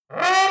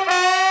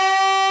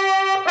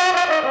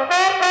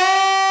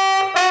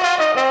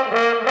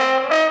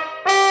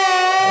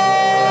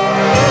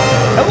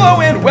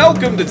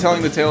Welcome to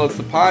Telling the Tale. It's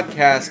the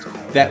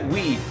podcast that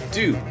we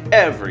do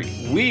every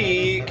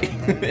week.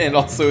 And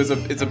also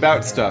it's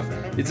about stuff.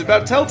 It's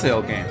about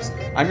Telltale games.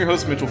 I'm your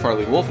host, Mitchell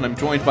Farley Wolf, and I'm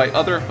joined by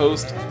other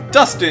host,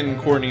 Dustin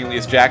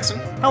Cornelius Jackson.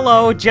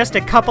 Hello, just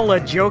a couple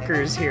of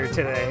jokers here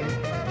today.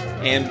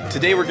 And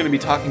today we're going to be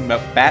talking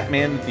about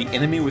Batman the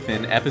Enemy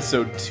Within,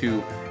 Episode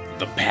 2,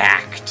 The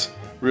Pact.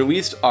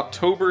 Released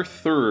October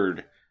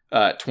 3rd,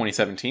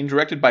 2017.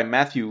 Directed by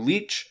Matthew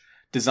Leach.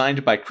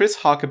 Designed by Chris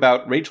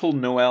Hockabout, Rachel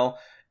Noel,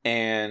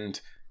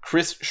 and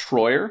Chris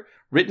Schroyer.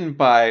 Written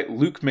by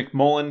Luke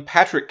McMullen,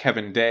 Patrick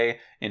Kevin Day,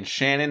 and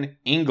Shannon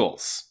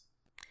Ingalls.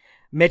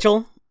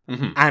 Mitchell,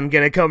 I'm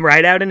going to come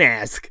right out and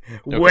ask,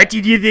 What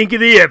did you think of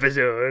the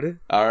episode?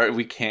 All right,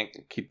 we can't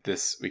keep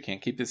this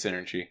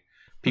energy.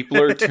 People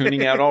are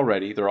tuning out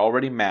already. They're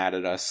already mad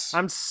at us.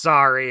 I'm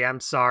sorry,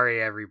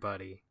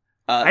 everybody.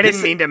 I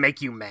didn't mean to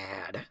make you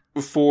mad.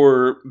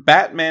 For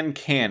Batman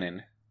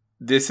canon,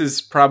 this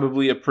is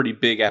probably a pretty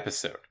big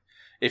episode.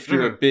 If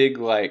you're a big,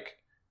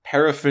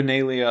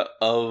 paraphernalia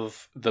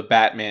of the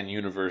Batman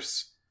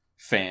universe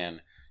fan,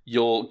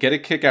 you'll get a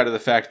kick out of the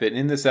fact that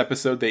in this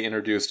episode they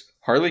introduced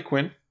Harley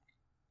Quinn,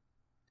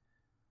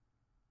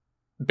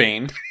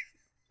 Bane,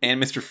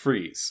 and Mr.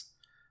 Freeze.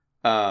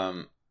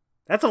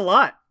 That's a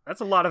lot. That's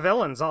a lot of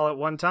villains all at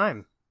one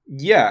time.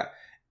 Yeah.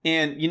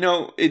 And,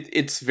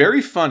 it's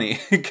very funny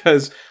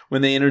because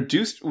when they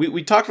introduced...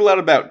 We talked a lot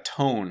about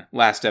tone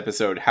last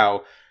episode,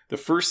 how the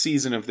first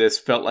season of this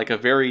felt like a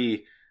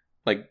very,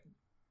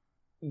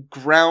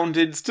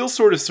 grounded, still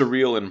sort of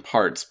surreal in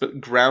parts,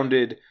 but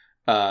grounded,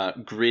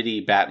 gritty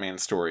Batman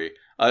story.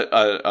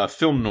 A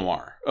film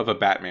noir of a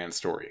Batman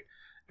story.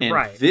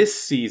 And this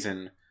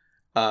season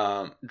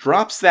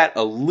drops that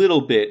a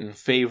little bit in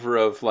favor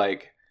of,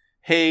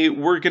 hey,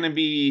 we're going to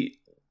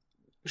be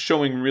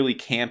showing really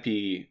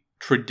campy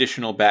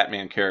traditional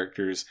Batman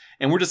characters,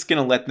 and we're just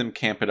going to let them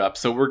camp it up.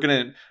 So we're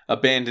going to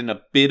abandon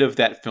a bit of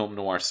that film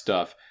noir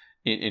stuff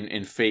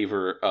in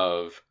favor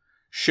of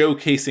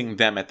showcasing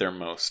them at their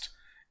most.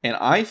 And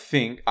I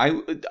think I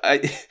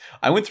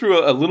went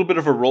through a little bit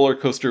of a roller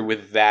coaster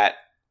with that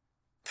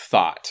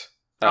thought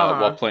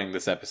while playing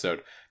this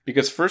episode.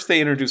 Because first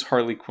they introduce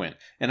Harley Quinn,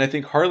 and I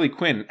think Harley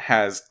Quinn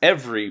has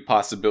every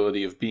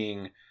possibility of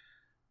being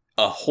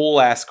a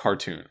whole-ass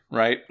cartoon,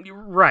 right?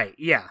 Right,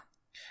 yeah.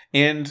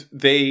 And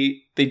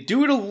they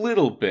do it a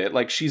little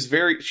bit. She's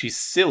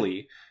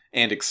silly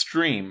and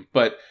extreme,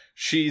 but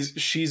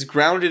she's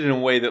grounded in a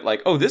way that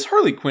this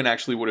Harley Quinn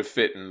actually would have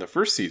fit in the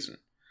first season.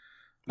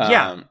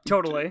 Yeah,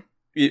 totally.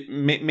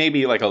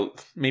 Maybe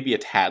a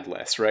tad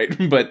less,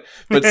 right? but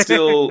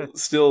still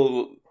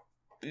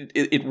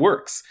it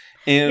works.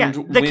 And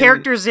the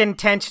character's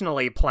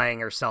intentionally playing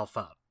herself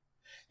up.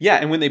 Yeah,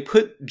 and when they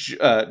put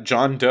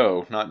John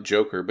Doe, not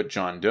Joker, but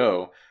John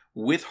Doe,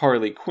 with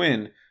Harley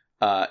Quinn,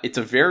 it's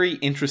a very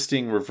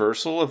interesting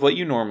reversal of what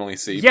you normally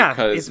see. Yeah,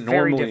 because it's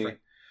very normally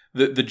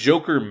different. The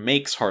Joker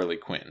makes Harley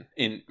Quinn,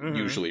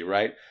 usually,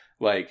 right?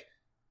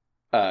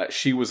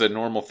 She was a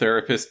normal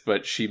therapist,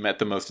 but she met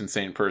the most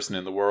insane person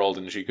in the world,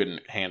 and she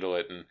couldn't handle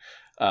it.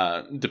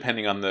 And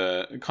depending on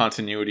the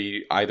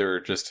continuity, either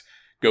just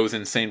goes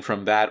insane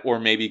from that, or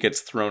maybe gets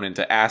thrown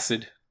into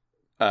acid.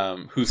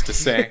 Who's to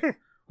say?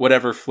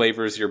 Whatever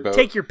flavors your boat.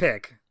 Take your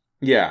pick.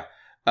 Yeah.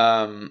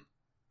 But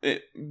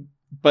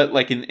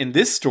in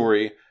this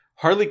story,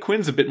 Harley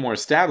Quinn's a bit more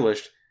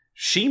established.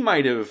 She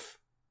might have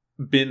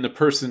been the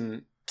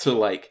person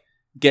to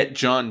get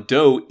John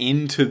Doe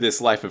into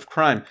this life of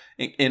crime.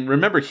 And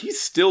remember, he's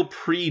still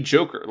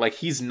pre-Joker.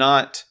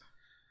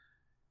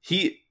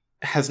 He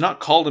has not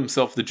called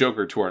himself the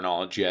Joker to our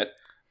knowledge yet.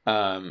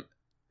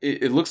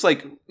 It looks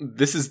like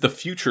this is the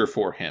future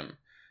for him.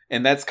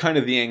 And that's kind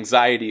of the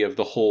anxiety of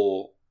the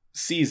whole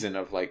season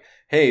of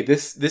hey,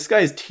 this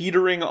guy's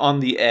teetering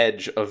on the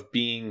edge of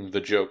being the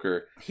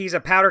Joker. He's a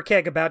powder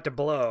keg about to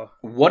blow.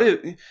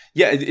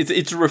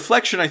 It's a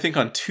reflection, I think,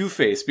 on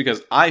Two-Face,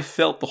 because I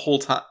felt the whole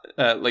time,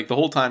 the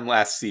whole time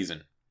last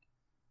season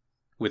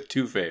with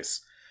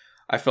Two-Face,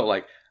 I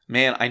felt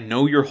man, I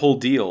know your whole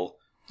deal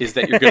is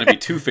that you're going to be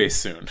Two-Face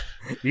soon.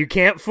 You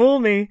can't fool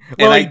me.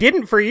 Well, he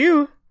didn't for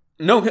you.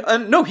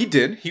 No, he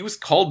did. He was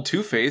called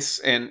Two-Face,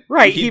 and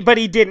but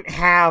he didn't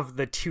have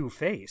the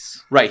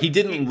Two-Face. Right, he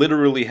didn't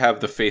literally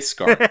have the face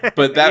scar,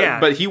 but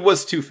but he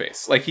was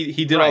Two-Face.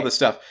 He did all this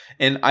stuff,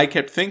 and I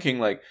kept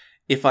thinking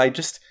if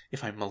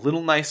I'm a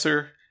little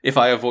nicer, if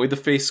I avoid the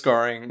face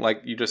scarring,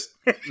 like you just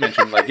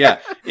mentioned,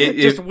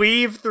 just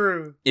weave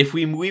through. If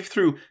we weave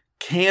through,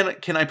 can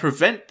I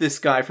prevent this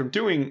guy from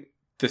doing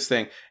this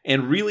thing?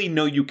 And really,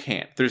 no, you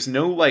can't. There's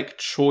no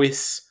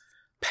choice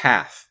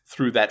path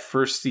through that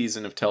first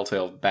season of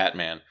Telltale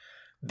Batman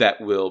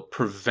that will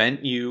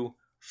prevent you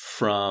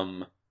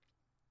from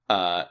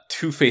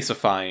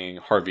Two-Faceifying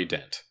Harvey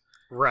Dent.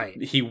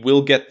 Right. He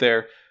will get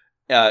there,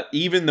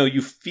 even though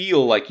you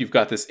feel like you've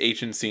got this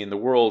agency in the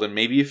world, and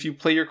maybe if you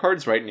play your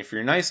cards right, and if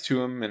you're nice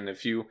to him, and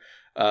if you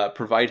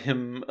provide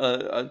him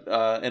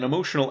an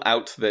emotional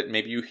out that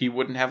maybe he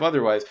wouldn't have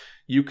otherwise,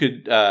 you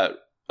could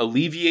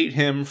alleviate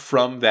him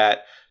from that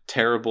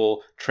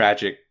terrible,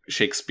 tragic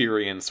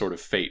Shakespearean sort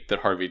of fate that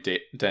Harvey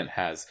Dent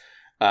has.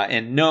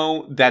 And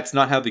no, that's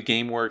not how the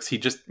game works. He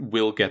just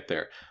will get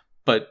there.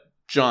 But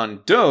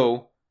John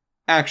Doe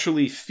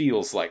actually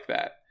feels like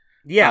that.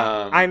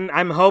 Yeah,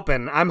 I'm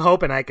hoping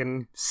I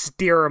can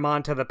steer him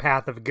onto the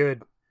path of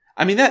good.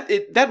 I mean,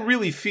 that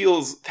really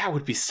feels, that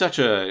would be such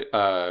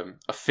a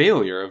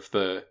failure of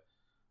the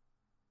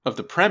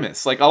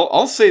premise. Like,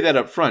 I'll say that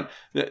up front.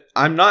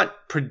 I'm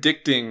not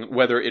predicting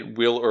whether it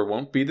will or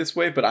won't be this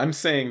way, but I'm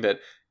saying that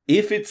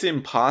if it's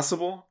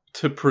impossible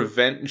to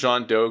prevent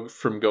John Doe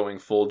from going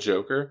full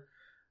Joker,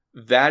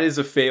 that is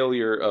a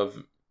failure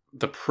of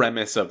the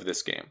premise of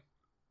this game.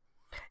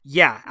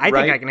 Yeah, I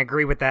think I can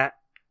agree with that.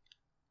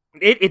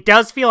 It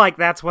does feel like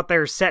that's what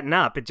they're setting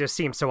up. It just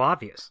seems so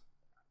obvious.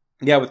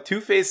 Yeah, with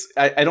Two-Face,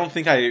 I don't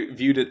think I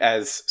viewed it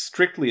as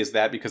strictly as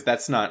that, because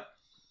that's not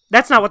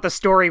what the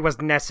story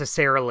was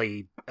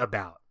necessarily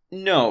about.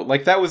 No,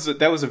 like that was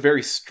a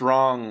very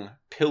strong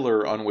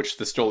pillar on which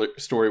the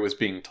story was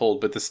being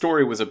told, but the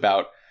story was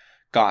about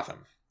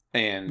Gotham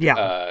and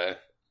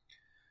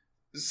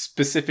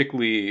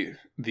specifically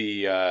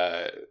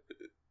the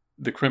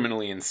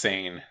criminally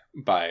insane.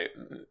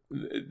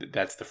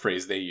 That's the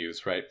phrase they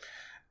use, right?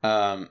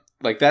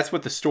 Like that's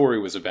what the story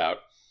was about,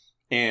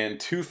 and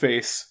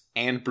Two-Face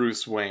and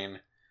Bruce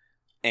Wayne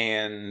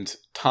and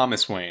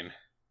Thomas Wayne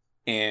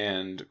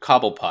and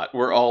Cobblepot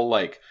were all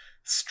like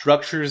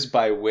structures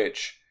by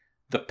which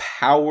the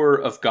power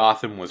of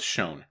Gotham was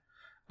shown,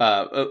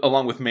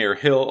 along with Mayor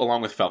Hill,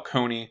 along with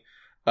Falcone.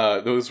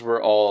 Those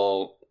were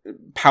all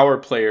power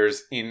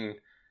players in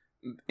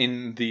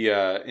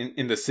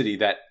the city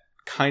that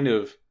kind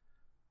of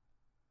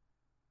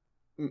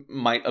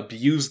might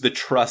abuse the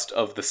trust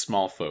of the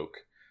small folk.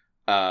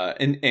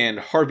 And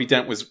Harvey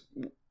Dent was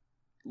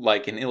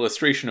like an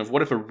illustration of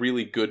what if a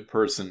really good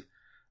person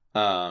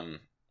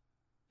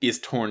is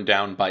torn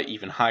down by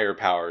even higher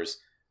powers,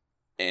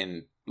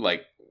 and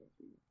like,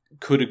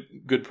 could a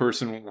good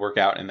person work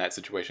out in that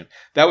situation?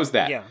 That was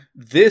that. Yeah.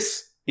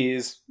 This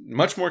is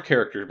much more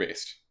character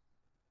based.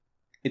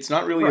 It's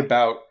not really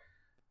about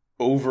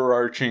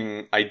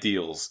overarching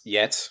ideals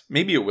yet.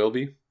 Maybe it will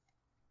be.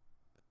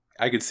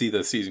 I could see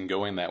the season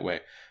going that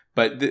way.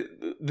 But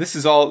this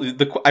is all...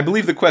 I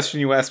believe the question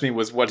you asked me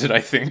was, what did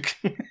I think?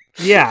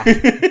 Yeah.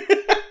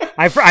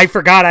 I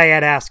forgot I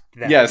had asked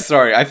that. Yeah,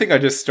 sorry. I think I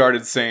just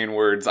started saying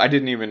words. I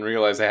didn't even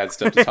realize I had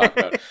stuff to talk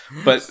about.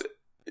 But,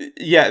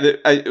 yeah,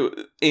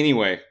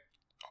 anyway.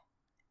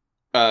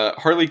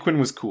 Harley Quinn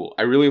was cool.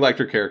 I really liked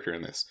her character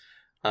in this.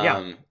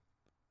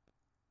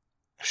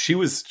 She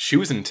was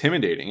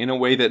intimidating in a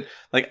way that,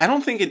 like, I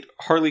don't think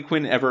Harley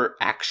Quinn ever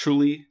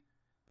actually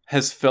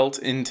has felt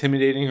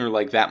intimidating or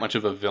like that much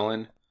of a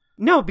villain.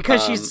 No,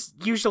 because she's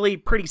usually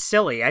pretty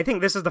silly. I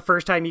think this is the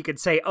first time you could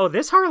say, oh,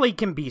 this Harley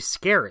can be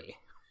scary.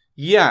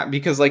 Yeah,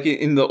 because like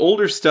in the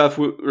older stuff,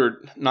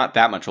 or not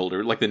that much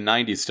older, like the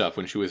 90s stuff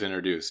when she was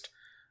introduced,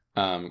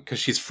 because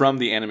she's from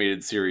the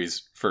animated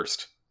series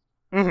first.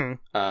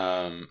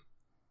 Mm-hmm.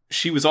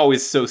 She was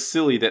always so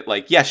silly that,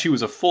 like, yeah, she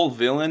was a full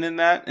villain in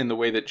that, in the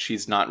way that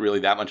she's not really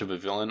that much of a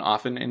villain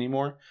often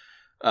anymore.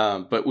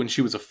 But when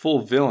she was a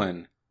full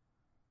villain,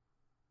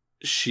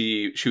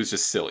 she was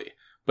just silly.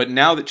 But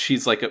now that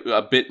she's like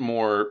a bit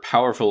more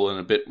powerful and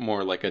a bit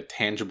more like a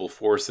tangible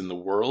force in the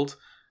world,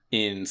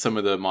 in some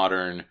of the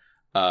modern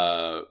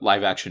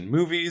live action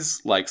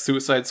movies like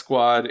Suicide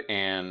Squad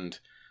and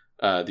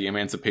The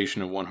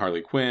Emancipation of One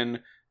Harley Quinn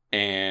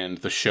and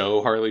the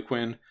show Harley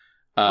Quinn,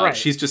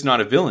 she's just not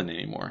a villain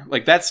anymore.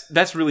 Like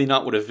that's really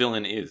not what a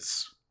villain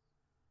is.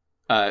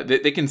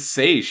 They can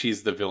say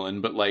she's the villain,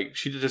 but like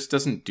she just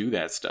doesn't do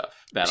that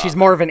stuff. She's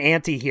more of an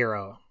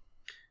anti-hero.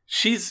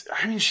 She's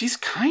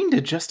kind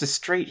of just a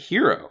straight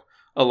hero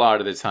a lot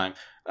of the time.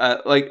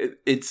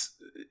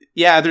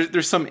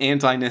 There's some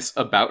anti-ness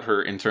about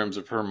her in terms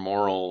of her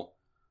moral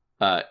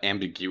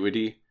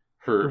ambiguity,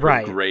 her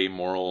gray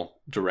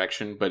moral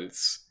direction, but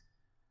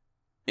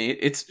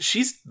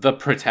she's the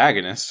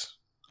protagonist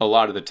a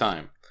lot of the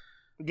time.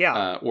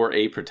 Yeah. Or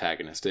a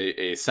protagonist,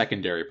 a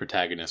secondary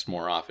protagonist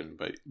more often,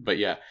 but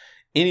yeah.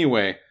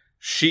 Anyway,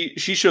 she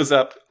shows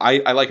up.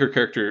 I like her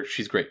character.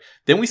 She's great.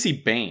 Then we see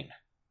Bane.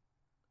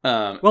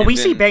 We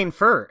see Bane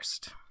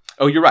first.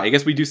 Oh, you're right. I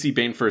guess we do see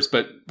Bane first,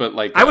 but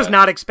like... I was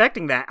not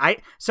expecting that. I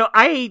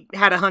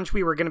had a hunch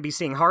we were going to be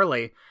seeing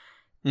Harley,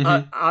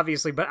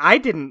 obviously, but I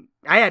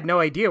had no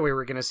idea we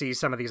were going to see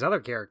some of these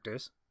other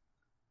characters.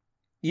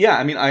 Yeah,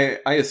 I mean, I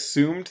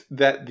assumed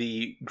that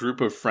the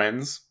group of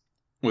friends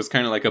was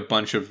kind of like a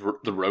bunch of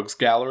the Rogues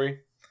Gallery,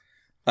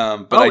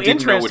 but I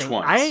didn't know which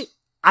ones.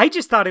 I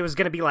just thought it was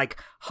going to be like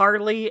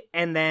Harley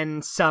and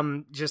then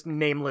some just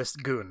nameless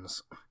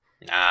goons.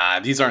 Nah,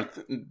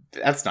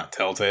 that's not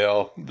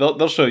Telltale.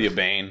 They'll show you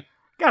Bane.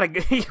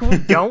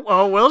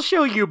 We'll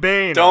show you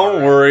Bane.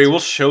 Don't worry, we'll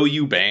show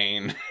you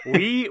Bane.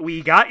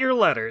 We got your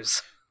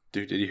letters.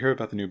 Dude, did you hear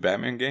about the new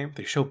Batman game?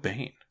 They show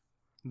Bane.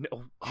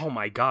 No, oh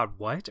my god,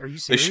 what? Are you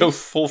serious? They show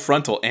Full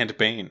Frontal and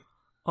Bane.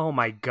 Oh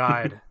my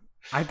god.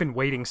 I've been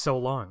waiting so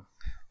long.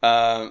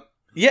 Yeah,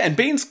 and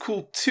Bane's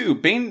cool too.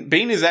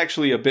 Bane is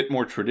actually a bit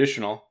more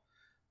traditional.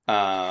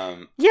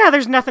 Yeah,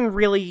 there's nothing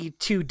really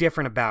too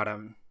different about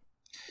him,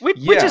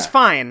 which is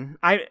fine.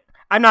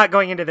 I'm not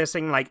going into this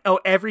thing like, oh,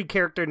 every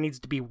character needs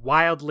to be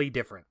wildly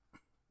different.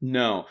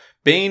 No,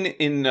 Bane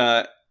in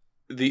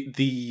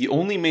the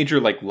only major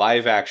like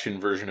live action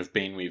version of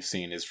Bane we've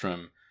seen is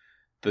from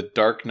The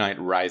Dark Knight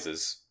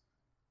Rises.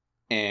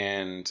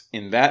 And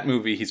in that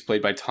movie, he's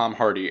played by Tom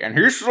Hardy, and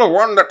he's the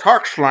one that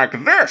talks like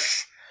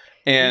this.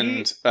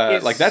 And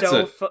like that's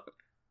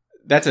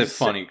a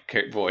funny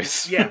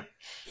voice. Yeah,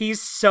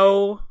 he's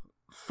so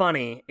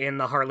funny in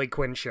the Harley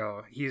Quinn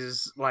show.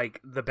 He's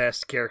like the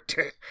best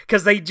character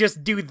because they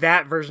just do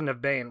that version of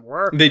Bane.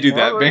 They do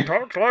that Bane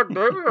talks like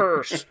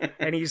this,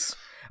 and he's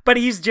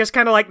just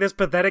kind of like this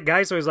pathetic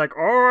guy. So he's like,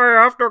 "Oh,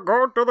 I have to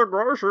go to the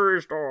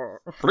grocery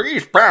store.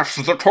 Please pass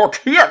the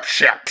tortilla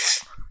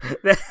chips."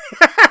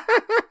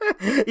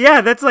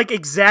 Yeah, that's like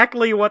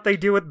exactly what they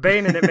do with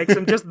Bane, and it makes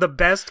him just the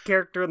best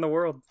character in the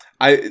world.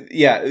 I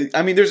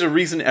mean, there's a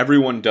reason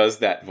everyone does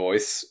that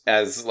voice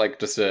as like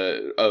just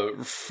a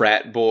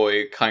frat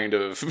boy kind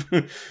of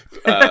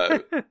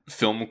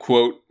film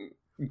quote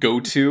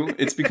go-to.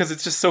 It's because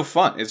it's just so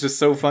fun. It's just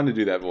so fun to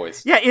do that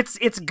voice. Yeah,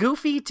 it's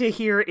goofy to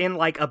hear in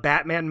like a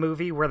Batman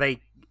movie where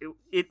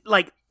it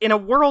like in a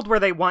world where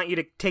they want you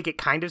to take it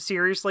kind of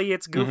seriously,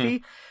 it's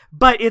goofy,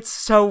 but it's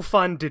so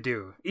fun to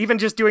do. Even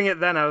just doing it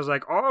then, I was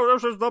like, oh,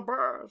 this is the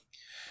best.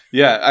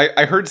 Yeah,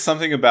 I heard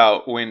something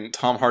about when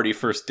Tom Hardy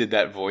first did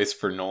that voice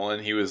for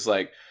Nolan, he was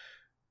like,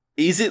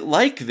 is it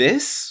like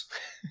this?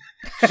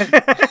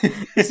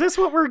 Is this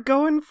what we're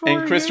going for?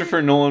 And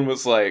Christopher Nolan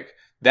was like,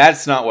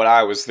 that's not what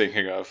I was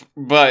thinking of,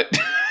 but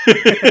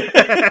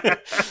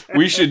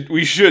we should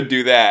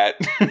do that.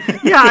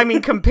 Yeah, I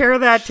mean, compare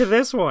that to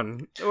this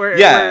one.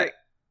 Where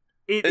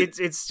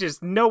it's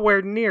just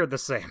nowhere near the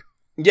same.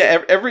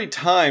 Yeah, every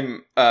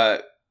time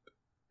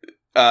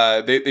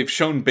they've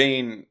shown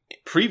Bane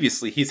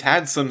previously, he's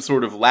had some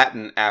sort of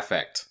Latin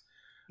affect.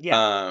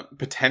 Yeah.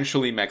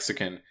 Potentially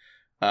Mexican.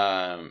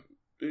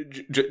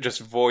 Just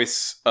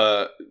voice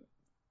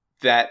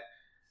that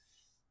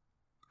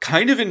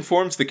kind of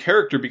informs the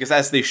character, because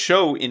as they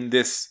show in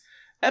this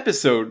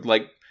episode,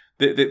 like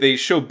they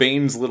show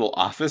Bane's little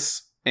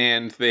office,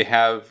 and they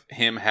have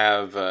him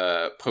have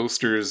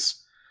posters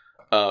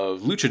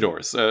of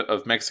luchadors,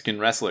 of Mexican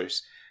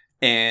wrestlers,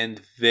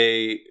 and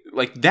they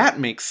like that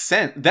makes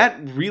sense. That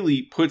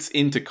really puts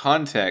into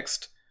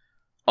context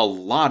a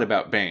lot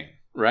about Bane,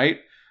 right?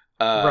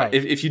 Right.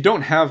 If you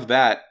don't have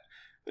that,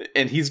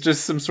 and he's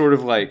just some sort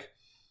of like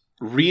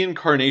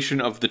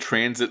reincarnation of the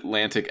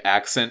transatlantic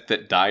accent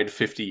that died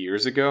 50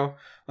 years ago.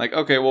 Like,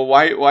 okay, well,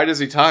 why does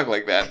he talk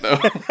like that though?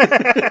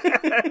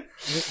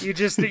 You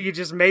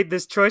just made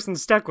this choice and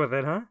stuck with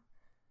it, huh?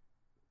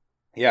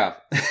 Yeah.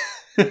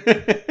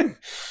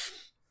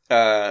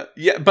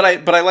 Yeah, but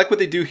I like what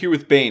they do here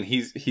with Bane.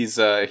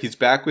 He's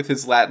back with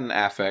his Latin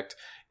affect,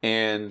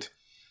 and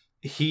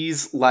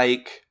he's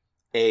like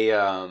a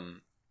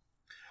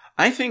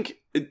I think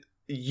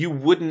you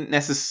wouldn't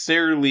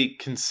necessarily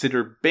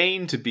consider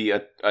Bane to be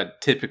a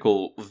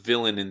typical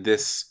villain in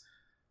this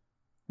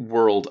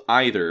world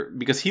either,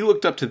 because he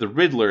looked up to the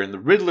Riddler, and the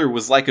Riddler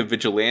was like a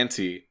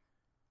vigilante,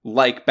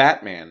 like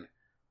Batman,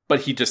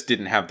 but he just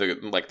didn't have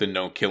the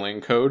no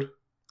killing code.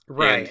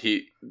 Right. And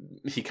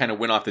he kind of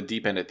went off the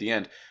deep end at the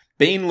end.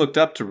 Bane looked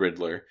up to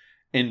Riddler,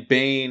 and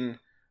Bane's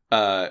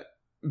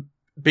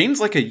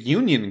like a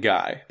union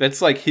guy.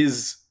 That's like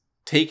his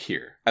take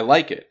here. I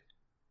like it.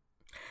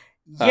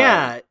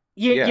 Yeah.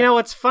 You know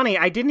what's funny?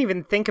 I didn't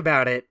even think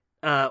about it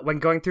when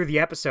going through the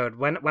episode.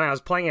 When I was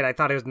playing it, I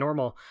thought it was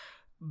normal.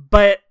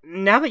 But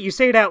now that you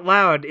say it out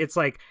loud, it's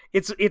like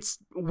it's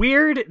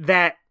weird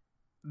that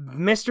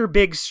Mr.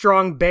 Big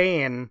Strong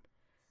Bane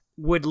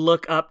would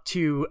look up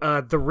to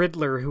the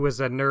Riddler, who was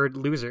a nerd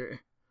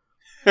loser.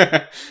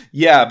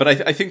 Yeah, but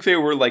I think they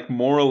were like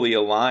morally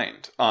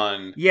aligned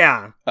on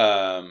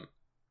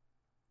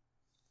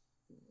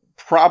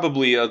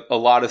probably a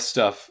lot of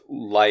stuff,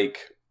 like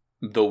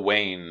the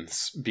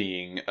Waynes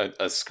being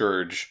a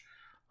scourge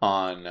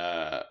on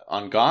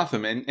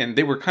Gotham, and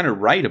they were kind of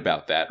right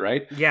about that,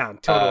 right? Yeah,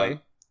 totally.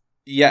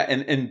 Yeah,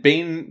 and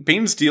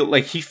Bane's deal,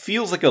 like, he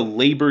feels like a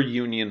labor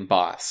union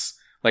boss,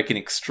 like an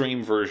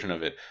extreme version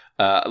of it.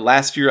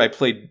 Last year I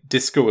played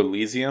Disco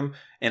Elysium,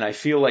 and I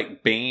feel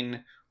like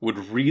Bane would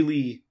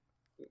really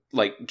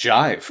like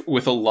jive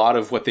with a lot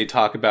of what they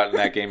talk about in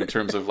that game in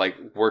terms of like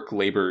work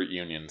labor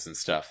unions and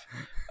stuff.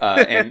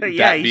 And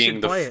that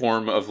being the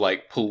form of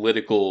like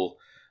political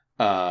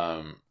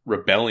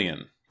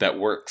rebellion that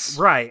works.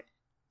 Right.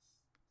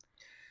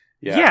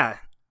 Yeah.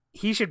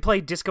 He should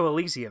play Disco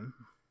Elysium.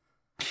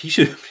 He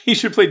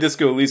should play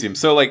Disco Elysium.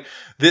 So like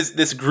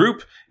this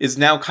group is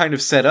now kind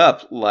of set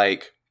up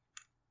like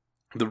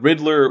the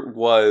Riddler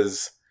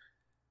was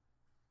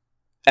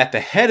at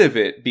the head of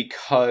it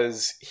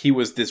because he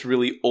was this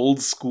really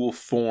old school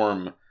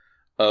form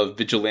of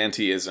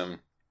vigilantism,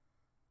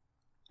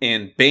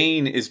 and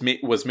Bane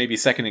was maybe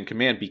second in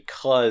command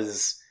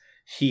because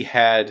he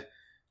had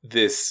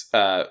this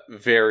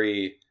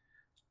very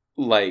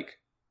like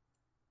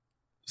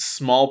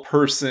small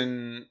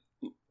person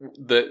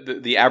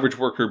the average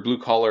worker, blue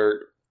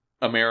collar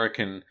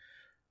American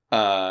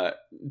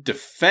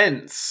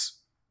defense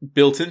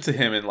built into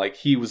him, and like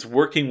he was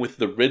working with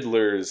the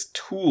Riddler's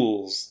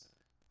tools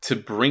to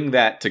bring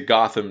that to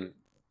Gotham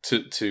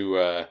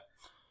to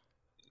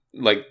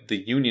like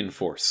the Union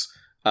force.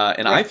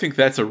 And I think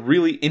that's a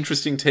really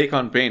interesting take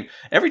on Bane.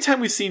 Every time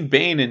we've seen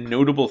Bane in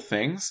notable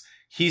things,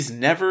 he's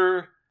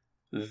never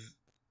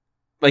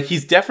like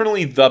he's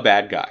definitely the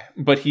bad guy,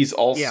 but he's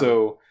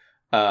also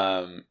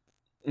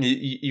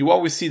you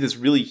always see this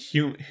really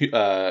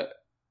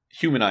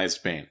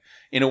humanized Bane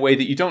in a way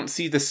that you don't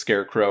see the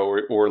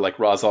Scarecrow or like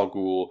Ra's al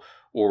Ghul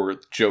or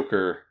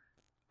Joker,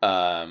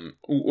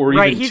 or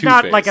even he's Two-Face.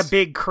 Not like a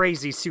big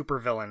crazy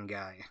supervillain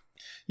guy.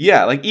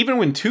 Yeah, like even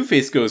when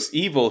Two-Face goes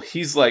evil,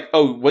 he's like,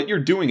 "Oh, what you're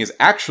doing is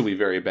actually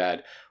very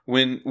bad."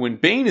 When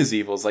Bane is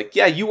evil, it's like,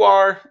 "Yeah, you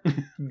are,"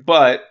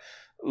 but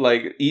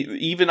like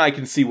even I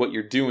can see what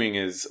you're doing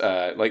is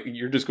like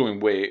you're just going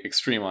way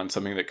extreme on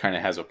something that kind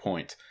of has a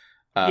point.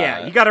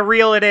 Yeah, you got to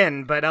reel it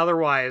in, but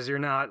otherwise you're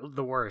not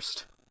the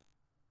worst.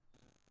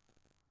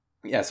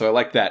 Yeah, so I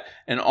like that.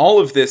 And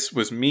all of this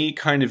was me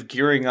kind of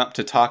gearing up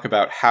to talk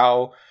about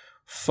how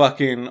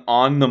fucking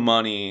on the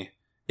money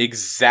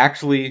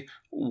exactly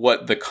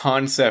what the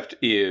concept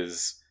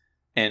is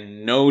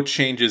and no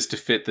changes to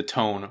fit the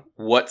tone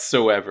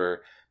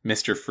whatsoever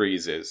Mr.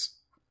 Freeze is.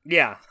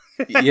 Yeah.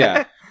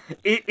 Yeah.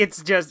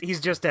 It's just,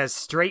 he's just as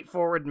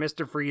straightforward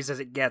Mr. Freeze as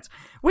it gets,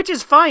 which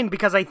is fine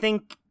because I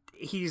think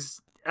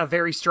he's a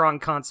very strong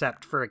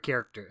concept for a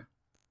character.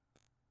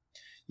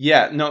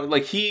 Yeah, no,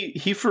 like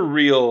he for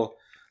real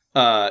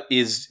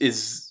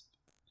is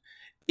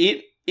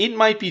it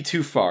might be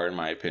too far in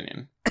my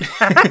opinion.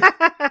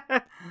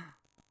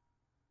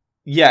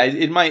 Yeah,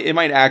 it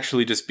might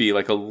actually just be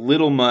like a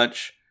little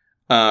much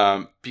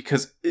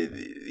because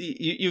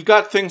you've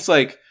got things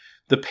like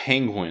the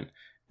Penguin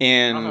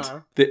and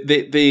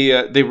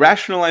they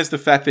rationalize the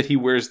fact that he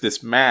wears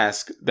this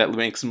mask that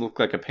makes him look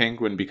like a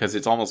penguin because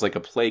it's almost like a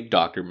plague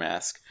doctor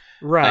mask.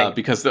 Right.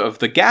 Because of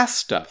the gas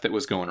stuff that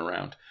was going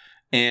around.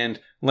 And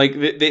like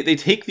they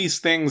take these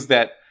things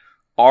that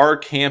are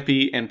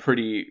campy and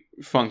pretty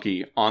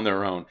funky on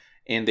their own,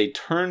 and they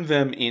turn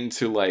them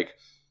into like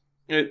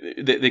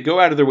they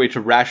go out of their way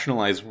to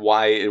rationalize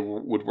why it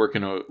would work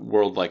in a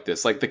world like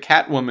this. Like the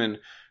Catwoman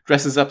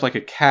dresses up like a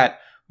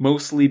cat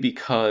mostly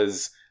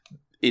because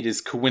it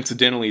is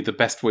coincidentally the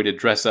best way to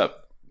dress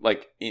up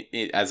like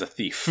as a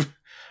thief.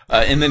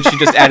 And then she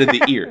just added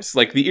the ears.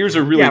 Like, the ears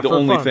are really the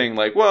only thing.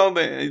 Like, well,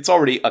 it's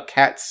already a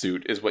cat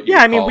suit is what you call.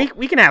 Yeah, I mean,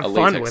 we can have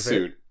fun with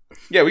it.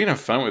 Yeah, we can have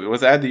fun with it.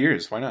 Let's add the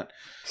ears. Why not?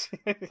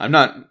 I'm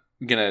not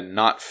going to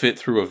not fit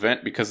through a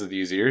vent because of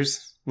these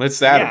ears.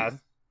 Let's add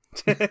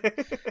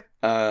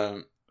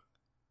them.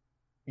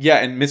 Yeah,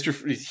 and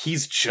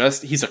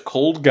he's a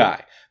cold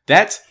guy.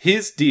 That's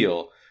his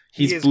deal.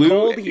 He's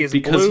blue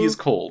because he is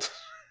cold.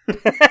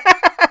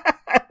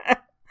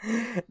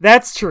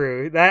 That's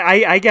true.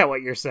 I get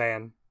what you're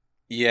saying.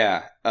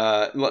 Yeah,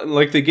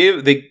 like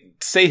they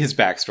say his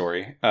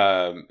backstory.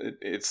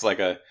 It's like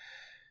a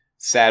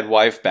sad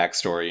wife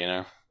backstory, you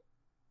know,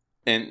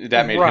 and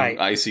that made him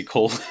icy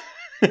cold.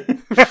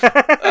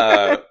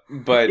 But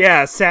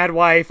yeah, sad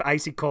wife,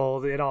 icy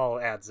cold. It all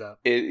adds up.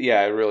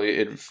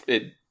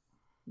 It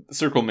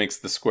circle makes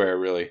the square,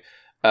 really.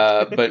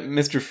 But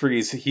Mr.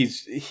 Freeze,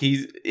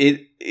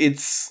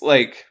 it's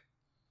like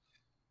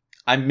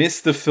I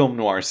miss the film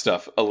noir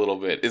stuff a little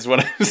bit, is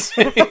what I'm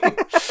saying.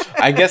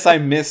 I guess I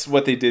miss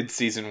what they did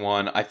season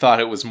 1. I thought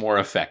it was more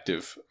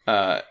effective.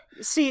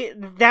 See,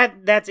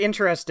 that's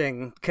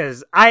interesting,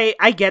 because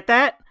I get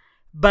that,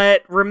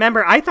 but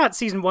remember, I thought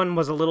season 1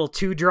 was a little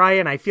too dry,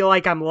 and I feel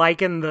like I'm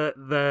liking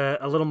the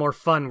a little more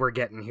fun we're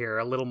getting here,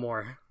 a little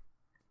more.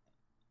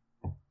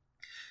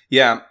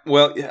 Yeah,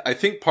 well, I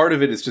think part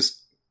of it is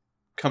just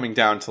coming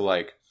down to,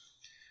 like,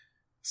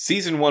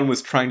 season 1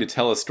 was trying to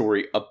tell a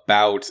story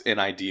about an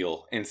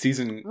ideal, and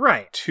season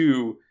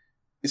 2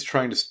 is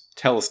trying to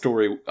tell a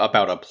story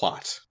about a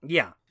plot.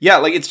 Yeah. Yeah,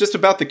 like, it's just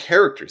about the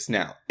characters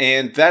now.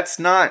 And that's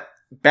not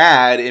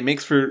bad. It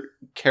makes for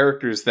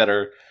characters that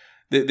are...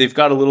 They've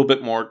got a little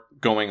bit more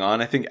going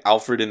on. I think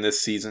Alfred in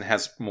this season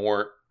has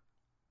more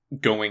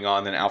going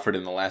on than Alfred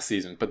in the last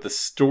season. But the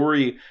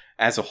story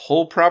as a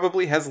whole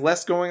probably has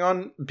less going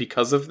on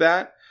because of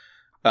that.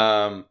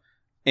 And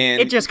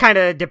it just kind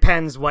of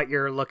depends what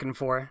you're looking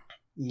for.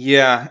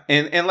 Yeah,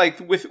 and like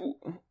with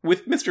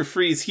Mr.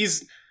 Freeze,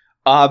 he's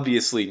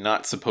obviously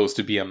not supposed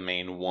to be a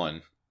main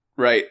one,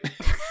 right?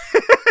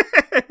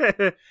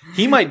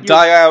 He might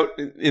die out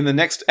in the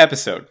next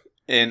episode,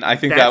 and I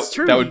think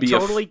that would be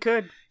totally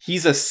could.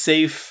 He's a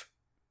safe,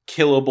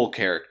 killable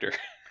character.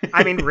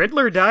 I mean,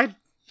 Riddler died.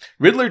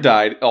 Riddler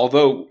died,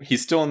 although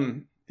he's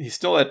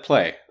still at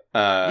play.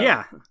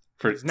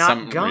 For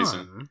some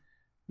reason.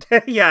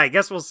 Yeah, I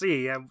guess we'll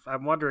see.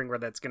 I'm wondering where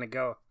that's going to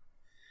go.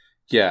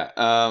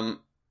 Yeah.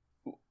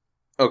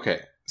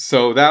 Okay.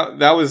 So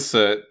that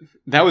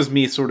was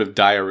me sort of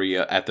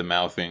diarrhea at the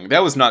mouthing.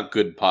 That was not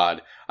good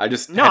pod. I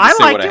just had to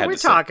say what I had to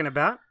say. We're talking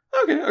about.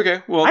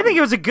 Okay. Well, I think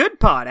it was a good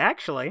pod,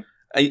 actually.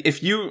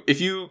 If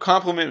you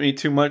compliment me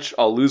too much,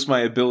 I'll lose my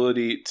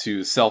ability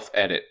to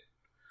self-edit.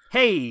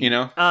 Hey, you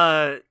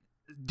know,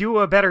 do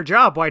a better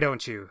job. Why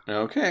don't you?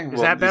 Okay,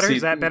 is that better?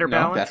 Is that better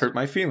balance? No, that hurt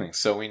my feelings.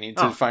 So we need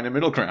to find a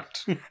middle ground.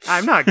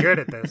 I'm not good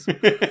at this.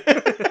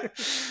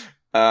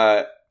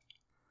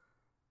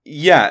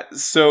 Yeah.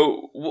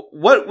 So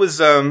what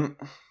was I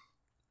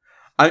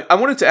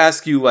wanted to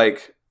ask you,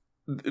 like,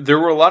 there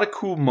were a lot of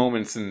cool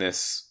moments in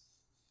this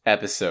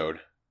episode.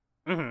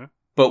 Mm-hmm.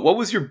 But what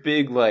was your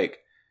big, like,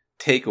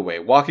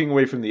 takeaway? Walking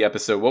away from the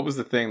episode, what was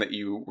the thing that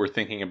you were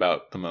thinking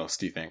about the most,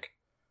 do you think?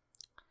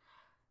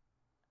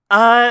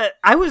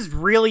 I was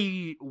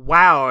really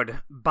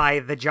wowed by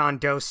the John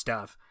Doe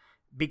stuff.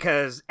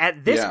 Because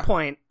at this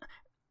point,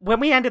 when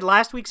we ended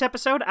last week's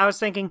episode, I was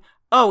thinking,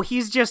 oh,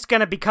 he's just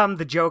gonna become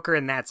the Joker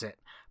and that's it.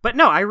 But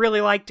no, I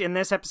really liked in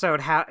this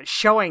episode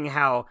showing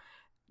how,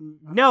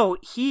 no,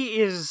 he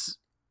is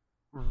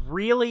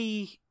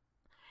really...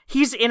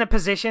 He's in a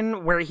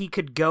position where he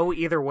could go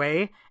either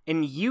way,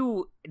 and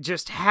you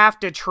just have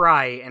to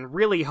try and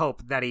really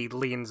hope that he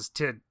leans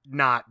to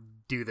not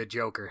do the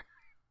Joker.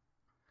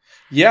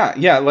 Yeah,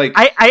 like...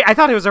 I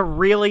thought it was a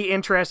really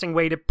interesting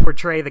way to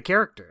portray the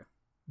character.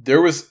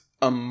 There was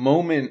a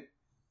moment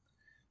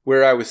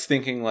where I was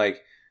thinking,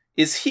 like,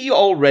 is he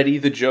already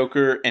the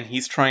Joker and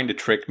he's trying to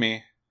trick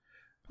me?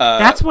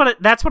 That's what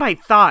I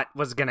thought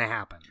was going to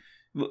happen.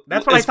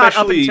 That's what I thought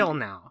up until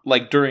now.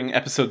 Like, during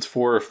episodes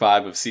 4 or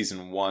 5 of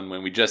season 1,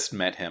 when we just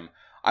met him,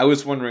 I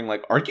was wondering,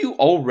 like, are you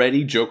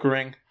already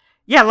Jokering?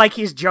 Yeah, like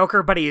he's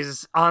Joker, but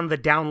he's on the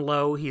down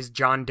low. He's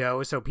John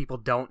Doe, so people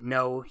don't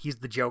know he's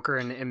the Joker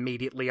and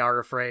immediately are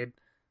afraid.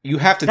 You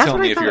have to tell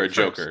me if you're a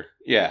Joker.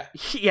 Yeah.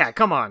 Yeah,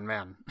 come on,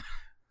 man.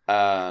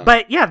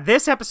 But yeah,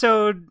 this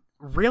episode,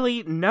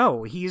 really,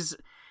 no. He's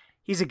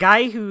a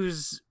guy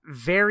who's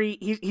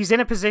he's in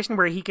a position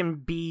where he can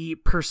be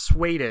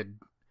persuaded.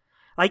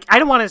 Like, I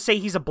don't want to say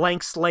he's a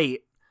blank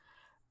slate,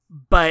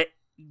 but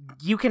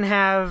you can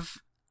have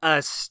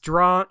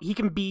he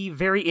can be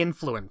very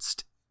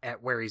influenced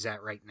at where he's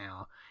at right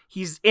now.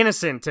 He's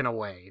innocent in a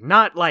way.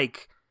 Not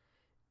like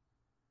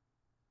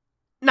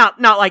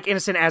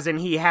innocent as in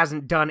he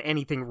hasn't done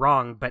anything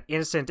wrong, but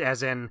innocent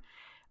as in,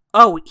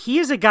 oh, he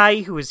is a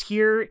guy who is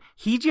here.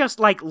 He just,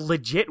 like,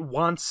 legit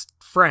wants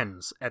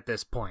friends at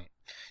this point.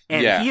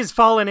 And he has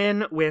fallen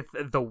in with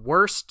the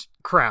worst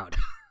crowd.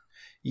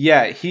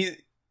 Yeah,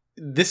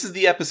 this is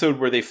the episode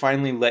where they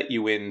finally let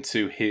you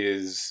into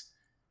his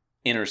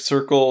inner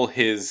circle.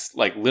 His,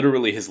 like,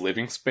 literally his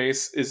living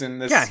space is in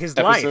this his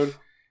episode.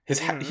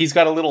 Life. He's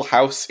got a little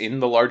house in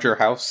the larger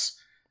house.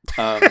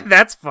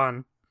 That's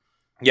fun.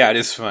 Yeah, it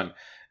is fun.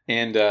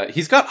 And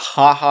he's got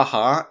ha ha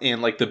ha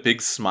and, like, the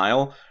big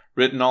smile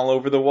written all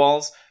over the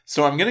walls.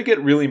 So I'm going to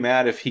get really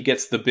mad if he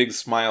gets the big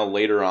smile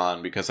later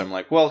on, because I'm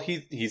like, well,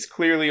 he's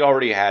clearly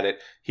already had it.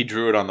 He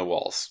drew it on the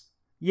walls.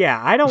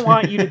 Yeah, I don't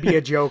want you to be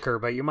a Joker,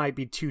 but you might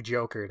be too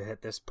Jokered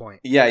at this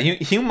point. Yeah,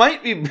 you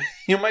might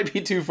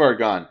be too far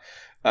gone.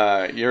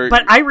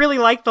 But I really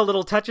like the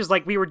little touches,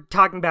 like we were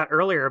talking about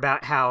earlier,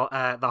 about how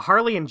the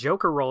Harley and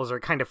Joker roles are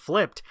kind of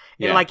flipped.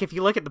 Yeah. And, like, if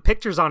you look at the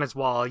pictures on his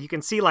wall, you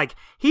can see, like,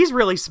 he's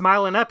really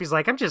smiling up. He's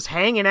like, I'm just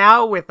hanging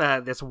out with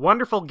this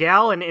wonderful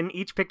gal, and in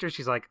each picture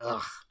she's like,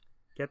 ugh,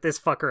 get this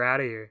fucker out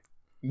of here.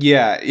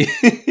 Yeah.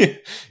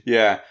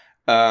 Yeah.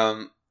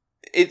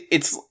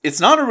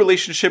 It's not a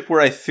relationship where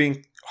I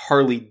think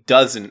Harley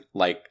doesn't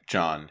like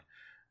John,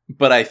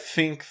 but I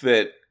think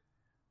that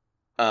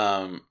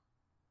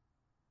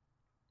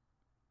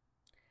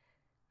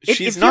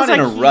she's not in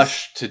a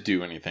rush to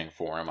do anything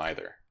for him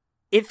either.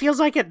 It feels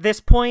like at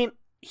this point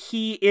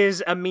he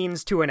is a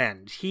means to an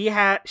end. She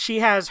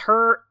has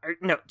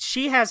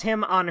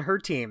him on her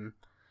team,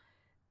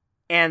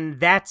 and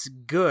that's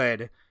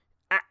good.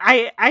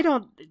 I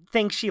don't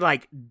think she,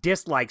 like,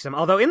 dislikes him,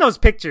 although in those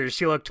pictures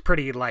she looked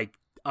pretty, like,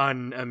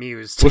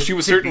 unamused. Well, she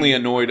was certainly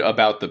annoyed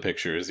about the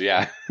pictures,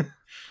 yeah.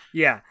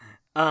 Yeah.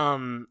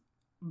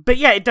 But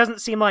yeah, it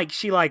doesn't seem like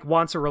she, like,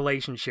 wants a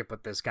relationship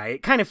with this guy.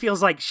 It kind of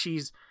feels like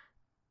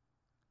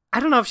I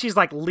don't know if she's,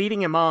 like,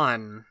 leading him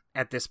on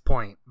at this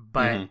point,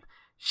 but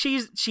she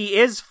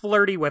is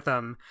flirty with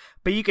him,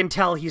 but you can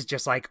tell he's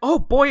just like, oh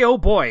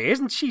boy,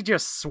 isn't she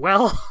just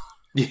swell?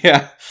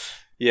 Yeah.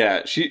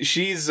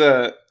 She's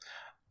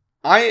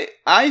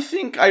I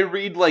think I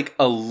read, like,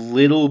 a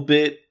little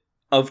bit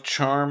of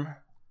charm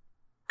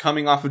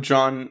coming off of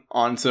John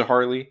onto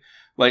Harley.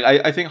 Like,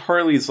 I think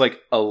Harley's, like,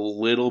 a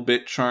little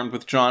bit charmed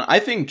with John. I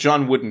think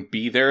John wouldn't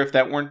be there if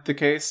that weren't the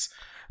case.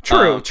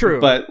 True.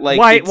 But,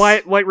 like,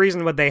 what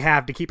reason would they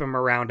have to keep him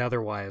around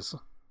otherwise?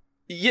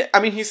 Yeah, I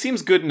mean, he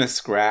seems good in a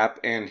scrap,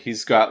 and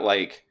he's got,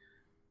 like,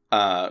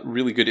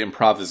 really good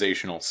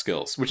improvisational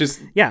skills, which is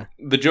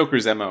the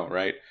Joker's MO,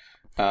 right?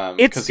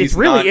 It's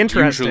really not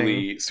interesting.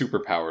 Usually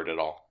superpowered at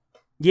all.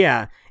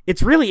 Yeah,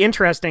 it's really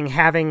interesting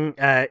having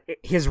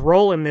his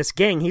role in this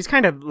gang. He's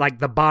kind of like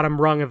the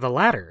bottom rung of the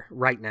ladder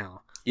right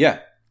now. Yeah,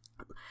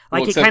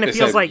 like, it kind of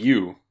feels like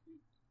you.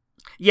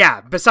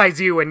 Yeah,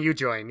 besides you when you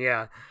join.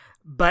 Yeah,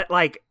 but,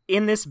 like,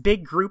 in this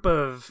big group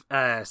of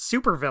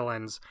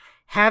supervillains,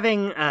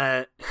 having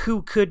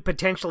who could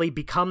potentially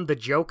become the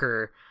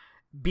Joker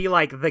be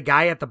like the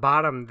guy at the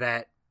bottom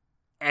that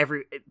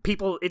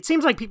it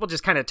seems like people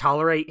just kind of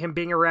tolerate him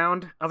being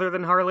around other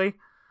than Harley.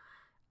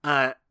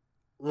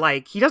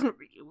 Like he doesn't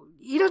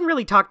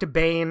really talk to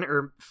Bane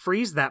or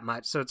Freeze that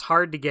much, so it's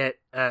hard to get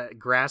a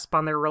grasp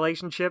on their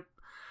relationship,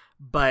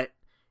 but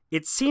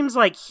it seems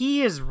like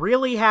he is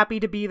really happy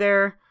to be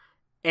there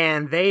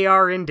and they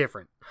are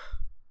indifferent.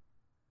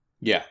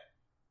 Yeah.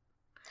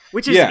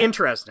 Which is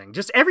interesting.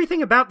 Just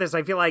everything about this,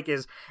 I feel like,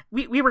 is...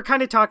 We were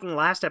kind of talking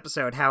last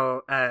episode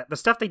how the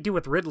stuff they do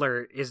with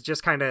Riddler is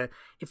just kind of...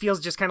 It feels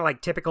just kind of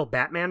like typical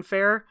Batman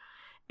fare.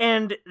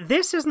 And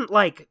this isn't,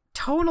 like,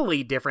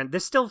 tonally different.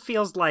 This still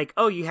feels like,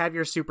 oh, you have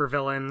your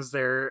supervillains,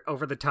 they're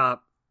over the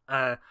top.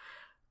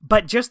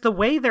 But just the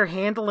way they're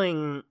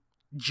handling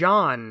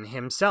John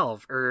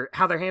himself, or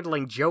how they're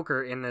handling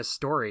Joker in this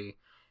story,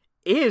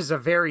 is a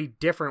very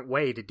different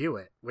way to do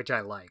it, which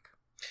I like.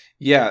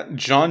 Yeah,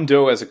 John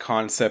Doe as a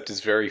concept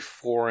is very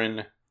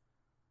foreign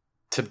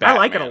to Batman. I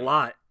like it a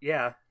lot,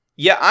 yeah.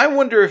 Yeah, I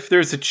wonder if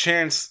there's a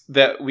chance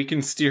that we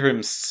can steer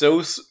him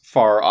so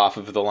far off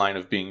of the line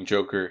of being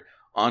Joker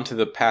onto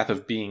the path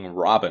of being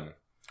Robin.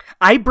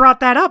 I brought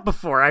that up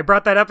before. I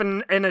brought that up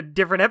in a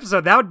different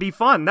episode. That would be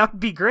fun. That would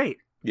be great.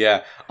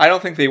 Yeah, I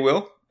don't think they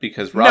will,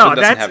 because Robin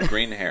doesn't have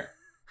green hair.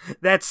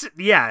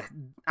 Yeah,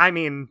 I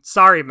mean,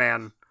 sorry,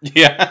 man.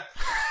 Yeah.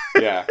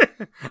 Yeah.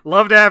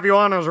 Love to have you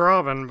on as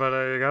Robin, but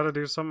you gotta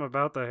do something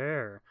about the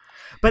hair.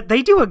 But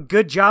they do a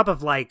good job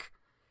of, like,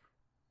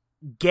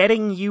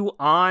 getting you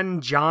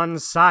on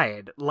John's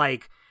side.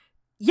 Like,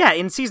 yeah,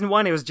 in season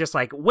 1, it was just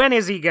like, when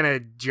is he gonna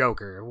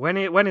Joker?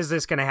 When is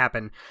this gonna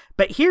happen?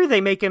 But here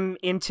they make him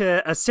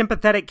into a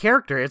sympathetic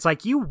character. It's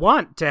like, you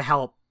want to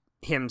help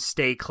him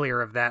stay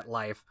clear of that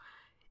life.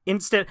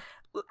 Instead,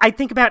 I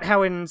think about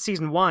how in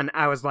season 1,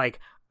 I was like,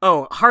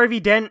 oh,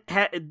 Harvey Dent,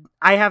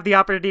 I have the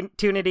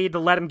opportunity to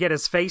let him get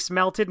his face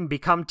melted and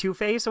become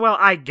Two-Face? Well,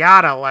 I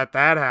gotta let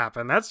that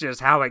happen. That's just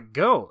how it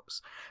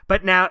goes.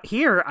 But now,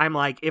 here, I'm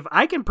like, if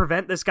I can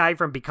prevent this guy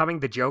from becoming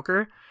the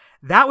Joker,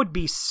 that would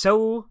be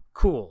so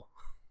cool.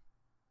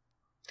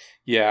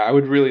 Yeah, I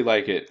would really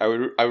like it. I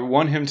would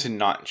want him to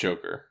not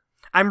Joker.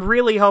 I'm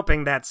really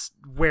hoping that's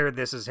where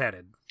this is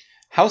headed.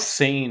 How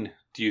sane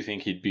do you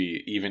think he'd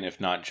be, even if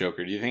not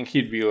Joker? Do you think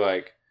he'd be,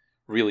 like,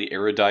 really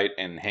erudite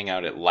and hang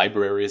out at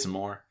libraries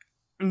more?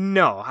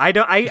 No, I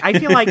don't. I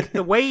feel like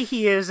the way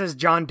he is as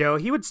John Doe,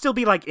 he would still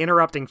be like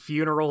interrupting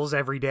funerals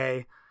every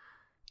day.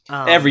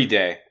 Every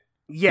day.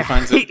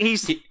 Yeah, he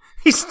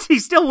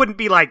still wouldn't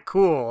be like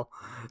cool.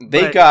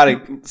 They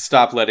gotta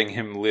stop letting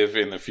him live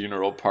in the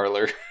funeral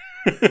parlor.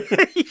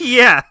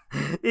 Yeah,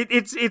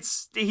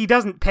 it's he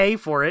doesn't pay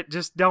for it.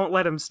 Just don't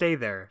let him stay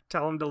there.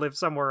 Tell him to live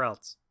somewhere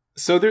else.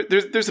 So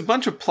there's a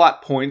bunch of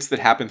plot points that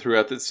happen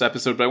throughout this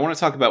episode, but I want to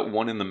talk about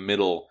one in the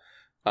middle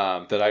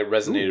that I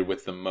resonated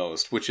with the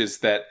most, which is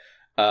that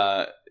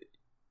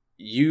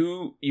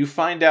you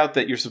find out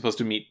that you're supposed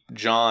to meet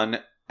John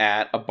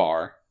at a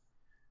bar,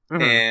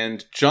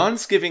 and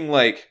John's giving,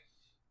 like,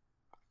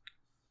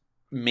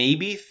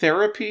 maybe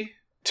therapy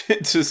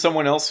to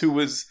someone else who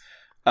was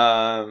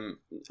Zaz,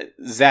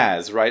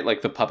 right?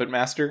 Like the puppet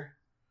master,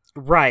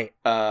 right?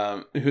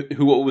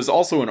 Who was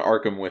also in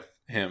Arkham with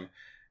him.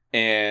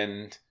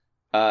 And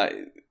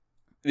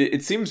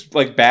it seems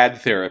like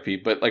bad therapy,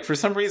 but, like, for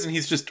some reason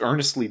he's just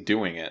earnestly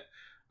doing it,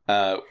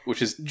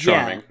 which is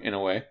charming in a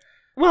way.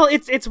 Well,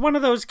 it's one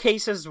of those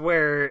cases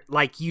where,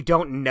 like, you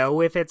don't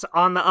know if it's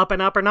on the up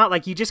and up or not.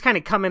 Like, you just kind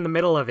of come in the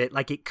middle of it.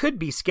 Like, it could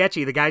be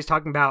sketchy. The guy's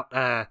talking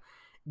about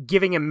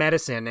giving him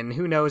medicine, and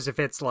who knows if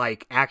it's,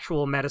 like,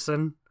 actual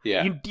medicine.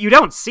 Yeah. You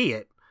don't see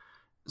it.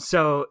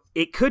 So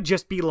it could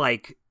just be,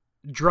 like,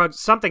 drugs,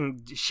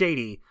 something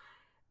shady.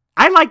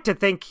 I like to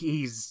think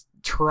he's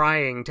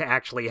trying to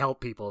actually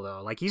help people,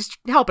 though. Like, he's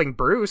helping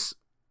Bruce.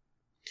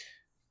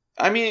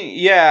 I mean,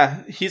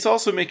 yeah, he's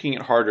also making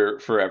it harder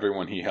for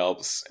everyone he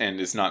helps and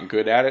is not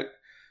good at it.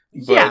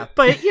 But... Yeah,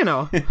 but, you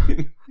know,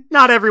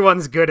 not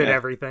everyone's good at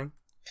everything.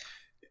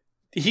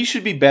 He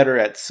should be better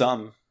at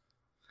some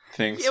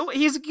things.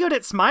 He's good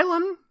at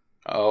smiling.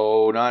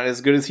 Oh, not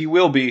as good as he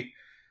will be.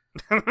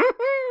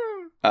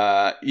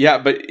 Yeah,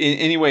 but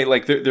anyway,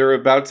 like, they're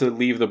about to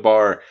leave the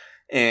bar,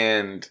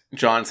 and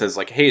John says,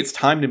 like, hey, it's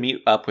time to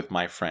meet up with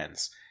my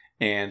friends.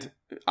 And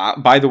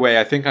by the way,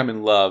 I think I'm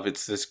in love.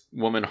 It's this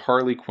woman,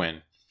 Harley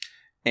Quinn.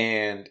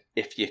 And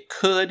if you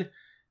could,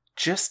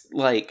 just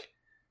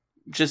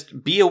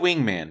be a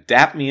wingman.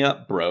 Dap me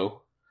up,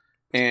 bro.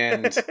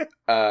 And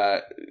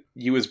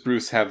you as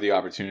Bruce have the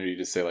opportunity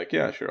to say, like,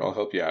 yeah, sure, I'll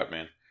help you out,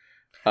 man.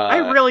 I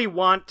really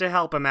want to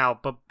help him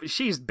out, but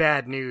she's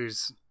bad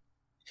news.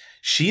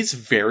 She's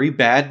very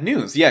bad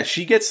news. Yeah,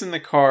 she gets in the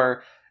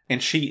car,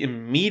 and she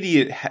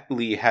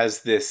immediately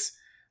has this,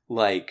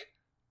 like,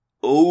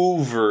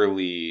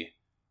 overly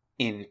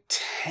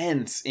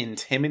intense,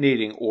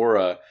 intimidating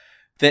aura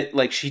that,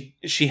 like,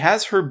 she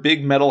has her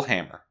big metal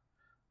hammer.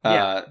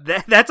 Yeah,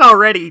 that's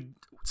already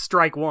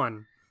strike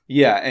one.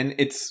 Yeah, and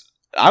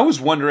I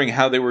was wondering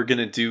how they were going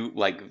to do,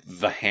 like,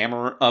 the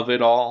hammer of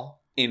it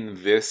all.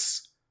 in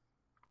this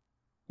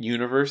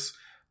universe.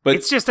 But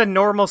it's just a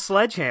normal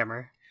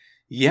sledgehammer.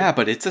 Yeah,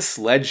 but it's a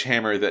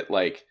sledgehammer that,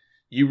 like,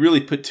 you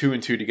really put two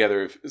and two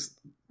together.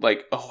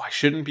 Like, oh, I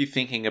shouldn't be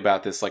thinking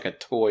about this like a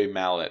toy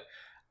mallet.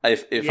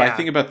 If I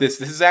think about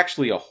this is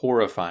actually a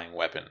horrifying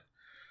weapon.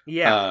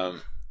 Yeah.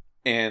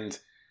 And,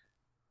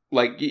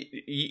 like,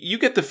 you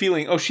get the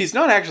feeling, oh, she's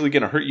not actually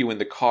going to hurt you in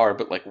the car,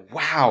 but, like,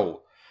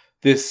 wow,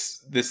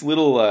 this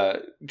little,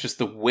 just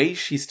the way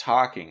she's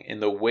talking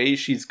and the way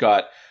she's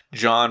got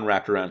John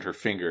wrapped around her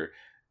finger,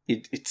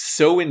 it's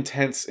so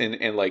intense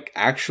and like,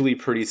 actually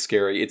pretty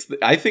scary.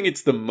 I think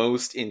it's the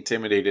most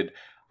intimidated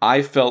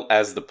I felt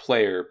as the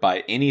player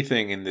by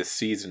anything in this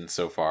season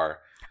so far.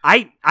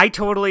 I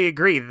totally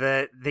agree.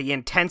 The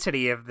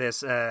intensity of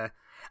this, I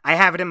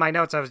have it in my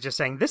notes. I was just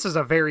saying, this is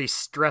a very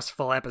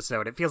stressful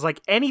episode. It feels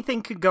like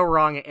anything could go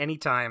wrong at any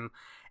time,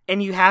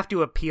 and you have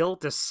to appeal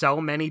to so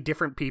many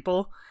different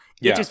people.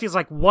 It just feels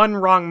like one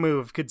wrong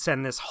move could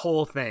send this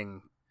whole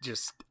thing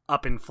just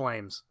up in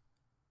flames.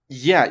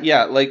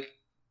 Yeah, like,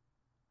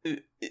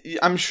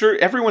 I'm sure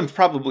everyone's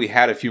probably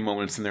had a few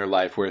moments in their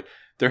life where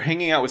they're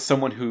hanging out with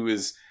someone who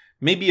is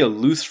maybe a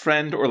loose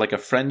friend or like a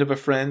friend of a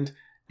friend,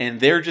 and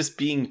they're just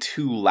being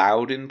too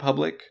loud in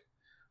public,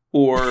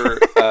 or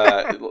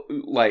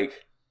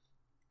like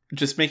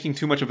just making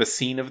too much of a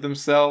scene of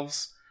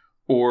themselves,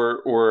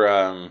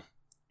 or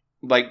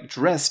like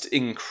dressed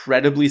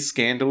incredibly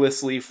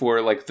scandalously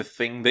for like the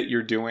thing that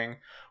you're doing,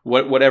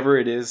 whatever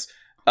it is,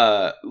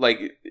 like,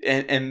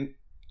 and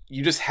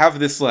you just have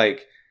this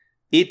like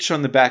itch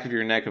on the back of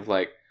your neck of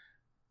like,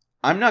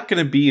 I'm not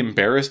going to be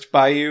embarrassed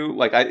by you.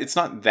 Like, it's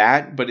not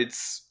that, but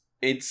it's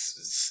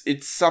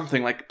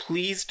something like,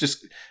 please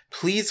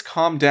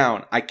calm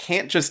down. I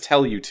can't just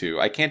tell you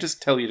to. I can't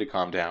just tell you to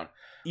calm down.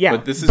 Yeah,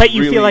 but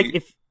you feel like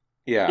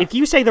if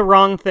you say the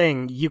wrong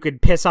thing, you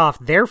could piss off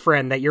their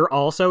friend that you're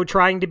also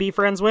trying to be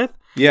friends with.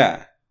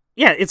 Yeah.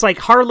 Yeah, it's like,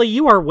 Harley,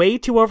 you are way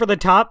too over the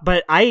top,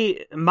 but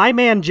my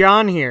man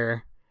John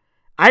here,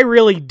 I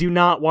really do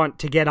not want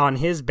to get on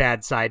his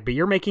bad side, but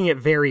you're making it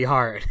very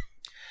hard.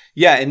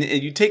 Yeah, and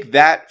you take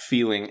that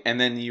feeling and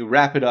then you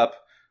wrap it up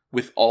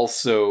with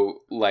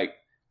also, like,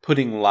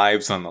 putting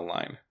lives on the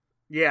line.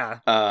 Yeah.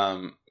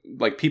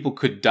 Like, people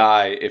could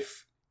die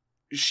if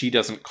she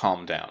doesn't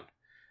calm down.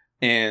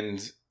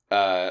 And,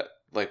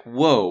 like,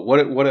 whoa,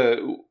 what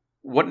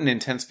an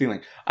intense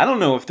feeling. I don't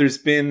know if there's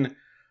been,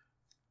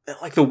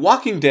 like, The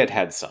Walking Dead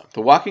had some.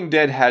 The Walking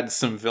Dead had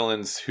some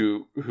villains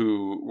who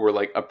were,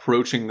 like,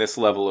 approaching this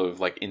level of,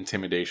 like,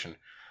 intimidation.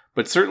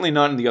 But certainly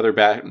not in the other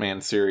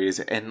Batman series,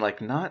 and, like,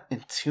 not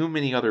in too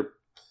many other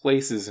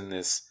places in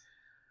this.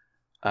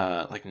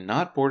 Like,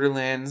 not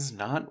Borderlands,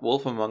 not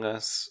Wolf Among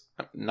Us,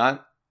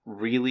 not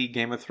really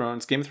Game of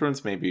Thrones. Game of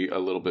Thrones maybe a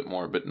little bit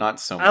more, but not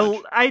so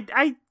much.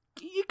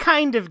 You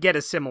kind of get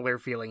a similar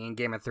feeling in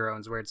Game of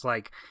Thrones, where it's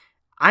like,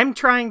 I'm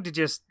trying to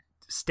just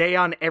stay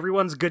on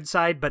everyone's good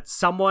side, but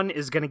someone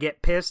is going to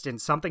get pissed,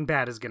 and something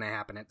bad is going to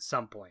happen at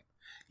some point.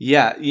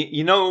 Yeah,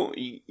 you know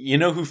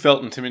who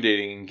felt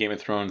intimidating in Game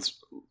of Thrones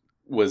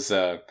was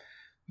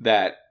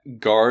that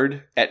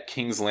guard at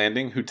King's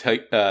Landing who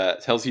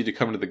tells you to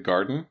come to the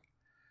garden.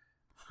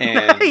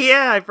 And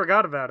yeah, I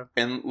forgot about him.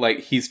 And,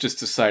 like, he's just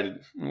decided,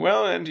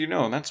 well, and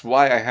that's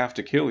why I have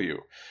to kill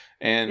you.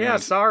 And yeah,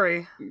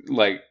 sorry.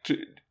 Like,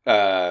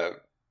 yeah,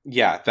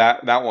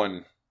 that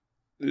one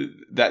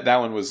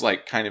was,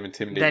 like, kind of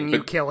intimidating. Then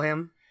you kill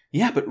him.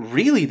 Yeah, but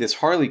really, this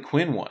Harley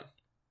Quinn one,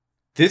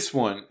 this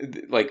one,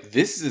 like,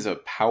 this is a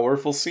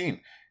powerful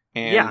scene.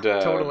 And, yeah,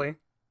 totally.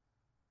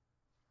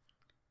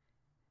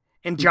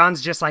 And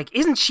John's just like,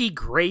 isn't she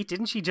great?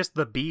 Isn't she just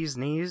the bee's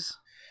knees?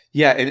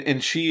 Yeah,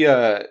 and she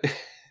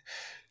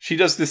she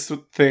does this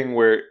thing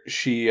where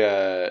she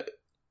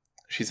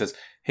says,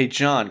 hey,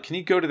 John, can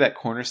you go to that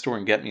corner store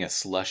and get me a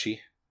slushie?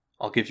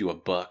 I'll give you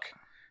 $1.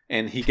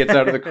 And he gets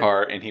out of the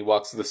car and he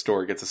walks to the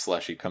store, gets a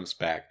slushie, comes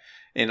back.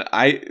 And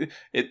I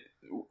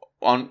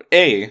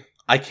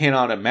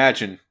cannot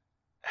imagine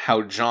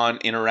how John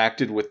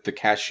interacted with the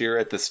cashier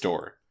at the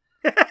store.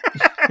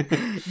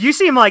 You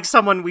seem like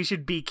someone we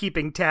should be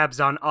keeping tabs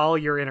on all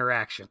your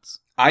interactions.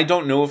 I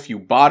don't know if you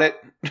bought it.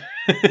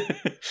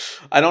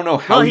 I don't know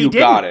how you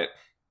got it.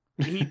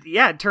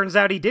 It turns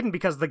out he didn't,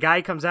 because the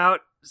guy comes out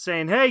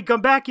saying, hey,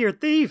 come back here,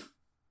 thief.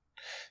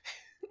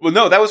 Well,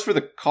 no, that was for the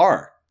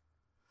car.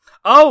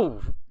 Oh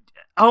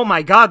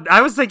my God.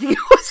 I was thinking it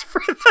was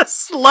for the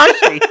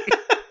slushie.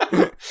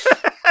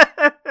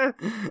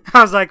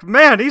 I was like,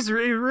 man,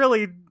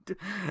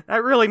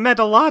 that really meant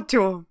a lot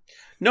to him.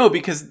 No,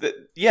 because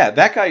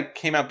that guy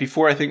came out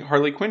before I think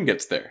Harley Quinn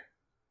gets there.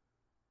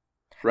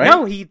 Right?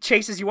 No, he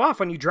chases you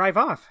off when you drive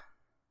off.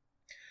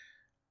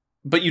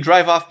 But you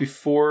drive off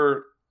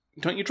before...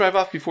 Don't you drive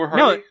off before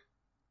Harley?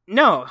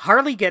 No,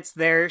 Harley gets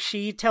there.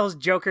 She tells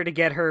Joker to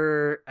get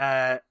her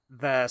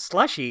the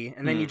slushie,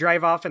 and then you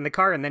drive off in the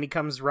car, and then he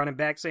comes running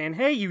back saying,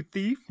 hey, you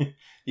thief.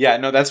 Yeah,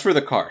 no, that's for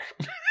the car.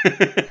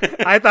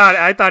 I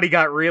thought he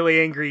got really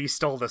angry he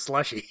stole the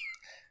slushie.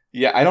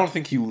 Yeah, I don't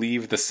think you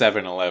leave the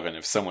 7-Eleven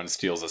if someone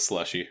steals a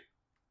slushie.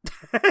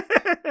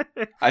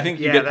 I think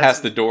you get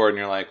past the door and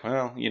you're like,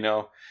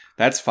 well,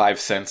 that's 5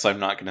 cents I'm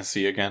not going to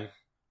see again.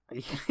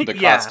 The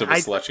cost of a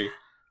slushie.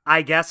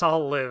 I guess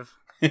I'll live.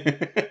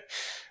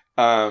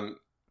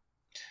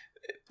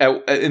 And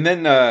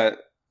then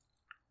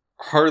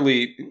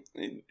Harley,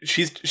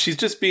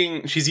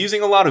 she's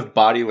using a lot of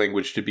body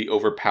language to be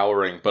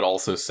overpowering, but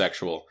also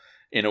sexual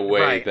in a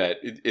way that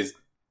is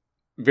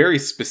very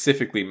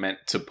specifically meant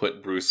to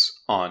put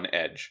Bruce on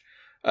edge.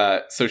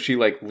 So she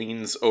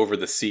leans over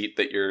the seat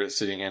that you're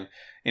sitting in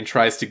and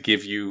tries to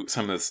give you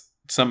some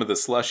of the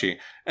slushie,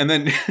 and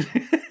then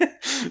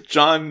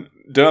John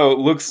Doe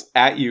looks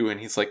at you and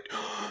he's like,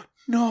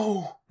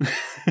 "No."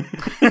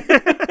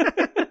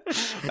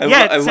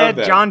 It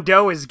said John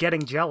Doe is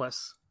getting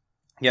jealous.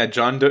 Yeah,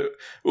 John Doe.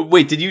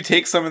 Wait, did you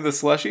take some of the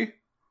slushie?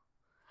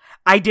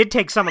 I did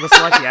take some of the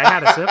slushie. I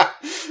had a sip.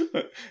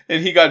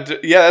 And he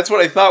got... Yeah, that's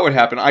what I thought would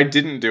happen. I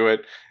didn't do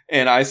it.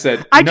 And I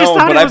said, no,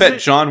 but I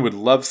bet John would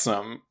love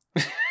some.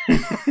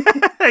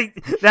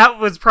 That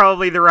was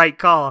probably the right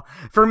call.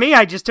 For me,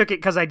 I just took it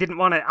because I didn't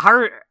want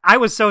to... I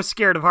was so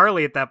scared of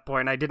Harley at that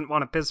point. I didn't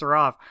want to piss her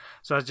off.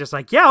 So I was just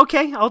like, yeah,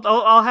 okay,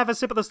 I'll have a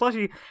sip of the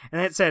slushie.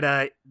 And it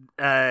said,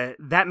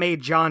 that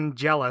made John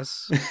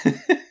jealous.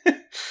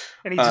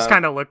 And he just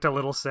kind of looked a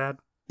little sad.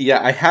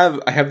 Yeah, I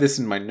have this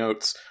in my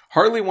notes.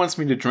 Harley wants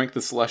me to drink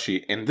the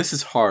slushie, and this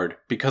is hard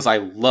because I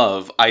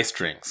love ice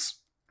drinks.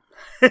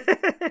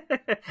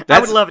 I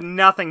would love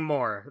nothing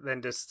more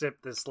than to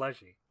sip this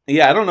slushie.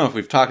 Yeah, I don't know if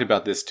we've talked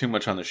about this too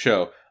much on the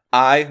show.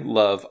 I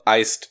love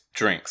iced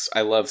drinks. I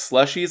love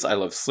slushies. I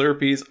love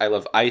Slurpees. I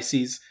love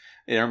ices.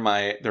 They're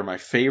my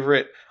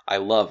favorite. I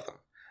love them.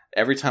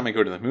 Every time I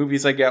go to the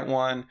movies, I get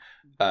one.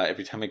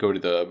 Every time I go to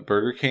the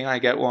Burger King, I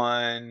get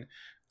one.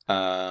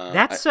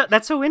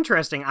 That's so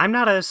interesting. I'm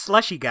not a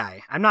slushy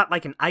guy. I'm not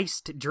like an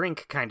iced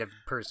drink kind of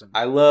person.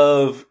 I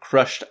love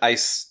crushed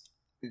ice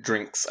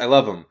drinks. I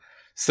love them.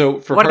 So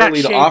for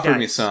Harley to offer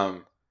me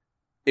some,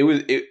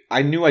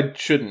 I knew I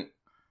shouldn't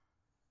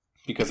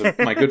because of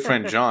my good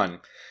friend John,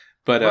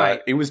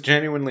 but it was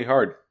genuinely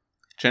hard.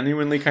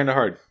 Genuinely kind of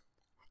hard.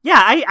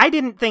 Yeah, I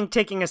didn't think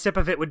taking a sip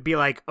of it would be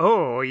like,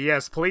 oh,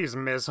 yes, please,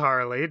 Miss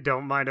Harley,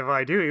 don't mind if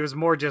I do. It was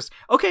more just,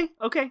 okay,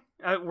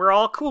 we're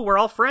all cool, we're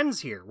all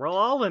friends here. We'll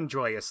all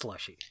enjoy a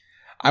slushie.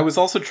 I was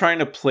also trying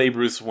to play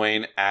Bruce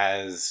Wayne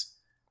as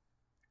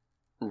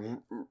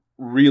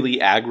really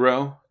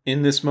aggro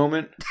in this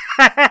moment.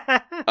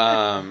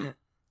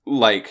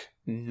 Like,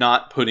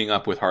 not putting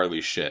up with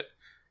Harley's shit.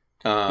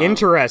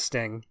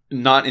 Interesting.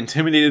 Not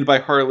intimidated by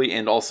Harley,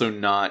 and also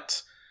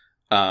not...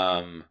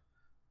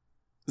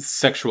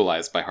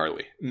 sexualized by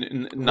Harley.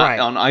 Not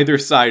on either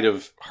side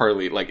of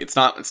Harley. Like, it's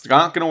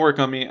not gonna work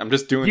on me. I'm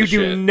just doing the shit.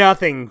 You do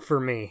nothing for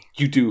me.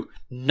 You do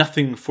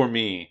nothing for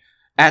me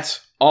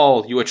at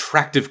all, you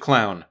attractive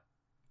clown.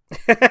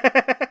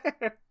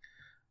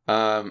 Yeah,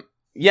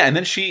 and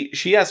then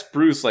she asked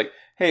Bruce, like,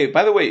 hey,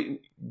 by the way,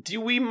 do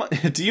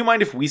you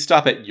mind if we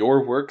stop at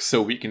your work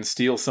so we can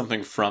steal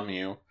something from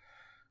you?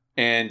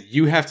 And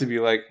you have to be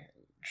like,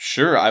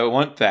 sure, I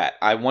want that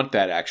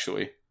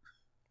actually.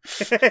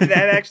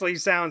 That actually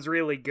sounds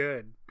really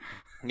good.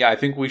 Yeah, I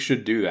think we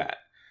should do that.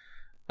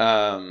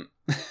 And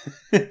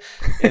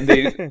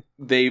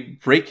they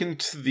break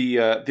into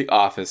the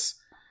office.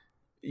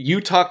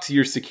 You talk to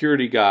your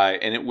security guy,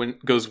 and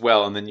it goes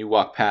well. And then you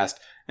walk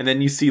past, and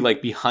then you see,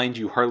 like, behind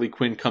you, Harley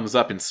Quinn comes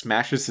up and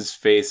smashes his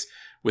face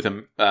with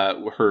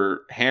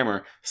her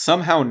hammer,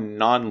 somehow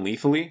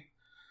non-lethally.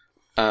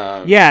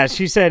 Yeah,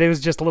 she said it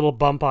was just a little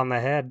bump on the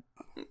head.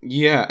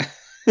 Yeah.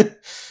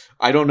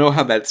 I don't know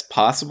how that's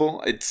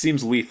possible. It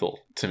seems lethal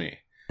to me.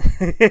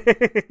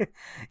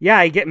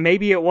 Yeah,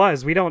 maybe it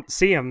was. We don't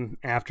see him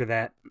after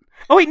that.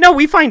 Oh wait, no,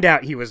 we find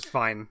out he was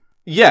fine.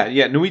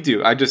 Yeah, no, we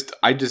do. I just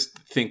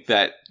think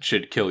that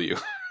should kill you.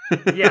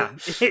 Yeah,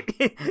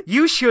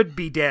 you should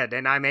be dead,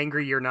 and I'm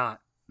angry you're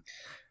not.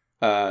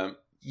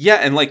 Yeah,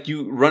 and like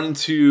you run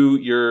into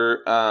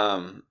your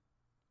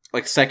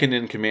like second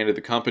in command of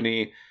the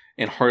company,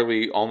 and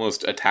Harley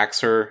almost attacks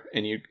her,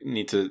 and you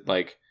need to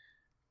like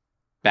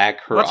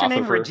back her. What's off her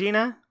name? of her.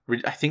 Regina?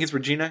 I think it's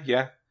Regina.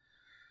 Yeah.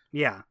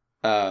 Yeah.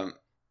 Yeah.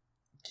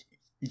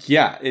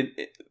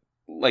 It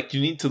like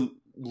you need to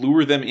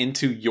lure them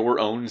into your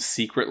own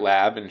secret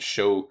lab and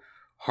show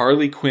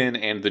Harley Quinn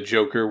and the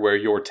Joker where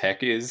your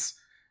tech is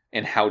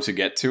and how to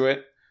get to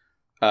it.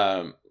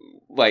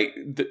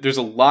 There's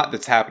a lot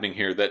that's happening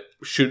here that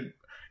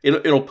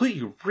it'll put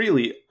you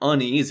really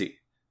uneasy.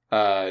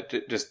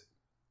 Just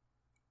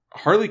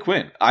Harley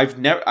Quinn.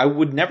 I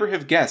would never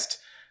have guessed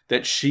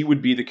that she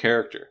would be the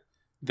character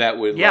that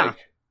would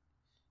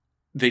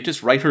they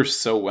just write her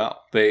so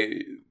well.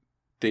 They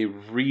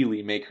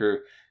really make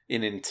her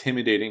an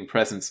intimidating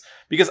presence.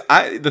 Because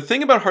the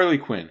thing about Harley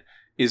Quinn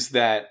is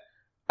that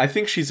I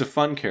think she's a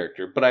fun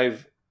character, but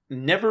I've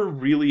never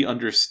really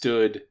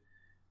understood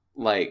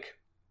like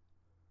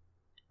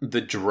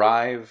the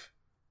drive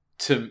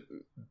to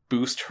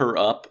boost her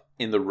up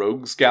in the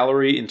rogues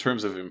gallery in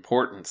terms of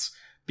importance,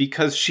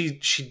 because she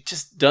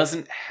just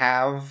doesn't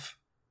have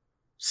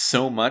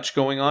so much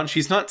going on.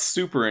 She's not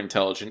super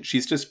intelligent.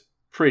 She's just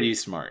pretty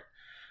smart.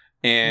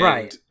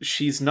 And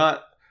she's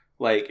not,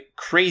 like,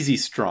 crazy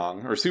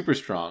strong or super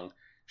strong.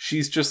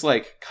 She's just,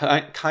 like,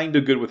 kind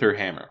of good with her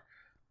hammer.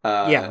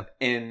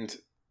 And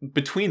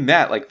between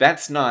that, like,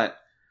 that's not...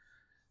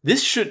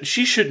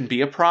 She shouldn't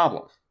be a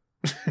problem.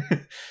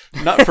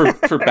 Not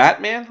for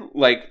Batman,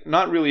 like,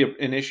 not really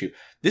an issue.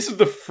 This is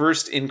the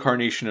first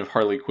incarnation of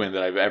Harley Quinn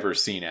that I've ever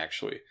seen,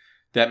 actually.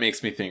 That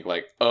makes me think,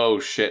 like, oh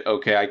shit,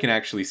 okay, I can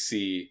actually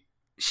see...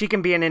 She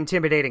can be an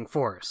intimidating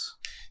force.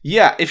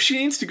 Yeah, if she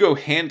needs to go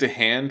hand to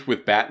hand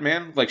with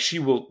Batman, like, she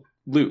will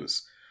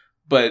lose.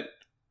 But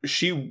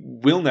she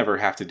will never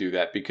have to do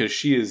that because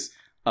she is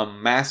a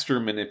master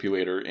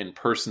manipulator in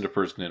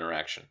person-to-person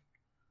interaction.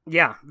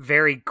 Yeah,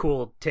 very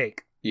cool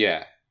take.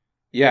 Yeah.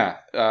 Yeah,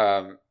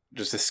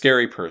 just a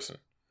scary person.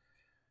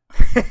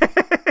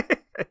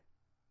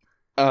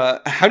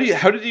 How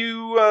did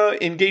you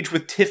engage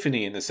with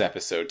Tiffany in this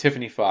episode?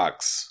 Tiffany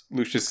Fox,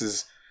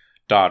 Lucius's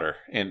daughter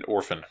and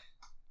orphan.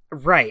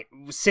 Right,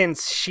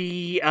 since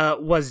she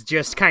was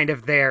just kind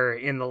of there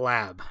in the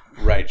lab.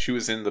 Right, she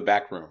was in the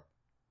back room.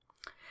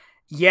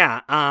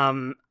 Yeah,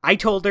 I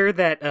told her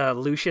that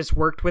Lucius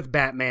worked with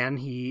Batman.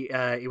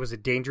 It was a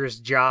dangerous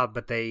job,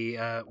 but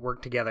they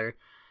worked together.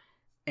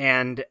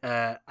 And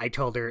I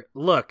told her,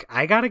 look,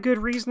 I got a good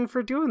reason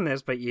for doing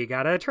this, but you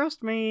gotta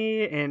trust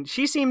me. And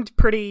she seemed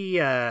pretty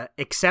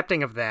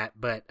accepting of that,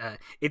 but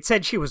it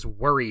said she was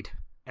worried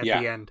at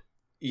the end.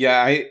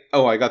 Yeah,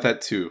 I got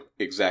that too,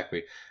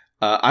 exactly.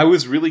 I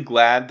was really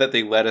glad that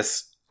they let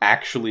us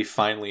actually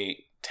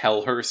finally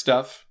tell her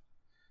stuff.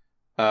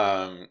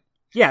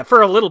 Yeah,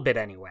 for a little bit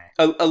anyway.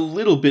 A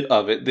little bit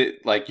of it.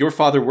 That, like, your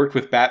father worked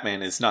with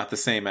Batman is not the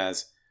same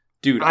as...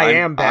 Dude,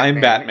 I'm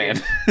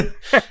Batman.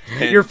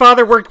 Your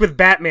father worked with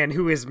Batman,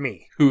 who is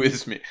me. Who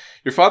is me.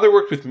 Your father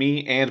worked with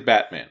me and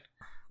Batman.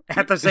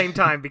 At the same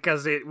time,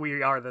 because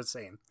we are the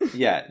same.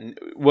 Yeah,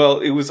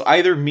 well, it was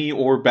either me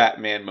or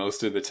Batman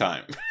most of the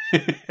time.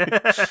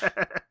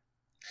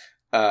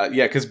 Yeah,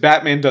 because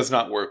Batman does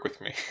not work with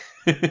me.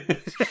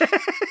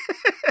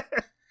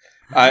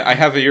 I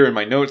have it here in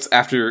my notes,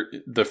 after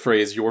the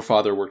phrase, your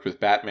father worked with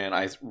Batman,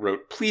 I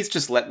wrote, please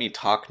just let me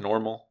talk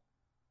normal.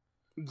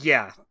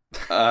 Yeah.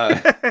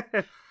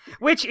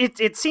 Which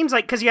it seems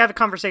like, because you have a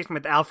conversation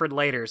with Alfred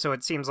later, so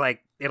it seems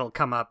like it'll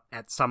come up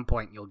at some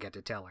point. You'll get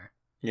to tell her.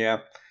 Yeah.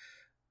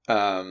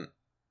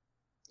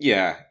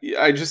 Yeah.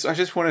 I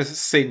just want to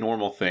say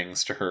normal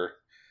things to her,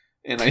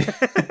 and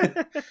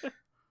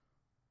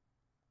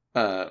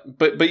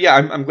but yeah,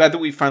 I'm glad that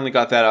we finally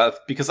got that out,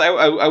 because I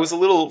was a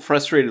little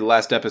frustrated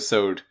last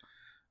episode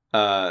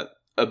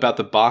about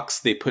the box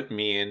they put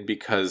me in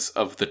because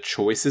of the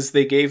choices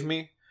they gave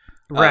me.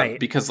 Right.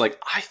 Because,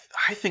 like,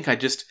 I think I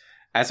just,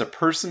 as a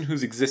person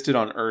who's existed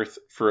on Earth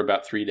for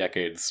about 3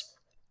 decades,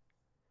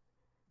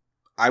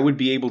 I would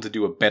be able to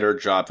do a better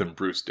job than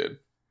Bruce did.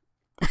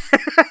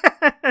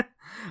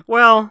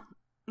 Well,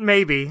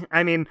 maybe.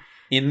 I mean...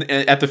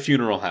 At the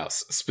funeral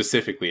house,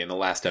 specifically, in the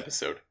last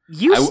episode.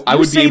 I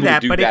would be able to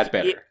do that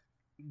better.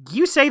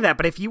 You say that,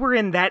 but if you were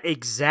in that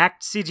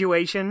exact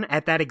situation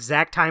at that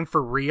exact time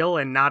for real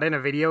and not in a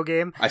video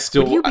game,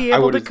 would you be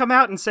able to come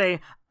out and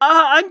say,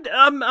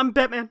 I'm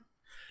Batman?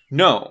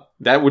 No,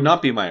 that would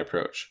not be my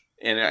approach,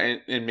 and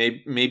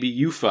maybe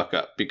you fuck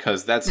up,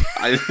 because that's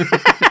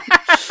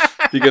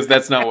because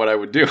that's not what I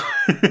would do.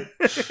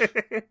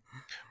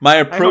 My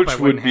approach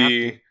would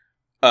be,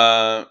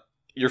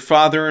 your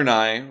father and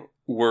I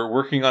were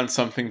working on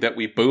something that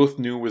we both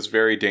knew was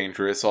very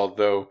dangerous,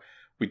 although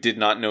we did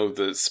not know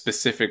the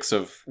specifics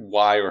of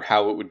why or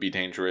how it would be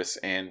dangerous,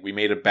 and we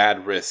made a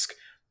bad risk,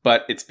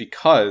 but it's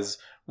because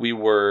we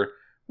were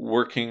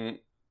working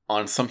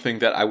on something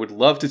that I would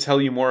love to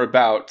tell you more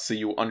about so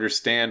you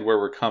understand where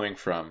we're coming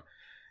from.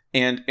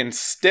 And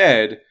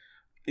instead,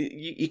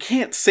 you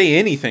can't say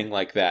anything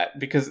like that,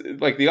 because,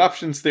 like, the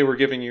options they were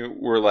giving you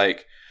were,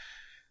 like,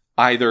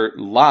 either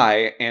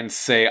lie and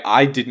say,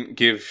 I didn't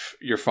give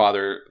your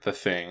father the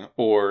thing,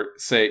 or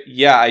say,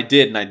 yeah, I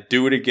did, and I'd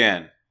do it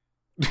again.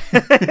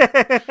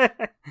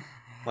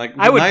 Like,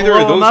 I would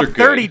blow him up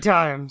 30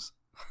 times.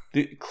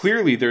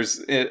 Clearly, there's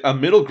a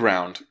middle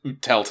ground,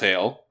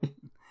 Telltale.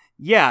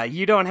 Yeah,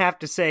 you don't have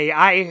to say,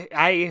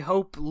 I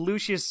hope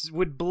Lucius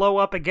would blow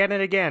up again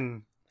and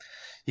again.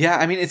 Yeah,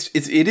 I mean,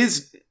 it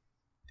is...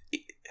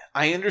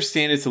 I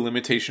understand it's a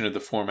limitation of the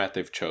format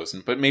they've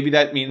chosen, but maybe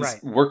that means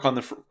work on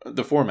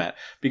the format.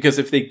 Because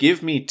if they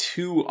give me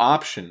 2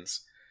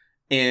 options,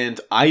 and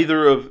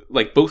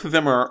both of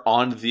them are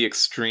on the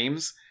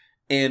extremes,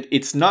 and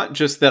it's not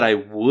just that I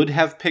would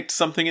have picked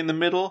something in the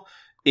middle,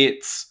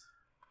 it's...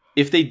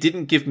 If they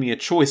didn't give me a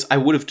choice, I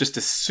would have just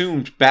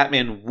assumed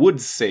Batman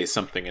would say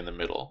something in the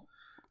middle,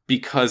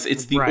 because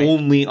it's the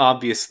only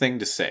obvious thing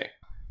to say,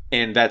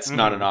 and that's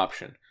not an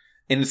option.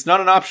 And it's not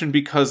an option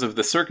because of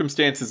the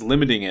circumstances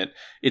limiting it.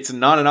 It's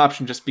not an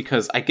option just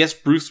because I guess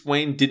Bruce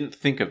Wayne didn't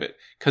think of it,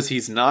 because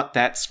he's not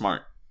that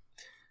smart.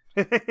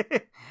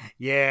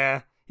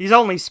 Yeah, he's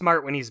only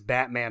smart when he's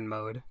Batman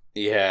mode.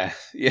 Yeah,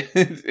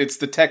 it's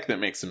the tech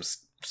that makes him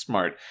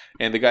smart.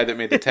 And the guy that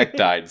made the tech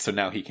died, so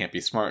now he can't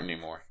be smart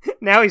anymore.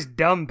 Now he's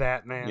dumb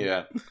Batman.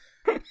 Yeah.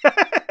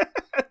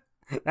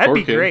 That'd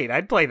be great.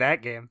 I'd play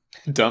that game.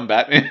 Dumb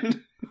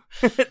Batman?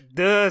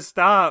 Duh,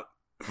 stop.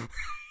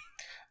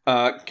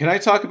 Can I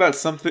talk about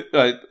something,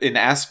 an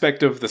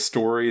aspect of the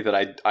story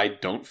that I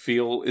don't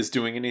feel is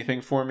doing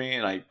anything for me,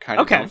 and I kind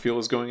of don't feel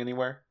is going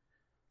anywhere?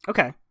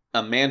 Okay.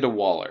 Amanda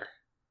Waller.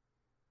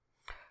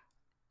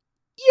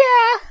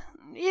 Yeah,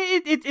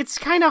 it's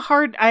kind of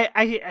hard.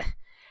 I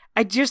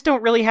just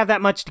don't really have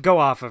that much to go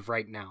off of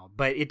right now,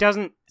 but it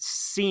doesn't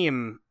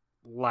seem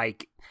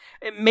like...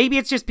 Maybe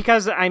it's just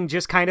because I'm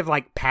just kind of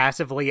like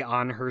passively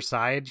on her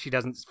side. She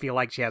doesn't feel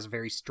like she has a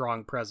very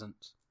strong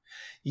presence.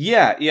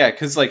 Yeah,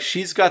 because like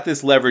she's got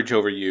this leverage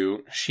over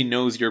you. She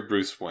knows you're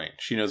Bruce Wayne.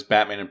 She knows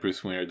Batman and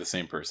Bruce Wayne are the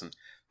same person.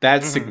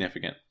 That's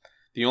significant.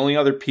 The only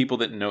other people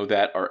that know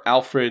that are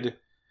Alfred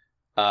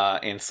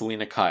and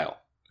Selena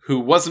Kyle,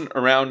 who wasn't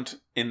around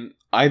in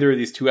either of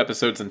these 2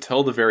 episodes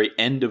until the very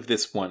end of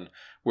this one,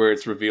 where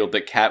it's revealed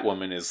that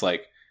Catwoman is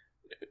like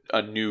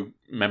a new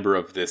member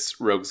of this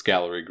Rogues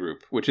Gallery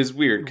group, which is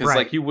weird because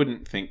like you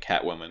wouldn't think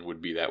Catwoman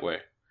would be that way,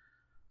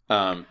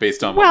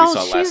 based on what we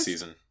saw last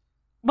season.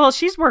 Well,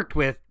 she's worked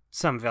with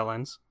some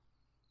villains.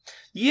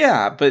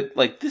 Yeah, but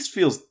like this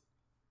feels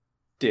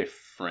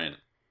different.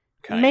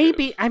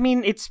 Maybe I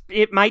mean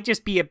it might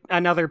just be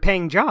another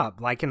paying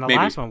job, like in the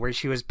last one where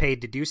she was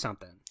paid to do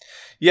something.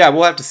 Yeah,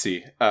 we'll have to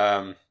see.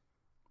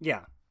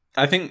 Yeah,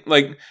 I think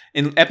like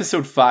in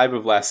episode 5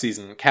 of last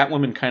season,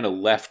 Catwoman kind of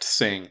left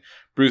saying,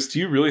 Bruce, do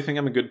you really think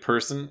I'm a good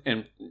person?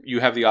 And you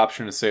have the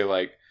option to say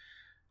like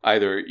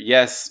either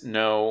yes,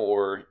 no,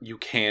 or you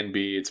can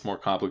be. It's more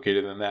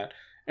complicated than that.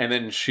 And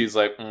then she's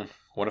like,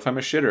 what if I'm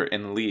a shitter?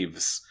 And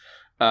leaves.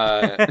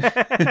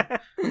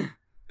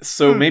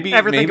 So maybe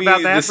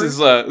this is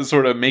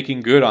sort of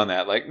making good on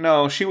that. Like,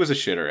 no, she was a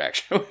shitter,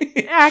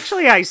 actually.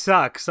 Actually, I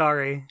suck.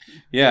 Sorry.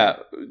 Yeah.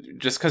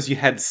 Just because you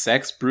had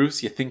sex,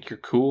 Bruce, you think you're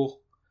cool?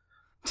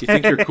 Do you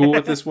think you're cool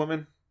with this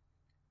woman?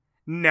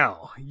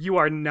 No, you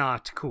are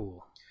not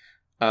cool.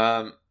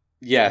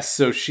 Yeah,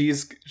 so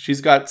she's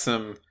got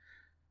some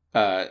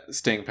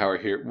staying power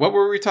here. What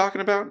were we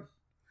talking about?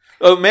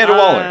 Oh, Amanda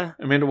Waller.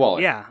 Amanda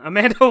Waller. Yeah,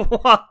 Amanda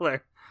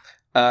Waller.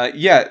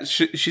 Yeah,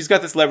 she's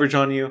got this leverage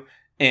on you,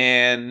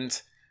 and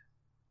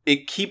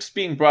it keeps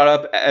being brought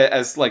up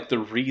as like the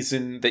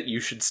reason that you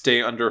should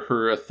stay under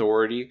her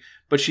authority.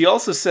 But she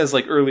also says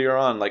like earlier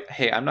on, like,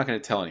 "Hey, I'm not going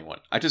to tell anyone.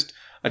 I just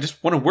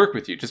want to work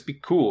with you. Just be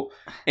cool."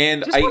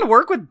 And I want to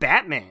work with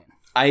Batman.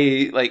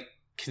 I like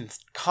can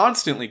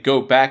constantly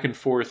go back and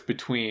forth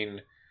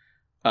between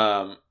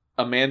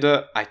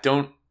Amanda, I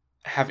don't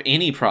have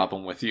any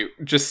problem with you.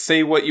 Just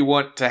say what you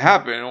want to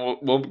happen and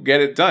we'll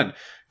get it done.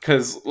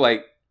 Because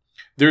like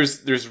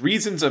there's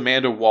reasons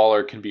Amanda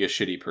Waller can be a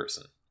shitty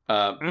person.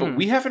 But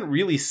we haven't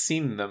really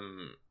seen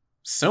them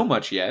so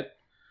much yet.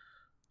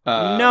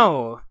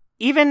 No.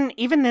 Even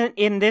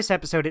in this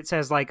episode it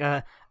says like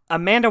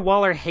Amanda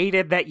Waller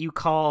hated that you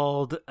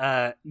called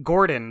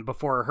Gordon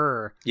before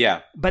her.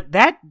 Yeah. But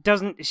that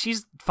doesn't...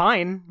 She's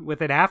fine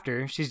with it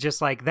after. She's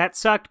just like, that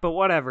sucked, but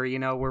whatever. You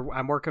know,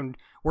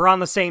 we're on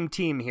the same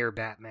team here,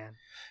 Batman.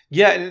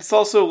 Yeah, and it's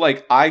also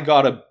like, I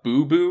got a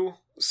boo-boo,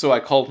 so I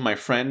called my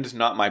friend,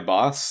 not my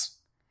boss.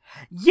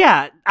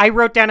 Yeah, I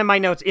wrote down in my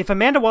notes, if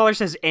Amanda Waller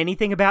says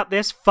anything about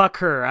this, fuck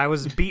her. I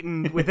was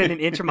beaten within an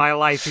inch of my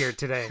life here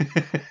today.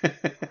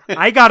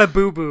 I got a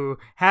boo-boo.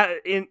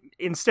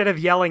 Instead of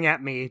yelling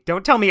at me,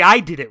 don't tell me I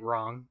did it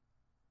wrong.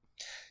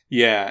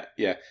 Yeah.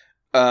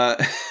 So,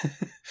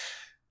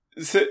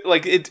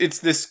 like, it's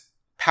this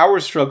power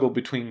struggle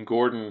between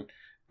Gordon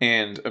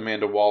and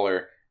Amanda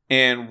Waller.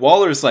 And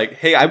Waller's like,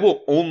 hey, I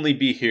will only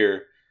be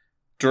here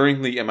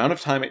during the amount of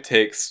time it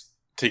takes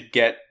to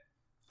get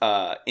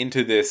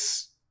into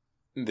this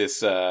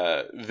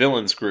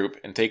villains group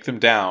and take them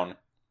down.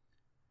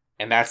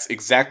 And that's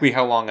exactly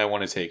how long I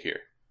want to take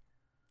here.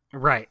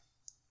 Right.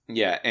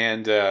 Yeah,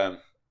 and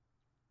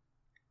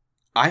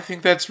I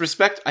think that's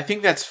respect. I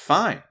think that's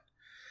fine.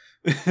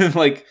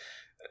 Like,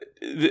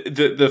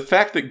 the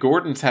fact that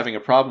Gordon's having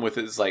a problem with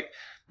it is like,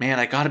 man,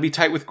 I gotta be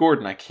tight with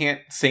Gordon. I can't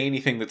say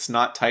anything that's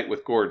not tight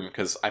with Gordon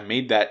because I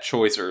made that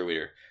choice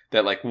earlier.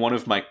 That like one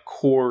of my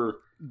core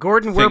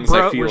Gordon, things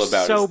we're I feel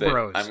about so is that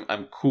bros.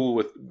 I'm cool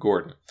with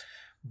Gordon,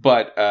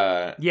 but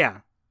yeah,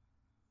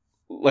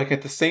 like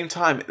at the same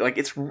time, like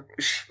it's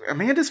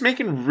Amanda's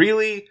making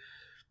really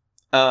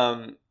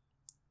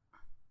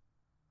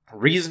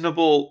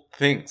reasonable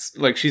things.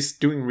 Like she's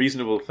doing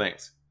reasonable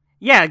things.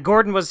 Yeah,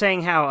 Gordon was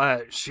saying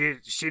how she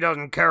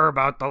doesn't care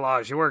about the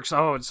law. She works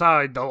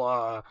outside the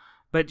law.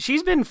 But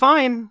she's been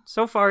fine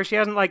so far. She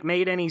hasn't like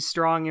made any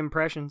strong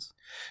impressions.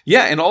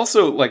 Yeah, and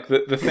also like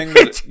the thing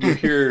that you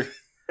hear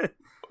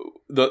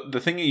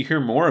the thing that you hear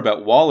more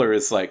about Waller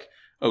is like,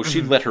 oh,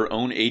 she'd let her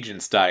own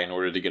agents die in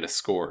order to get a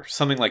score.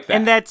 Something like that.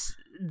 And that's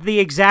the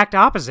exact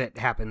opposite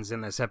happens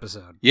in this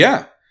episode.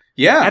 Yeah.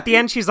 Yeah. At the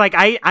end she's like,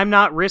 I'm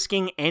not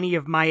risking any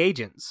of my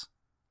agents.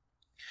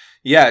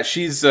 Yeah,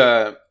 she's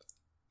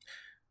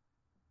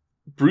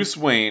Bruce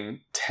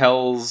Wayne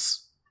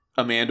tells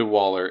Amanda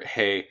Waller,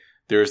 hey,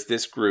 there's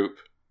this group.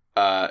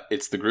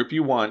 It's the group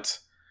you want.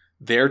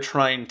 They're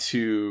trying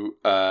to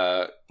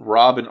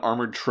rob an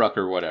armored truck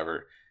or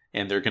whatever,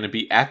 and they're going to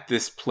be at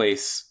this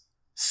place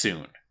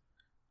soon.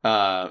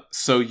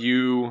 So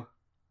you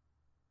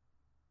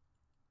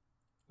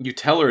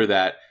tell her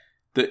that,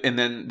 and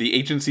then the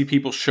agency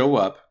people show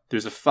up.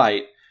 There's a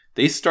fight.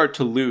 They start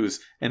to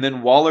lose, and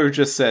then Waller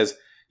just says,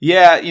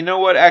 "Yeah, you know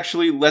what?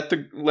 Actually, let the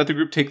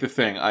group take the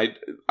thing.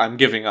 I'm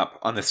giving up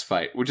on this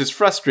fight," which is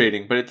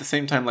frustrating, but at the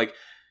same time, like,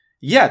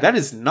 yeah, that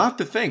is not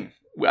the thing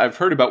I've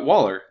heard about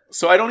Waller,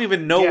 so I don't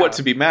even know what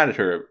to be mad at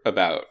her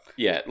about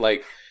yet.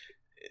 Like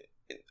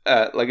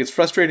it's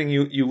frustrating.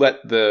 You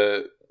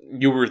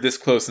were this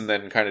close and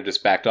then kind of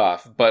just backed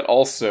off, but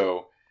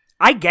also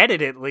I get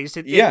it at least.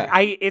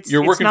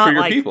 You're working for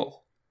your people.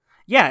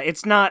 Yeah,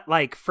 it's not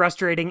like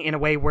frustrating in a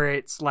way where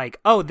it's like,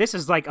 oh, this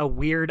is like a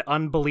weird,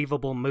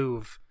 unbelievable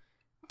move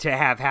to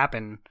have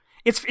happen.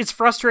 It's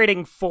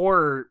frustrating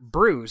for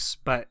Bruce,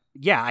 but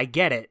yeah, I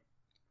get it.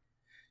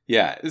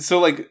 Yeah, so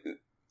like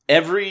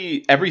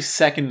every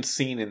second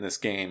scene in this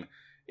game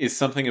is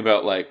something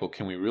about like, well,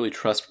 can we really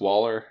trust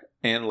Waller?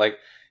 And like,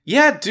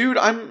 yeah, dude,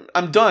 I'm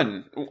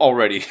done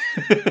already.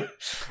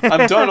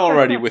 I'm done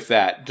already with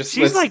that.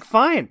 She's like,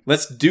 fine.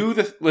 Let's do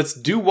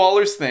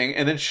Waller's thing,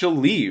 and then she'll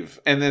leave,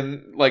 and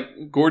then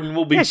like Gordon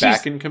will be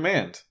back in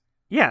command.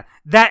 Yeah,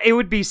 that it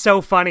would be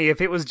so funny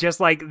if it was just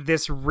like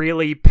this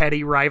really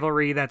petty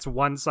rivalry that's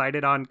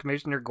one-sided on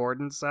Commissioner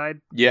Gordon's side.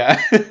 Yeah.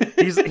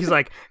 he's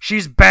like,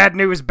 she's bad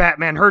news,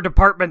 Batman. Her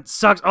department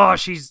sucks. Oh,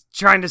 she's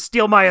trying to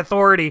steal my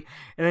authority.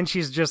 And then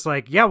she's just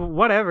like, yeah,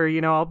 whatever,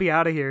 I'll be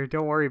out of here.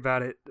 Don't worry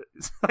about it.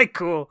 It's like,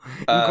 cool.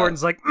 And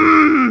Gordon's like,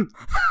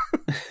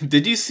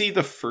 Did you see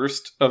the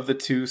first of the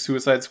 2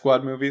 Suicide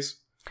Squad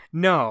movies?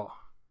 No.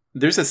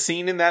 There's a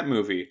scene in that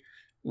movie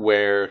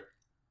where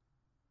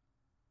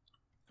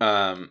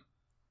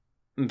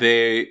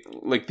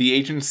the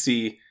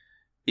agency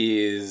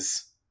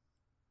is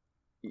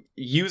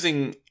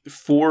using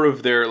 4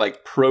 of their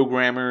like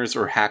programmers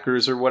or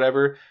hackers or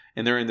whatever,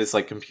 and they're in this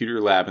like computer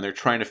lab and they're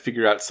trying to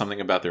figure out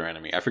something about their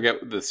enemy. I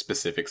forget the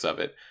specifics of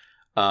it.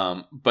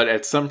 But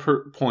at some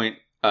point,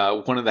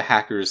 one of the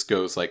hackers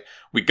goes like,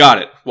 "We got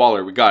it,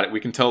 Waller, we got it. We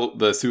can tell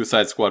the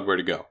Suicide Squad where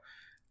to go."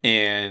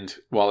 And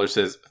Waller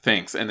says,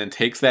 "Thanks," and then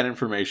takes that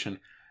information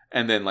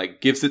and then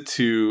like gives it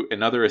to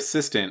another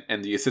assistant,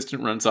 and the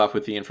assistant runs off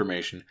with the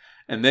information.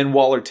 And then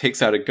Waller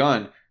takes out a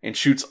gun and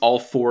shoots all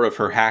 4 of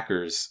her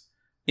hackers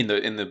in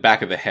the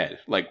back of the head,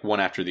 like one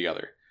after the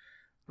other.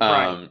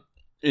 Right.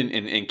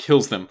 And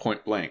kills them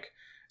point blank.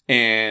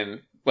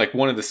 And like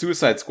one of the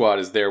Suicide Squad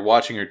is there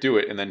watching her do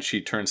it, and then she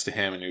turns to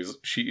him and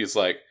she is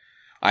like,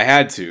 "I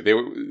had to.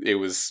 It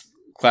was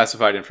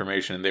classified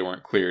information and they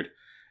weren't cleared."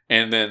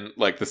 And then,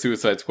 like, the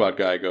Suicide Squad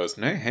guy goes,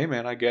 "Hey,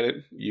 man, I get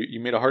it. You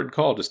made a hard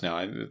call just now.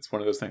 It's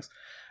one of those things."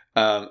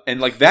 And,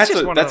 like, that's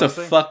a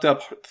fucked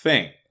up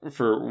thing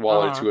for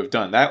Waller to have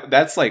done.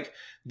 That's, like,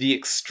 the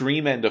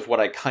extreme end of what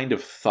I kind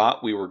of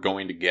thought we were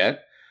going to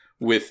get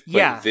with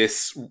like,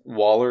 this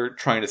Waller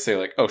trying to say,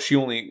 like, oh, she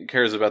only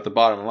cares about the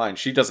bottom line.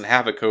 She doesn't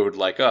have a code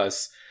like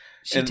us.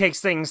 She takes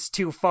things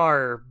too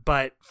far,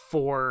 but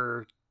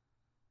for,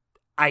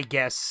 I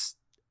guess,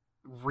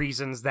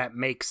 reasons that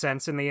make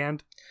sense in the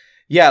end.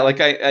 Yeah, like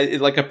I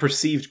like a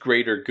perceived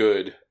greater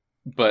good,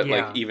 but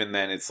like even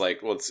then, it's like,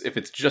 well, if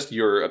it's just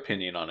your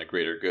opinion on a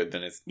greater good,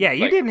 then it's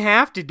you didn't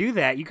have to do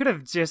that. You could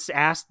have just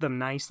asked them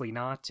nicely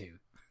not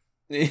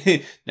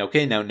to.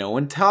 Okay, now no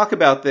one talk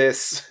about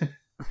this.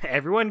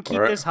 Everyone keep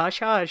this hush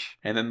hush.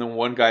 And then the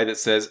one guy that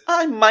says,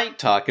 "I might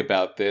talk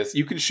about this,"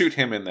 you can shoot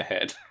him in the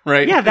head,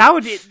 right? Yeah, that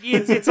would.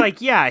 It's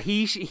like, yeah,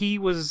 he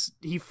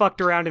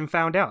fucked around and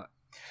found out.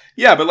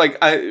 Yeah, but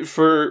like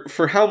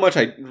for how much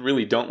I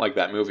really don't like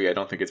that movie, I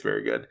don't think it's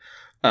very good.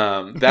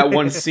 That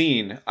one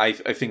scene, I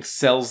think,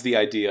 sells the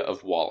idea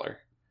of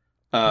Waller.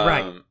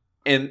 Right.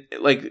 And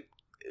like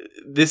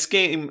this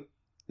game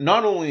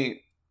not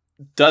only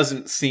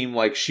doesn't seem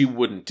like she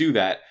wouldn't do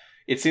that,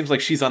 it seems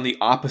like she's on the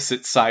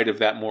opposite side of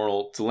that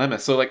moral dilemma.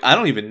 So like I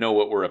don't even know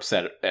what we're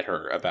upset at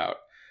her about.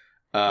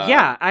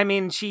 Yeah, I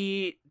mean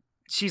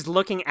she's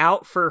looking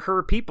out for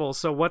her people,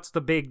 so what's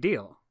the big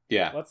deal?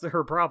 Yeah. What's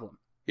her problem?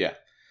 Yeah.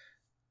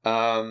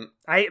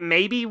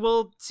 Maybe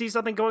we'll see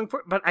something going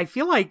forward, but I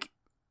feel like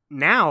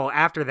now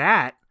after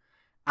that,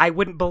 I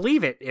wouldn't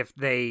believe it if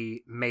they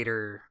made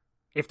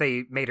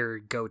her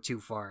go too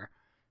far,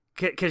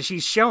 because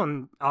she's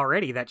shown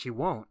already that she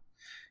won't.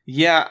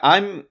 Yeah,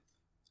 I'm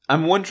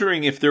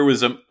wondering if there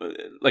was a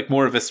like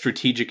more of a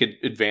strategic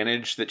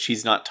advantage that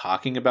she's not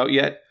talking about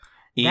yet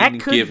in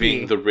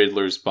giving the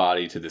Riddler's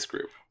body to this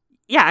group.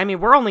 Yeah, I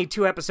mean we're only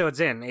 2 episodes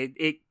in.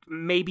 It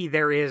maybe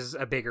there is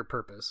a bigger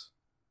purpose.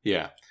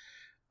 Yeah.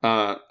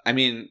 I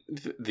mean,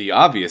 the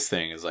obvious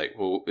thing is like,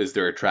 well, is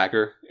there a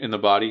tracker in the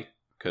body?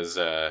 Because,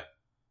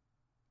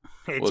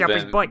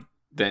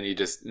 then you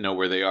just know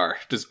where they are.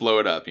 Just blow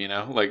it up,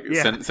 Like,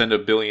 send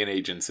 1 billion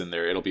agents in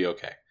there. It'll be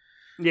okay.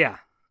 Yeah.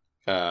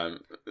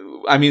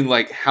 I mean,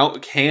 like, how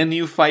can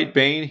you fight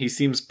Bane? He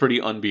seems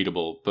pretty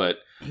unbeatable, but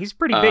he's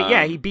pretty big.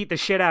 Yeah, he beat the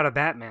shit out of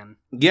Batman.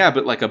 Yeah,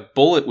 but like a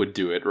bullet would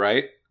do it,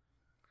 right?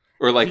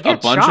 Or like a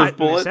bunch of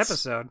bullets. In this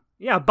episode.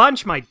 Yeah, a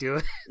bunch might do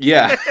it.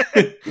 Yeah,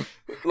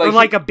 or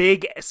like a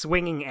big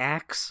swinging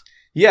axe.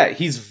 Yeah,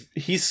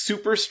 he's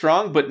super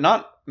strong, but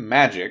not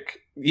magic.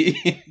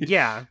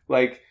 Yeah,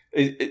 like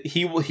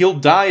he'll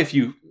die if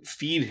you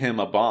feed him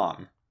a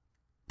bomb.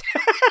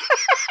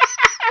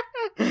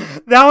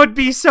 That would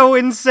be so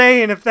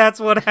insane if that's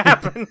what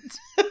happened.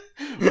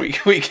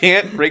 we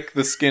can't break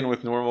the skin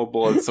with normal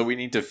bullets, so we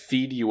need to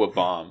feed you a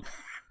bomb.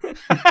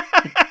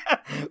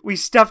 We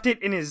stuffed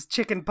it in his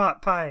chicken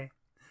pot pie.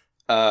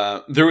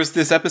 There was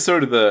this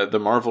episode of the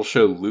Marvel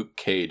show Luke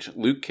Cage.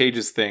 Luke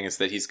Cage's thing is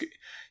that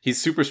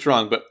he's super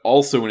strong, but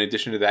also in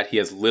addition to that, he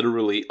has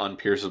literally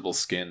unpierceable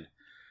skin.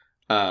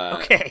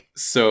 Okay.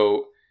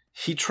 So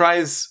he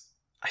tries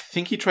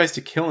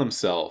to kill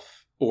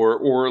himself,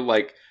 or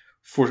like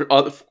for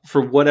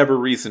whatever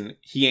reason,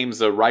 he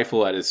aims a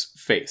rifle at his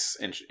face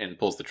and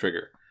pulls the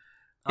trigger.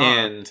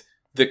 And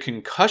the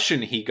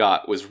concussion he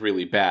got was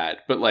really bad,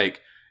 but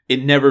like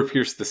it never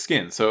pierced the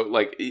skin. So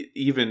like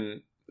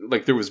even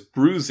like there was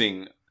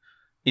bruising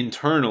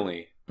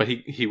internally, but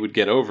he would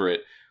get over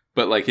it.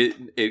 But like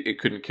it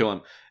couldn't kill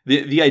him.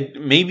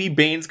 Maybe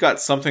Bane's got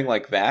something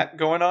like that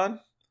going on.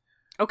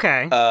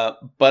 Okay.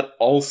 But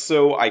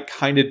also I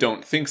kind of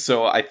don't think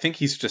so. I think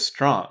he's just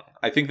strong.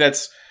 I think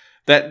that's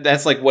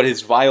like what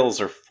his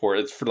vials are for.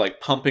 It's for like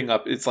pumping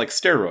up. It's like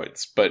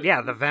steroids, but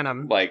yeah, the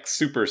venom, like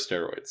super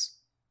steroids.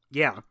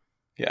 Yeah.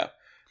 Yeah.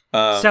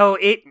 So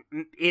it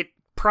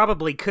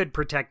probably could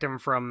protect him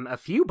from a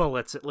few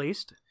bullets at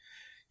least.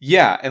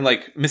 Yeah, and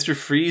like Mr.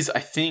 Freeze, I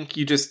think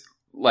you just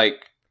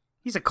like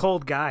he's a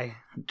cold guy.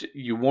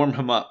 You warm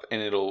him up and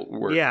it'll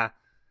work. Yeah.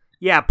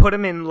 Put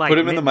him in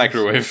the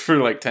microwave for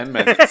like 10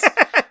 minutes.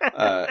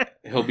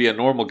 He'll be a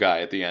normal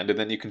guy at the end, and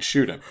then you can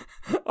shoot him.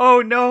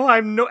 Oh no,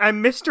 I'm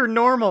Mr.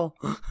 Normal.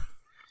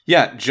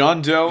 Yeah,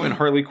 John Doe and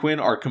Harley Quinn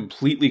are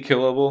completely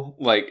killable.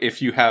 Like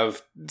if you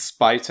have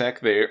spy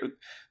tech,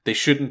 they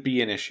shouldn't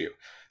be an issue.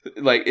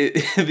 Like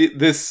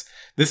this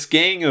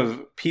gang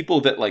of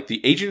people that like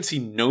the agency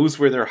knows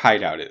where their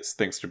hideout is,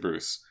 thanks to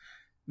Bruce.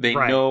 They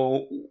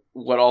know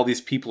what all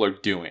these people are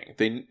doing.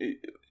 They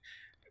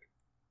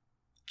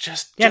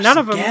just none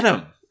of them get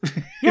them.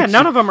 Yeah,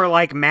 none of them are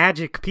like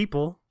magic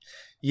people.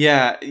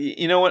 Yeah,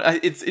 you know what?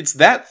 It's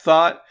that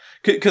thought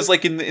because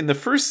like in the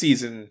first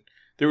season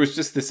there was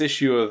just this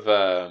issue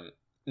of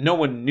no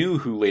one knew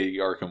who Lady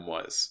Arkham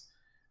was,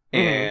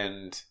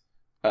 and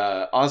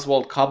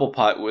Oswald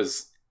Cobblepot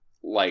was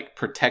like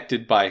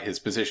protected by his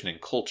position in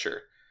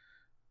culture,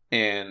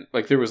 and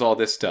like there was all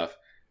this stuff,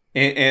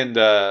 and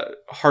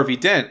Harvey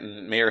Dent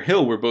and Mayor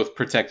Hill were both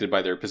protected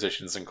by their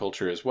positions in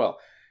culture as well.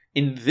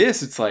 In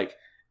this, it's like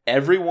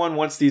everyone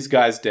wants these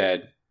guys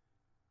dead.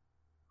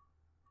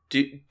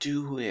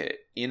 Do it,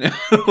 you know,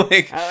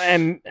 like,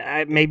 and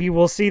maybe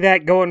we'll see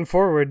that going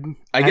forward.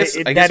 I guess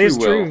that is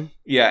we will. True.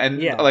 Yeah,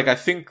 and like I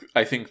think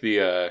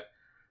the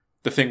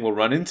thing we'll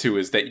run into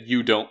is that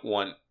you don't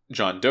want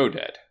John Doe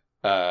dead.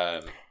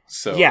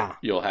 So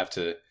you'll have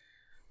to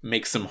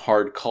make some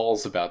hard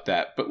calls about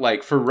that. But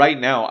like for right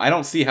now, I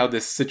don't see how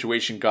this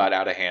situation got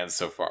out of hand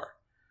so far.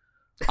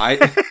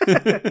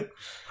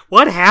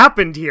 What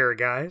happened here,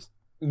 guys?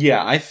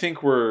 Yeah, I think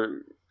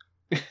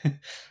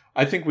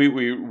I think we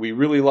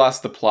really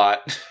lost the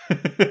plot.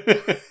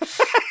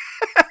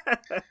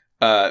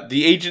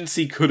 The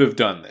agency could have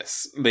done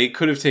this. They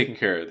could have taken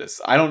care of this.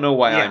 I don't know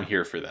why I'm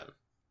here for them.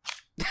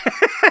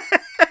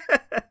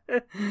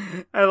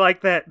 I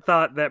like that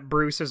thought that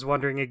Bruce is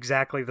wondering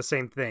exactly the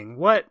same thing.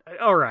 What?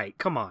 All right,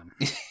 come on.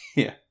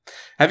 Yeah.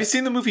 Have you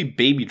seen the movie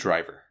Baby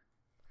Driver?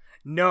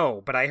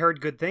 No, but I heard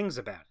good things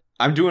about it.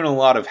 I'm doing a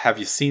lot of have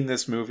you seen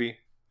this movie?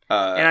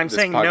 And I'm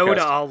saying podcast. No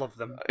to all of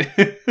them.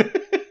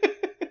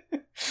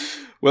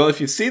 Well,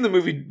 if you've seen the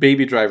movie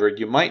Baby Driver,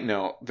 you might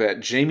know that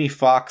Jamie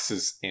Foxx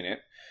is in it.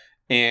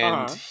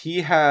 And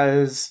he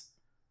has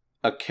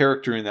a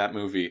character in that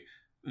movie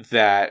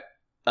that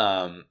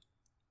I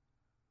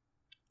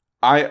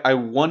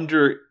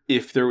wonder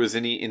if there was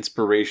any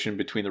inspiration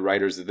between the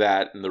writers of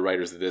that and the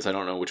writers of this. I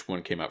don't know which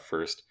one came out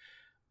first.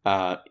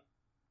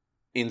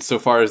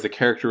 Insofar as the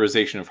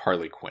characterization of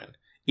Harley Quinn.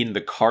 In the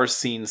car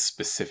scene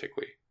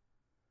specifically.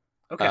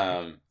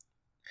 Okay.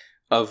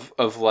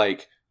 Of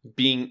like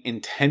being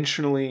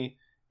intentionally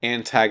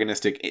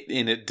antagonistic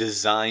in it,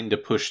 designed to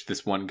push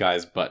this one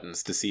guy's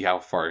buttons to see how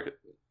far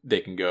they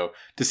can go,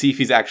 to see if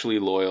he's actually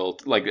loyal,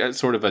 like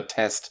sort of a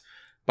test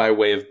by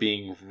way of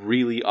being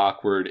really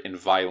awkward and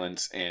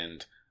violent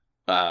and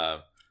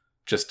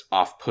just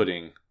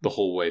off-putting the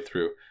whole way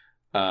through.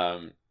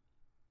 And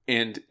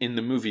in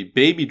the movie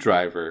Baby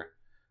Driver,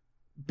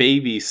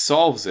 Baby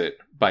solves it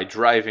by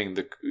driving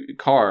the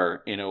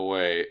car in a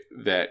way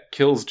that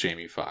kills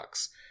Jamie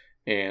Foxx.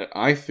 And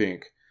I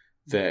think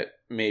that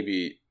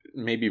maybe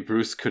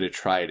Bruce could have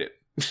tried it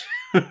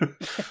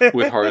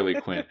with Harley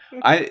Quinn.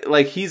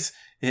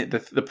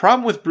 The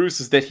problem with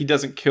Bruce is that he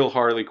doesn't kill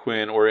Harley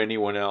Quinn or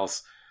anyone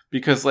else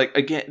Because, like,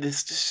 again,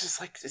 this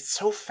just like, it's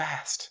so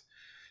fast.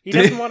 He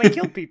doesn't want to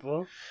kill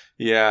people.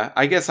 Yeah,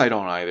 I guess I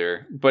don't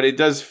either. But it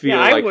does feel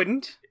I like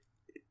wouldn't.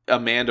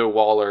 Amanda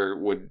Waller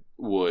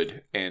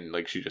would, and,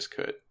 like, she just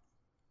could.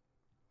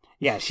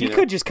 Yeah, she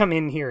could just come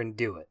in here and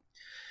do it.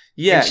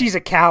 Yeah. And she's a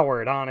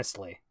coward,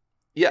 honestly.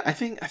 Yeah, I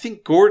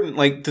think Gordon,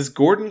 like, does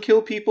Gordon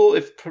kill people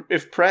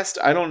if pressed?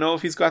 I don't know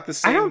if he's got the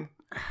same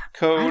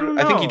code.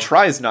 I think he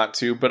tries not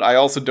to, but I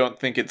also don't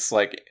think it's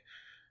like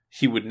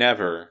he would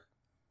never.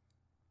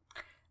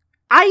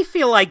 I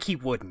feel like he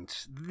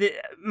wouldn't.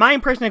 My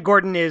impression of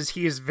Gordon is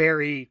he is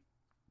very,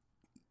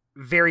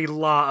 very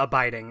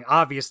law-abiding,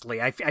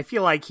 obviously. I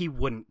feel like he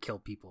wouldn't kill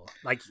people.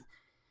 Like,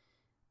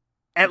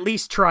 at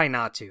least try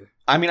not to.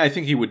 I mean, I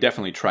think he would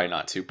definitely try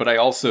not to, but I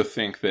also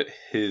think that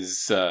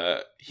he's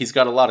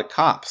got a lot of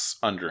cops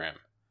under him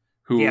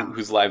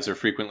whose lives are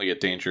frequently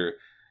at danger,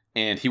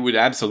 and he would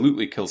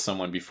absolutely kill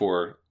someone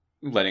before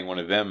letting one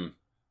of them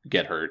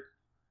get hurt.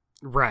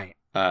 Right.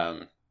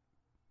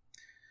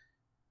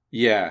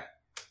 Yeah.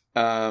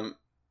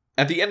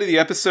 At the end of the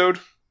episode,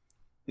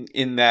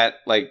 in that,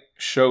 like,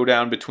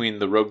 showdown between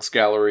the Rogues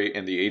Gallery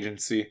and the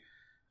agency,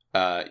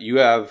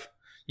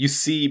 you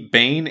see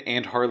Bane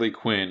and Harley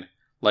Quinn,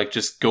 like,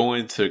 just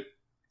going to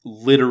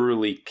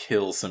literally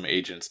kill some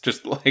agents,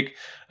 just, like,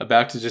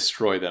 about to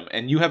destroy them.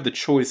 And you have the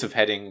choice of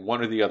heading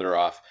one or the other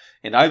off.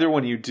 And either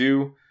one you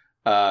do,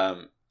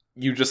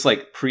 you just,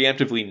 like,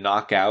 preemptively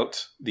knock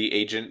out the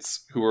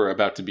agents who are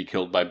about to be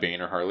killed by Bane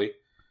or Harley.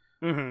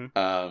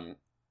 Mm-hmm.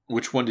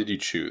 Which one did you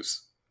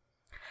choose?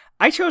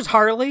 I chose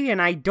Harley,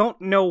 and I don't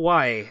know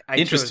why I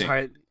Interesting. chose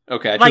Harley.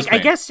 Okay, I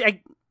guess,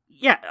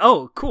 yeah,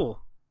 oh,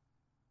 cool.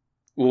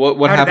 Well,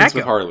 what happens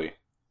with Harley?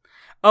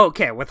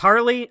 Okay, with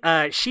Harley,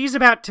 she's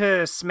about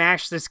to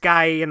smash this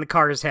guy in the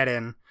car's head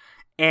in,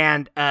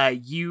 and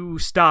you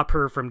stop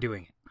her from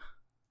doing it.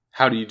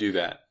 How do you do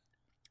that?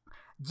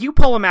 You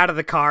pull him out of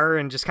the car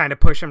and just kind of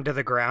push him to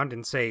the ground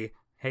and say,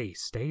 "Hey,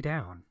 stay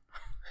down."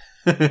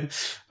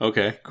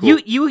 Okay, cool.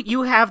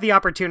 You have the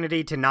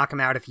opportunity to knock him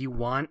out if you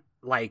want.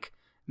 Like,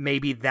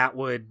 maybe that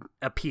would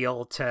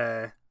appeal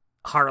to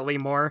Harley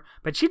more,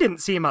 but she didn't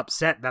seem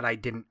upset that I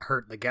didn't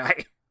hurt the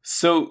guy.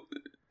 So,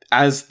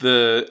 as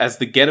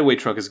the getaway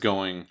truck is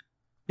going,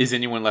 is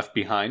anyone left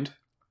behind?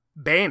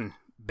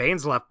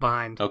 Bane's left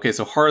behind. Okay,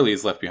 so Harley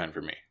is left behind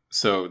for me.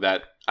 So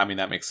that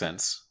makes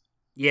sense.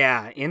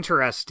 Yeah,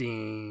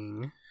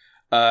 interesting.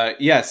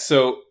 Yeah,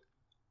 so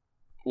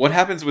what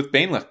happens with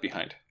Bane left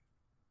behind?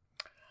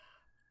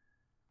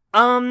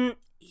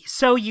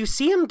 So you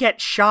see him get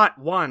shot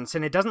once,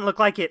 and it doesn't look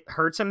like it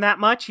hurts him that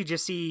much. You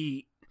just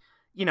see,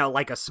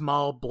 like a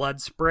small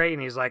blood spray,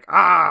 and he's like,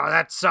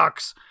 that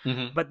sucks.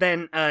 Mm-hmm. But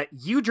then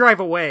you drive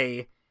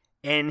away,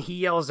 and he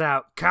yells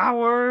out,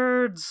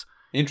 "Cowards!"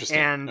 Interesting.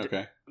 And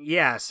okay.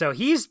 Yeah, so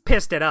he's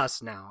pissed at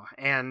us now.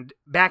 And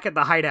back at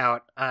the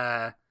hideout,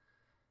 I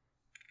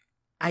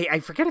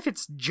forget if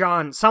it's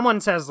John. Someone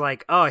says,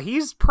 like, "Oh,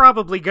 he's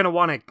probably going to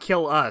want to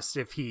kill us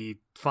if he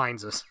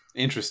finds us."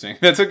 Interesting.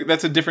 That's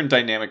a different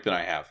dynamic than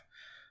I have.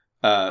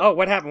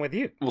 What happened with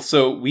you? Well,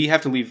 so we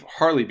have to leave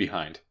Harley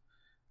behind.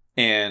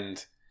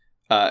 And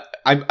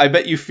I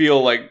bet you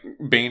feel like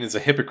Bane is a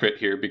hypocrite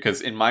here,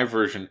 because in my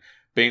version,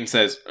 Bane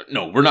says,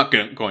 "No, we're not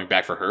going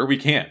back for her. We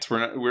can't. We're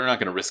not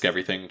going to risk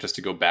everything just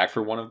to go back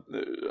for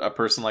a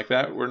person like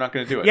that. We're not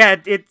going to do it." Yeah,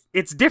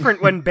 it's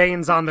different when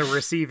Bane's on the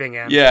receiving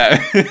end.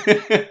 Yeah.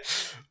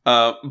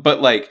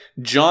 But, like,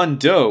 John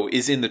Doe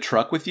is in the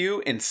truck with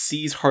you and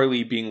sees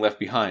Harley being left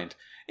behind,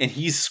 and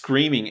he's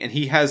screaming, and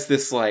he has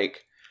this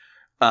like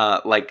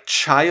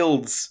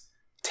child's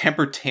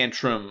temper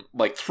tantrum,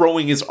 like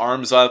throwing his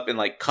arms up and,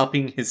 like,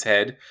 cupping his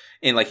head,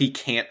 and, like, he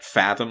can't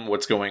fathom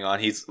what's going on.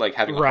 He's, like,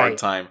 having a hard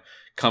time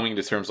coming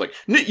to terms, like,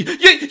 "No, you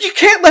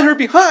can't let her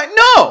behind,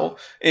 no!"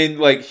 And,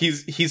 like,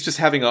 he's just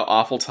having an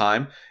awful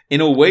time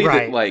in a way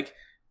that, like,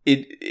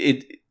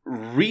 it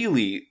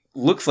really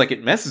looks like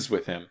it messes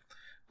with him.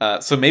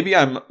 So maybe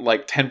I'm,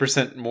 like,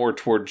 10% more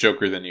toward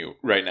Joker than you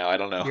right now. I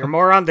don't know. You're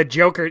more on the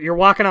Joker. You're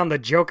walking on the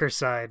Joker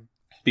side.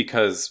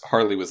 Because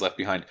Harley was left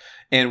behind.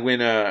 And when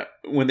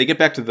they get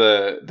back to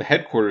the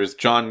headquarters,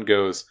 John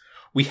goes,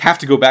 "We have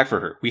to go back for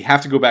her. We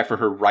have to go back for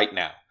her right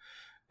now."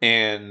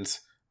 And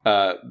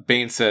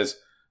Bane says,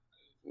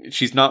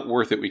 "She's not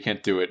worth it. We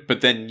can't do it."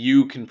 But then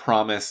you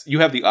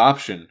have the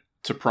option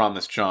to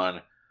promise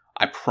John,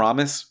 "I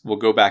promise we'll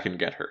go back and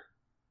get her."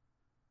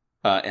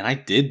 And I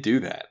did do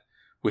that,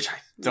 which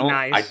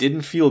I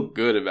didn't feel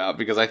good about,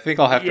 because I think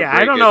I'll have to break it.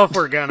 I don't know if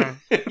we're gonna.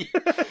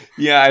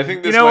 Yeah, I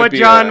think this might what, be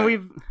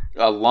John?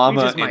 a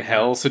llama in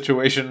hell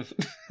situation.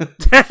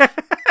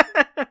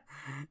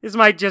 This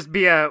might just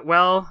be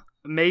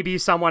maybe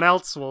someone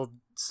else will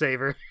save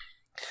her.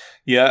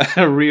 Yeah,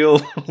 a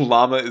real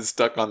llama is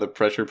stuck on the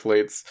pressure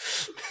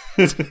plates,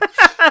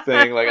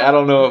 saying, like, "I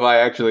don't know if I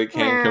actually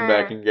can come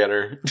back and get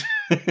her."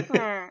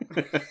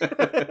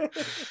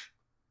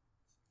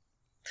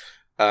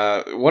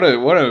 What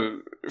a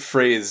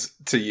phrase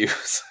to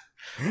use.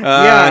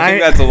 I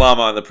think that's a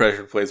llama on the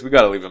pressure plates. We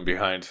gotta leave him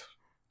behind.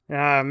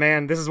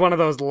 Man, this is one of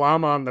those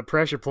llama on the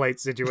pressure plate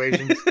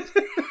situations.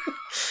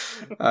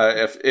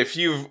 If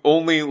you've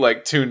only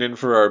like tuned in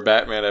for our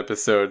Batman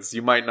episodes,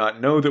 you might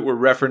not know that we're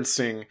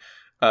referencing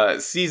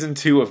season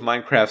 2 of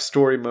Minecraft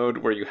Story Mode,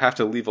 where you have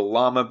to leave a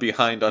llama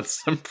behind on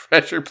some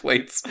pressure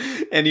plates,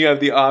 and you have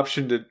the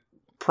option to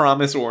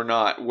promise or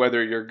not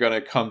whether you're gonna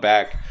come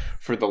back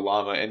for the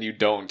llama, and you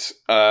don't.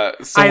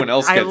 Someone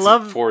else gets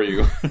it for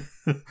you.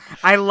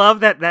 I love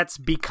that that's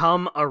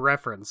become a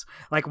reference.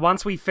 Like,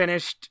 once we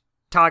finished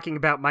talking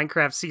about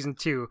Minecraft Season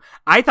 2,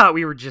 I thought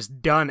we were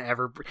just done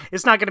ever.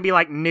 It's not going to be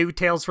like new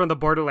Tales from the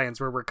Borderlands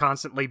where we're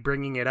constantly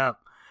bringing it up.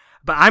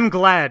 But I'm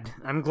glad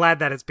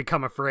that it's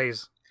become a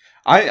phrase.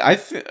 I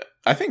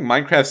think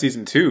Minecraft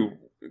Season 2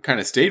 kind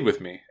of stayed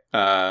with me.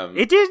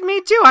 It did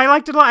me too. I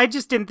liked it a lot. I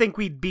just didn't think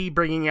we'd be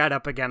bringing it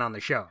up again on the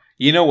show.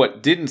 You know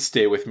what didn't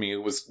stay with me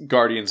was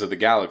Guardians of the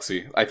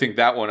Galaxy. I think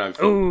that one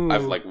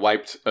I've like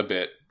wiped a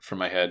bit from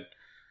my head.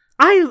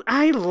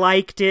 I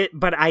liked it,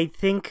 but I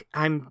think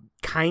I'm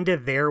kind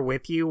of there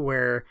with you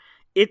where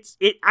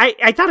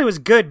I thought it was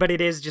good, but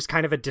it is just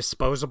kind of a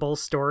disposable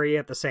story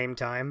at the same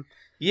time.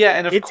 Yeah,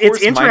 and of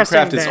course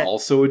Minecraft is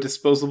also a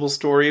disposable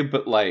story,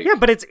 but like... Yeah,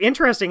 but it's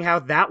interesting how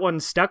that one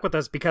stuck with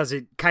us because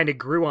it kind of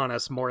grew on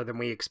us more than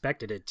we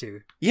expected it to.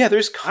 Yeah,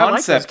 there's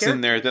concepts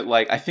in there that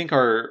like I think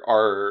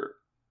are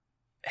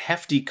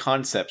hefty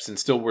concepts and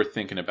still worth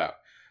thinking about.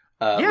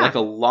 Like a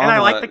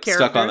llama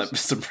stuck on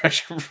some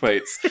pressure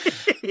plates.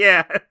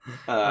 Yeah.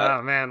 Oh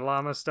man,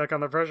 llama stuck on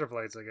the pressure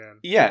plates again.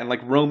 Yeah, and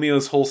like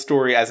Romeo's whole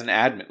story as an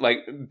admin, like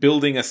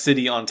building a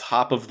city on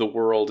top of the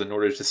world in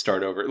order to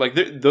start over. Like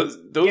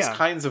those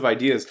kinds of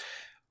ideas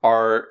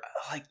are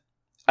like,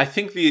 I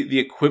think the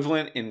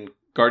equivalent in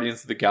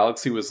Guardians of the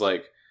Galaxy was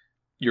like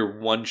your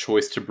one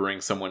choice to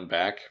bring someone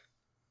back,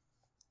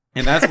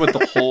 and that's what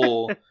the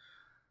whole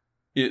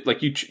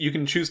like you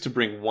can choose to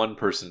bring one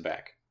person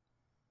back.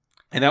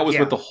 And that was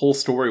what the whole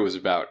story was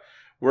about.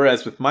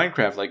 Whereas with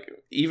Minecraft, like,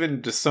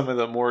 even just some of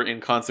the more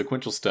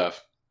inconsequential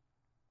stuff,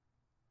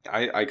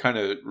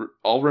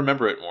 I'll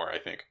remember it more, I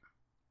think.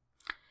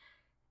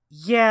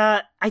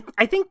 Yeah,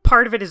 I think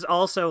part of it is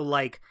also,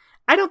 like,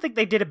 I don't think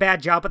they did a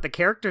bad job with the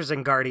characters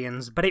in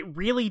Guardians, but it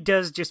really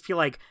does just feel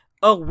like,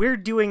 oh, we're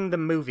doing the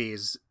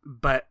movies,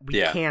 but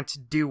we can't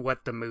do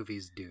what the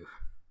movies do.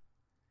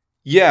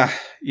 Yeah.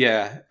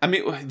 I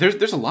mean,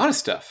 there's a lot of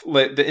stuff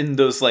like in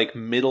those like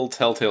middle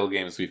Telltale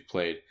games we've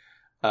played,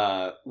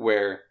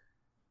 where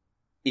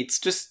it's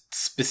just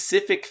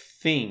specific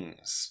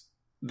things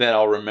that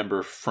I'll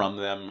remember from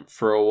them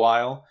for a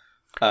while.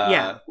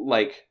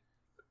 Like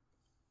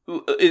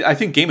I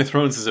think Game of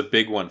Thrones is a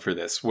big one for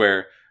this,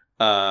 where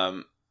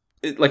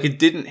it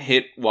didn't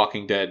hit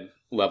Walking Dead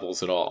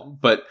levels at all,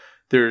 but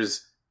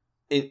there's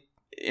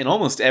in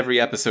almost every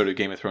episode of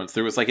Game of Thrones,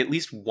 there was like at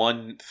least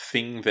one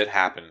thing that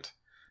happened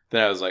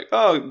that I was like,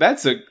 oh,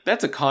 that's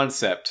a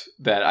concept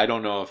that I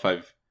don't know if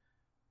I've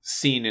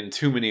seen in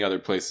too many other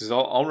places.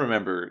 I'll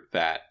remember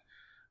that.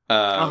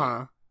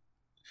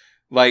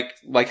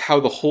 Like how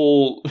the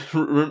whole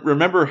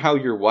remember how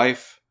your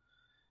wife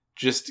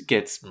just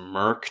gets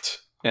murked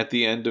at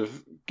the end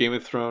of Game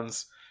of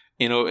Thrones,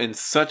 in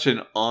such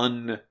an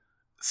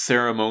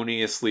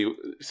ceremonious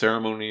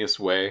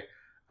way.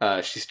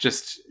 She's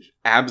just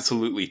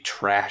absolutely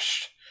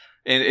trashed.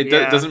 And it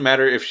doesn't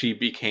matter if she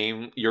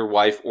became your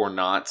wife or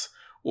not,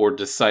 or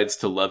decides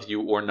to love you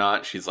or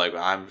not. She's like,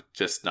 I'm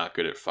just not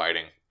good at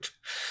fighting.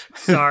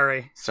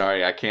 Sorry,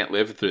 I can't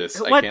live through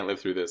this. I can't live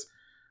through this.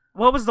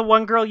 What was the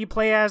one girl you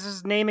play as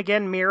his name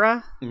again?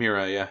 Mira,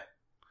 yeah.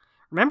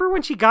 Remember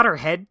when she got her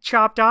head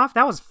chopped off?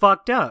 That was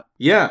fucked up.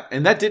 Yeah,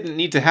 and that didn't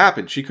need to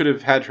happen. She could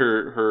have had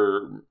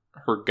her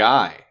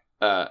guy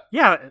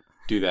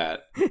do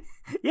that.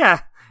 Yeah.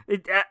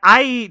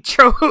 I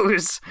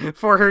chose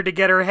for her to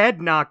get her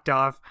head knocked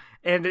off,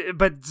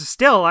 but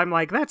still, I'm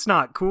like, that's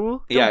not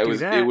cool.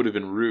 It would have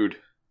been rude.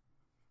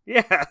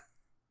 Yeah.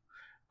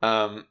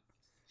 Or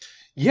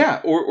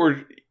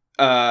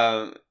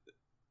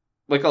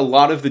like a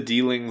lot of the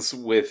dealings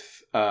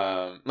with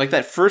like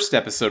that first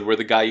episode where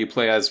the guy you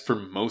play as for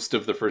most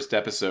of the first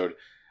episode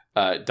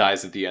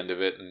dies at the end of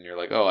it, and you're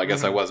like, oh, I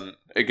guess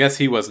I guess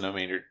he wasn't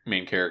a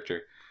main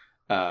character.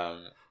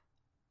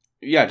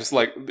 Yeah, just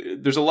like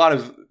there's a lot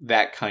of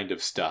that kind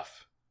of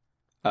stuff,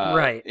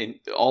 right? In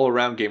all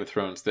around Game of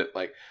Thrones that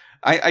like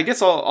I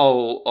guess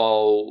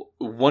I'll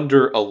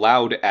wonder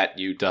aloud at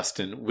you,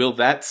 Dustin. Will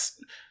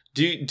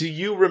do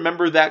you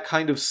remember that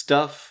kind of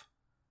stuff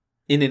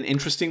in an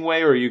interesting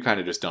way, or are you kind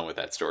of just done with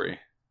that story?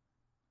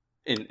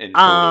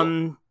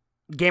 In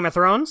Game of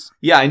Thrones?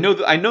 Yeah, I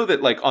know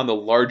that like on the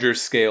larger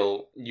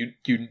scale, you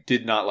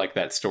did not like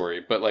that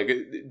story, but like,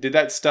 did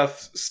that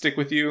stuff stick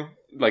with you?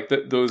 Like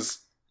those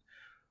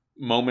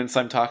moments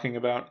I'm talking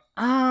about?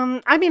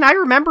 I mean, I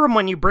remember them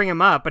when you bring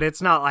them up, but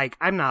it's not like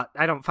I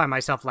don't find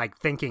myself like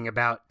thinking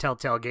about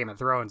Telltale Game of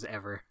Thrones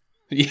ever.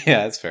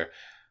 Yeah, that's fair.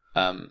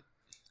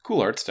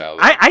 Cool art style,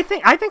 though. I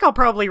think I'll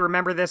probably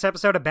remember this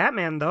episode of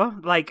Batman though.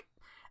 Like,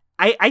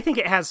 I think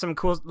it has some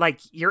cool,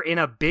 like, you're in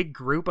a big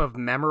group of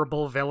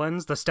memorable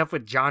villains. The stuff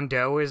with John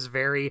Doe is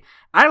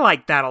I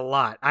like that a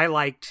lot. I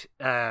liked,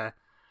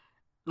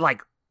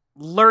 like,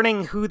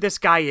 learning who this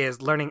guy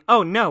is, learning,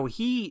 oh no,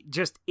 he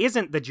just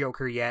isn't the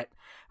Joker yet,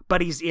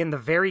 but he's in the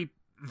very,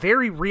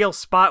 very real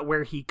spot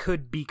where he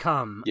could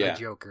become a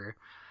Joker.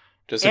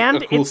 Just a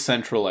cool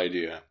central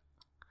idea.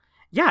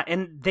 Yeah,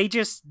 and they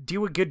just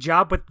do a good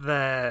job with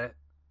the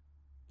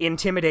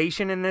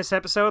intimidation in this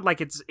episode. Like,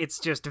 it's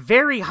just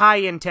very high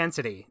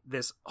intensity,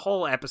 this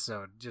whole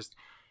episode. Just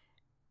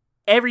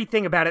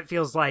everything about it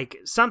feels like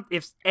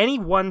if any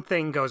one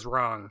thing goes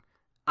wrong,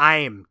 I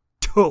am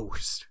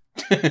toast.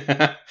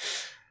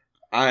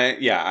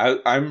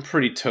 I'm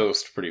pretty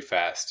toast pretty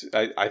fast.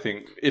 I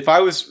think if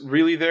I was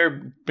really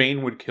there,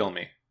 Bane would kill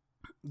me.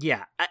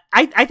 Yeah,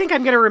 I think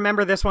I'm going to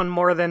remember this one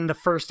more than the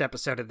first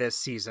episode of this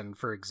season,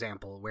 for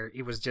example, where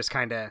it was just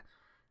kind of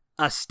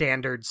a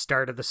standard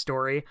start of the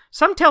story.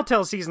 Some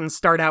Telltale seasons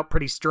start out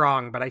pretty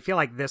strong, but I feel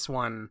like this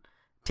one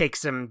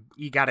takes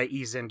you got to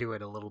ease into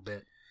it a little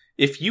bit.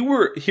 If you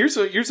were, here's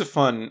a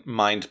fun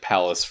mind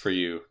palace for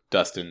you,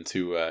 Dustin,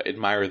 to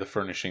admire the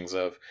furnishings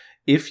of.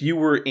 If you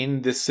were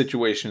in this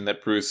situation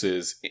that Bruce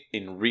is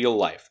in real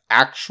life,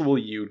 actual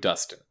you,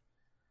 Dustin,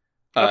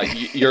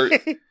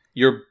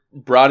 you're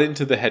brought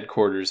into the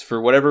headquarters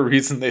for whatever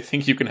reason they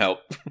think you can help.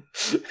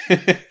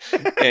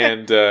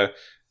 And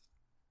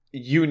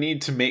you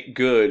need to make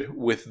good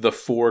with the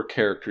 4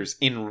 characters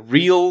in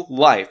real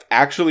life.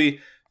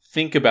 Actually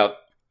think about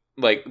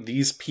like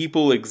these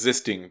people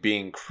existing,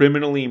 being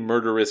criminally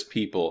murderous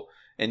people,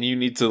 and you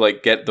need to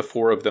like get the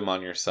 4 of them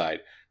on your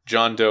side.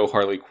 John Doe,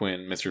 Harley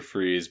Quinn, Mr.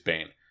 Freeze,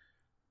 Bane.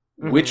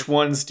 Mm-hmm. Which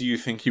ones do you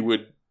think you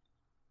would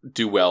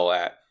do well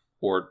at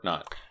or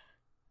not?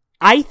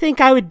 I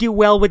think I would do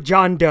well with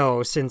John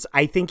Doe, since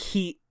I think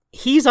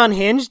he's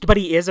unhinged, but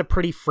he is a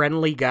pretty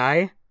friendly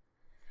guy.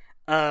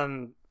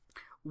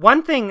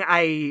 One thing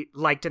I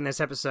liked in this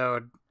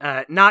episode,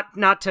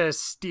 not to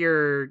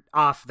steer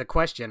off the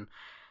question,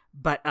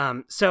 but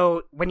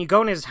so when you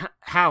go in his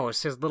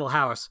house, his little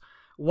house,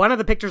 one of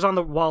the pictures on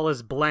the wall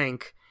is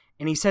blank,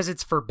 and he says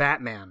it's for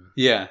Batman.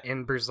 Yeah.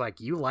 And Bruce's like,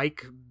 you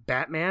like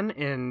Batman?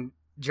 And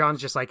John's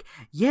just like,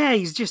 yeah,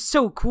 he's just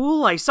so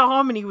cool. I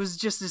saw him and he was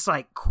just this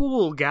like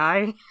cool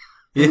guy.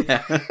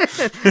 Yeah.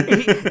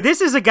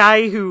 This is a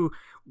guy who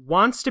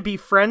wants to be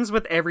friends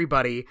with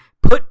everybody,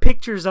 put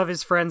pictures of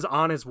his friends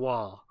on his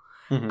wall.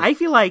 Mm-hmm. I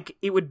feel like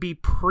it would be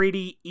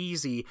pretty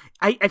easy.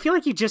 I feel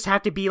like you just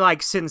have to be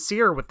like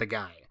sincere with the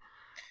guy.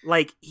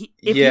 Like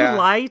if you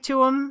lie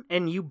to him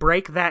and you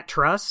break that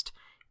trust,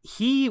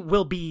 he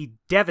will be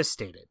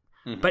devastated.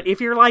 Mm-hmm. But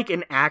if you're like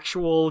an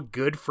actual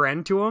good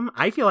friend to him,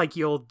 I feel like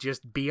you'll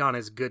just be on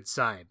his good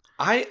side.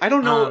 I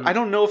don't know. I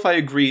don't know if I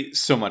agree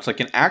so much. Like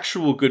an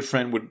actual good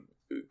friend would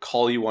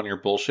call you on your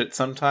bullshit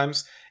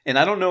sometimes. And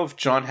I don't know if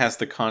John has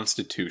the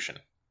constitution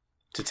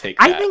to take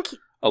that. I think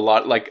a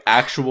lot, like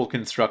actual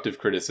constructive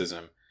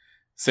criticism.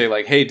 Say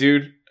like, hey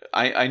dude,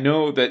 I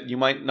know that you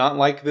might not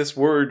like this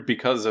word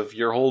because of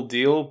your whole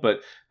deal,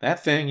 but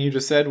that thing you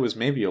just said was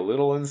maybe a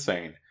little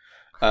insane.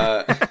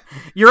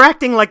 You're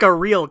acting like a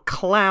real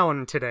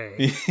clown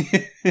today.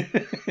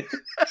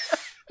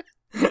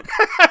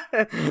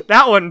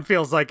 That one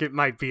feels like it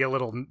might be a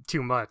little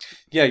too much.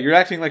 Yeah, you're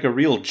acting like a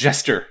real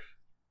jester.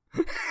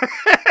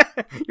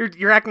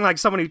 You're acting like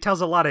someone who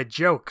tells a lot of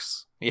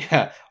jokes.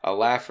 Yeah, a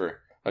laugher,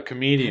 a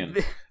comedian.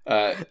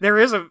 There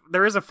is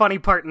a funny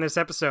part in this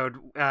episode.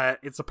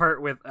 It's a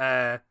part with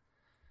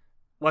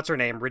what's her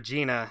name,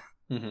 Regina,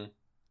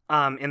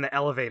 mm-hmm. In the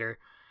elevator.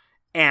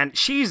 And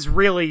she's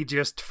really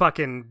just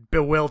fucking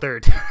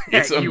bewildered.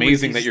 It's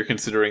amazing that you're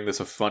considering this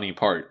a funny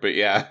part, but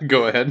yeah,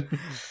 go ahead.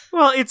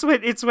 Well,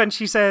 it's when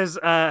she says,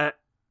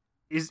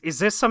 is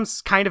this some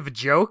kind of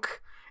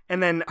joke?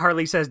 And then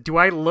Harley says, do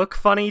I look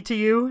funny to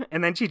you?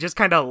 And then she just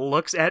kind of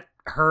looks at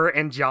her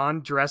and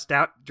John dressed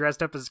up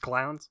as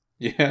clowns.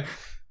 Yeah.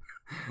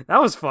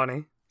 That was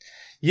funny.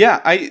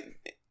 Yeah, I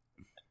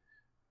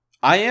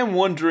am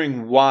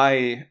wondering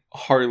why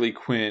Harley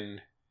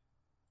Quinn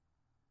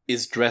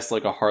is dressed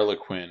like a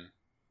Harlequin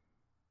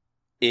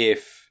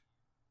if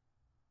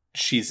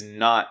she's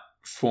not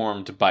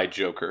formed by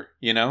Joker,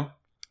 you know?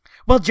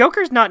 Well,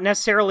 Joker's not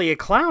necessarily a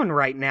clown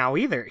right now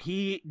either.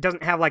 He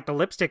doesn't have like the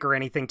lipstick or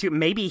anything too.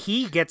 Maybe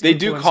he gets They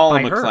do call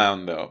him a her.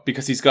 Clown though,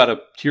 because he's got a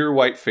pure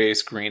white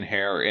face, green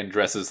hair, and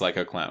dresses like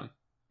a clown.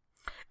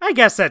 I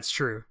guess that's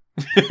true.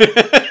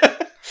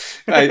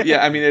 Yeah,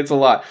 I mean, it's a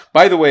lot.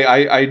 By the way,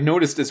 I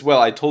noticed as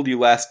well, I told you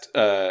last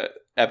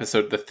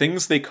episode, the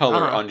things they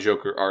color on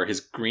Joker are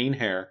his green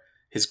hair,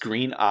 his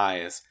green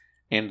eyes,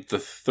 and the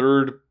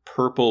third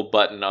purple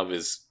button of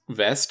his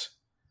vest.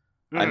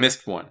 I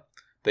missed one.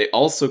 They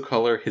also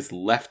color his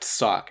left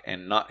sock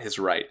and not his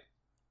right.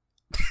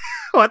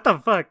 What the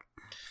fuck?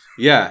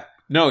 Yeah.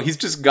 No, he's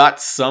just got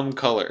some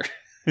color.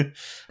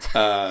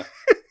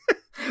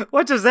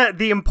 What is that?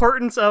 The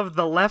importance of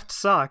the left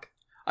sock?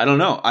 I don't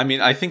know. I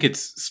mean, I think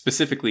it's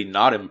specifically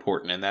not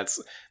important, and that's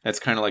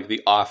kind of like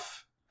the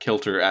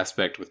off-kilter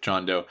aspect with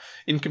John Doe.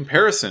 In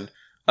comparison,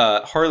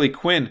 Harley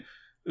Quinn,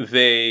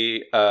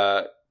 they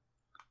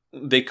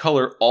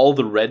color all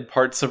the red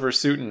parts of her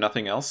suit and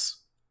nothing else.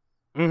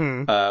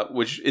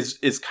 which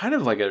is kind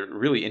of like a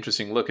really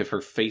interesting look if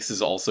her face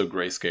is also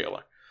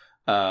grayscale.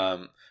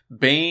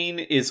 Bane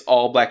is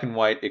all black and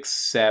white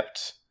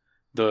except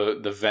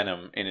the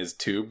venom in his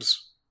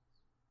tubes.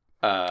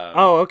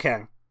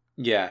 Okay.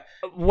 Yeah.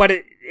 What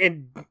it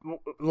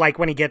like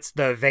when he gets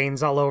the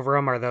veins all over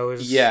him? Are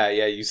those? Yeah.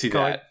 You see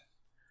that.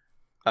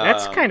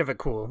 That's kind of a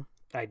cool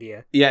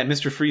idea. Yeah, and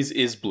Mr. Freeze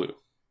is blue.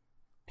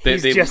 They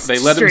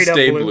let him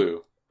stay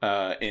blue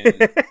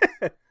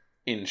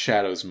in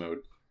Shadows mode.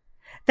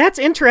 That's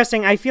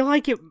interesting. I feel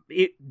like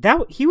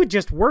that he would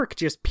just work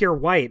just pure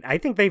white. I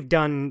think they've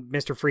done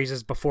Mr.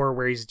 Freeze's before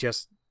where he's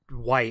just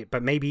white,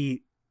 but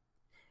maybe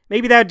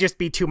that would just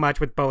be too much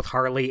with both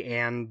Harley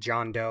and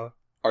John Doe.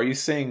 Are you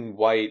saying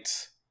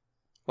white,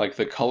 like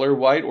the color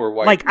white, or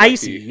white like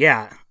icy?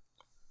 Yeah,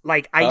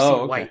 like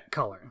icy white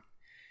color.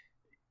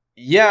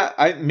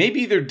 Yeah,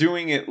 maybe they're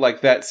doing it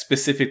like that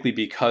specifically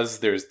because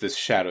there's this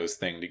Shadows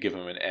thing to give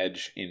him an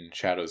edge in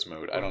Shadows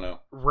mode. I don't know.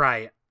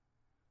 Right.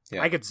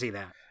 Yeah. I could see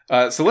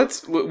that. So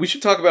we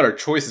should talk about our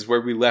choices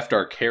where we left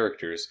our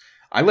characters.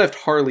 I left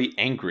Harley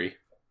angry.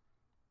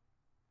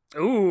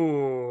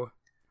 Ooh.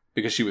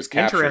 Because she was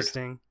captured.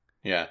 Interesting.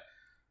 Yeah.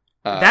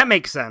 That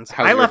makes sense.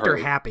 I left her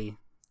happy.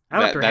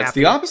 That's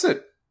the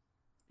opposite.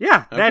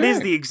 Yeah, that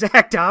is the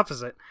exact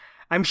opposite.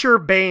 I'm sure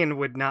Bane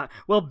would not.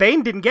 Well,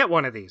 Bane didn't get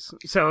one of these,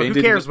 so who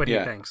cares what he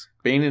thinks?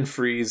 Bane and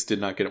Freeze did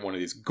not get one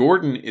of these.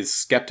 Gordon is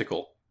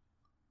skeptical.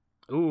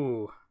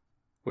 Ooh.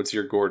 What's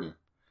your Gordon?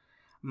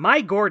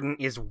 My Gordon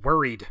is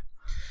worried.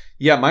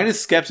 Yeah, mine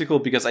is skeptical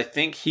because I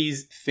think he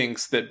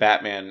thinks that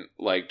Batman,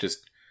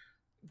 just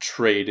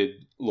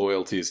traded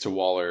loyalties to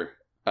Waller.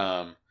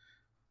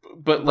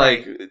 But,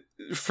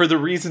 for the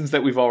reasons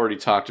that we've already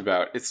talked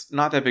about, it's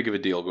not that big of a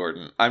deal,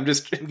 Gordon. I'm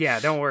just... Yeah,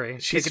 don't worry.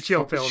 Take a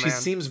chill pill, man. She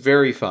seems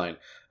very fine.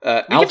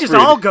 We could just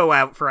all go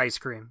out for ice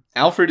cream.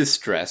 Alfred is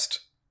stressed.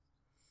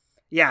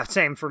 Yeah,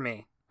 same for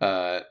me.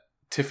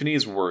 Tiffany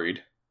is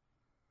worried.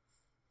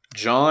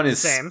 John is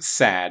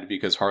sad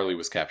because Harley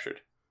was captured.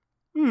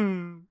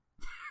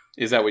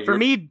 Is that what you're... For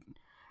me,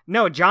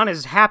 no, John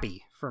is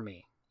happy for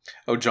me.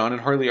 Oh, John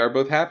and Harley are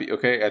both happy.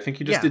 Okay, I think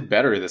you just did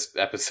better this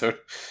episode.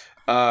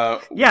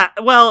 Yeah,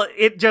 well,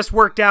 it just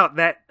worked out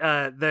that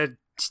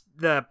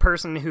the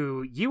person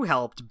who you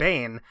helped,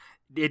 Bane,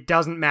 it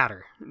doesn't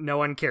matter. No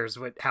one cares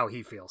how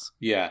he feels.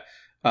 Yeah,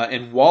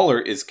 and Waller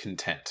is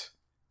content.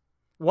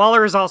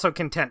 Waller is also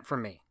content for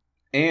me.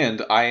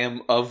 And I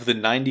am of the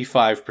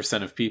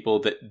 95% of people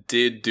that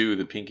did do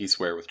the pinky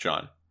swear with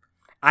John.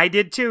 I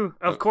did too.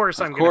 Of course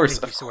I'm going to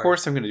pinky swear. Of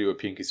course I'm going to do a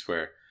pinky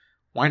swear.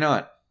 Why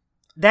not?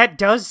 That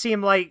does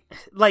seem like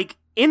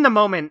in the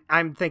moment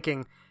I'm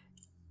thinking,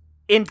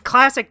 in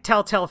classic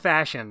Telltale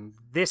fashion,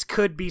 this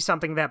could be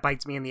something that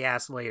bites me in the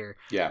ass later.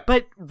 Yeah.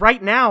 But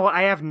right now,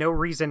 I have no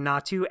reason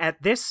not to.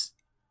 At this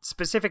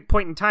specific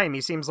point in time,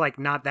 he seems like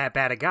not that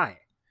bad a guy.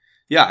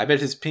 Yeah, I bet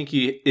his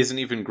pinky isn't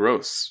even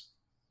gross.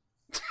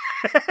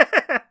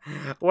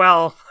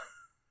 Well,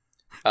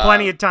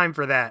 plenty of time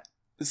for that.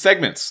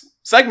 Segments.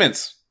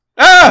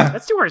 Ah!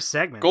 Let's do our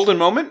segments. Golden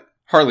moment,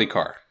 Harley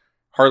car.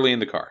 Harley in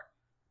the car.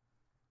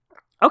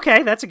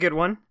 Okay, that's a good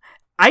one.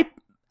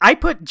 I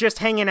put just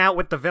hanging out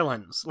with the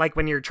villains, like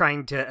when you're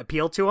trying to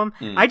appeal to them.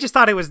 I just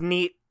thought it was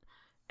neat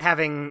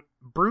having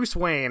Bruce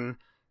Wayne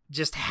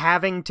just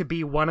having to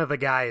be one of the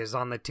guys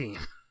on the team.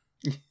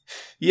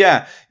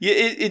 Yeah,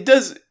 it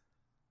does.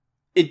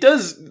 It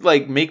does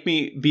make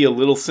me be a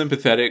little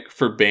sympathetic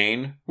for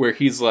Bane, where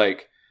he's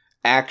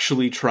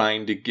actually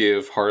trying to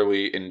give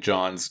Harley and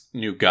John's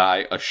new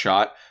guy a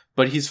shot,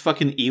 but he's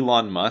fucking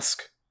Elon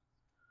Musk.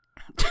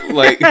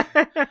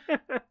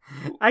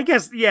 I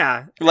guess,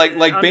 yeah.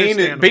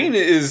 Bane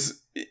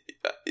is,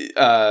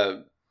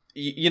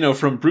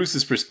 from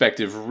Bruce's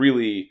perspective,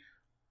 really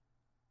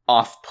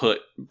off-put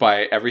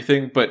by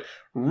everything, but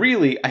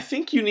really, I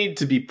think you need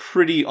to be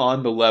pretty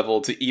on the level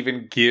to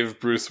even give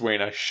Bruce Wayne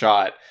a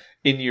shot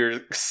in your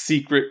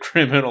secret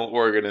criminal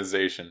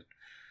organization.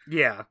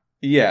 Yeah.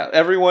 Yeah,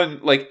 everyone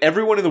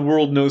in the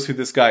world knows who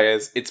this guy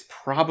is. It's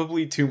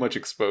probably too much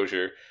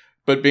exposure,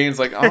 but Bane's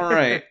all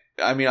right.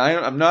 I mean,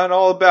 I'm not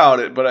all about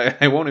it, but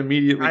I won't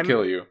immediately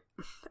kill you.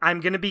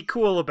 I'm going to be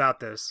cool about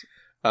this.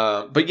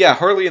 But yeah,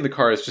 Harley in the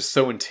car is just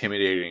so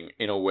intimidating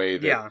in a way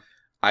that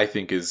I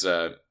think is...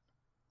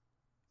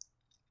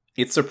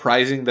 it's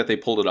surprising that they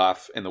pulled it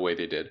off in the way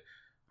they did.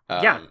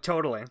 Yeah,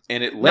 totally.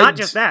 And it led... Not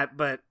just that,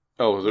 but...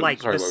 Oh,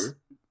 sorry,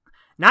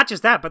 not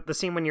just that, but the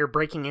scene when you're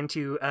breaking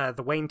into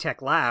the Wayne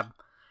Tech lab.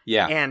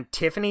 Yeah. And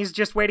Tiffany's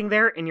just waiting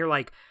there, and you're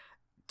like...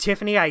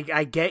 Tiffany,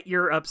 I get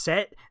you're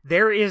upset.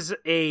 There is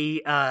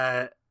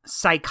a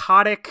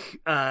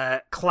psychotic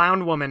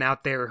clown woman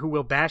out there who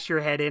will bash your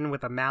head in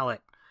with a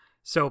mallet.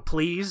 So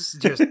please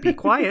just be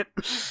quiet.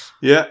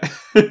 Yeah.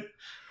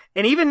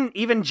 And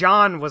even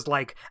John was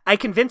like, I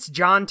convinced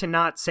John to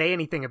not say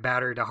anything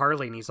about her to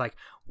Harley, and he's like,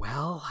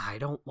 well, I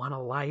don't want to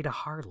lie to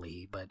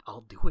Harley, but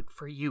I'll do it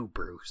for you,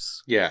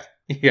 Bruce. Yeah.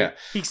 Yeah.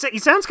 He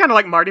sounds kind of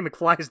like Marty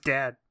McFly's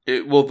dad.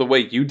 The way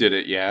you did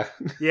it, yeah.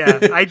 Yeah,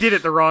 I did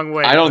it the wrong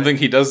way. I don't think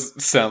he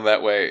does sound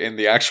that way in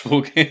the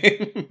actual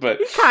game, but...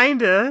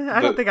 Kinda.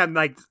 I don't think I'm,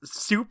 like,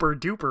 super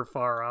duper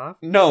far off.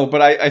 No,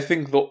 but I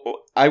think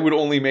I would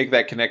only make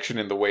that connection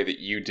in the way that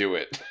you do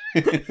it.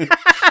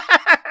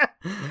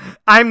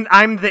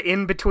 I'm the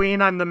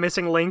in-between. I'm the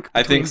missing link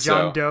between I think so.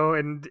 John Doe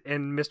and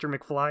Mr.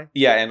 McFly.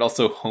 Yeah, and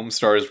also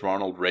Homestar's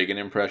Ronald Reagan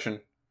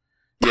impression.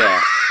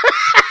 Yeah.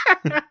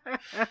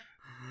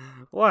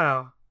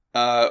 Wow.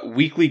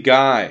 Weekly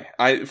Guy.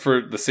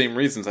 For the same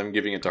reasons, I'm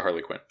giving it to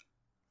Harley Quinn.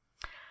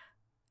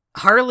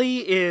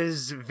 Harley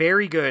is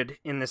very good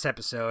in this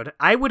episode.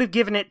 I would have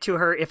given it to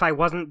her if I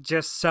wasn't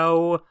just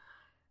so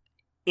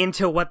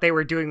into what they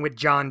were doing with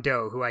John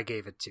Doe, who I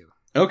gave it to.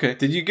 Okay.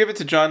 Did you give it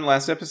to John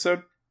last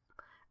episode?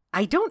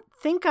 I don't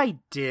think I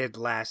did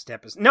last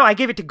episode. No, I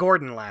gave it to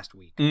Gordon last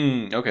week.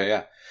 Okay,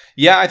 yeah.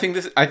 Yeah, I think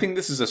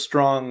this is a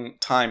strong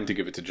time to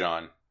give it to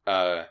John.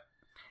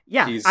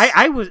 Yeah,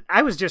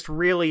 I was just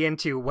really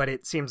into what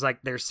it seems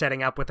like they're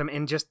setting up with him,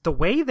 and just the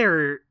way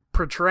they're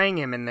portraying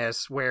him in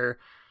this, where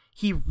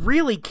he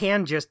really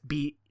can just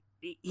be...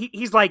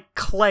 He's like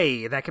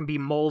clay that can be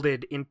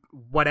molded in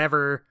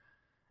whatever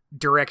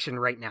direction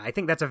right now. I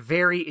think that's a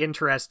very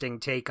interesting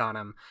take on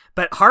him.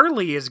 But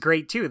Harley is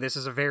great too. This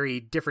is a very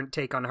different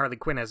take on Harley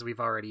Quinn, as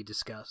we've already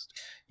discussed.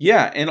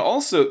 Yeah, and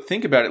also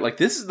think about it, like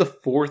this is the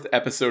 4th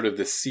episode of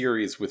this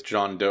series with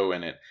John Doe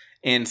in it,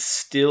 and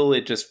still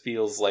it just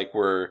feels like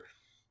we're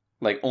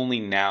like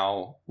only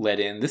now let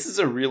in. This is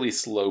a really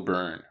slow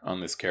burn on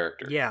this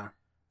character. Yeah.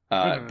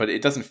 But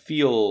it doesn't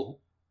feel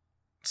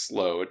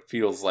slow. It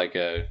feels like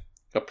a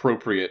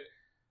appropriate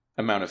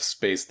amount of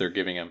space they're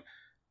giving him.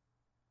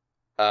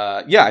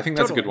 Yeah, I think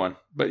that's a good one.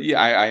 But yeah,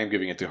 I am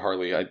giving it to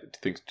Harley. I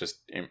think it's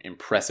just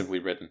impressively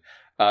written.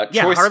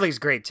 Harley's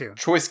great too.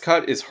 Choice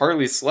cut is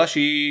Harley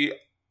Slushy.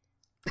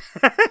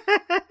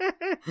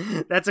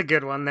 That's a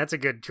good one. That's a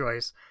good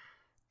choice.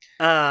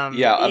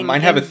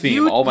 Mine have a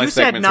theme. All my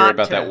segments are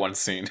about that one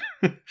scene.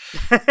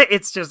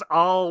 It's just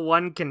all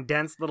one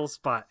condensed little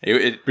spot.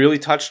 It really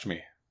touched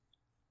me.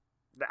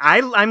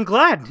 I'm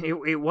glad.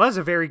 It was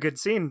a very good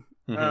scene.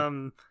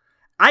 Mm-hmm.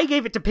 I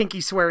gave it to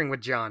Pinky swearing with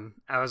John.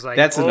 I was like,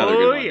 that's another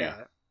good one. Yeah.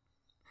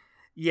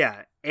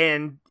 Yeah,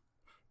 and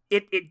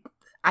it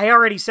I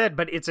already said,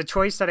 but it's a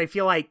choice that I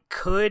feel like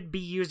could be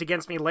used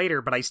against me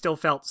later, but I still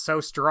felt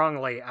so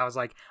strongly. I was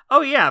like,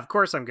 oh yeah, of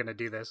course I'm going to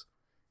do this.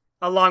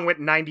 Along with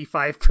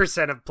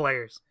 95% of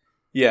players.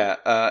 Yeah,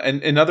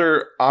 and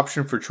another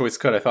option for choice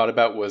cut I thought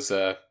about was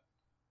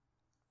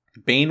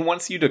Bane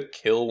wants you to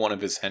kill one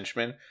of his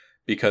henchmen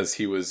because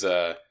he was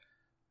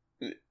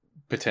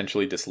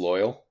potentially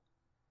disloyal.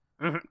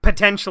 Mm-hmm.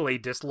 Potentially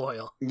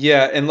disloyal.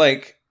 Yeah, and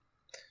like,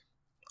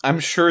 I'm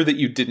sure that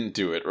you didn't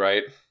do it,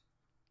 right?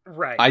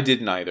 Right. I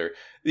didn't either.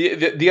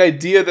 The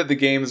idea that the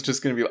game is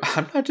just going to be like,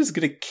 I'm not just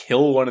going to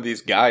kill one of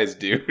these guys,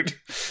 dude.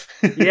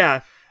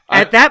 Yeah.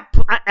 At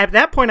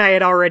that point, I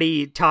had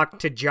already talked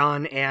to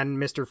John and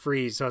Mr.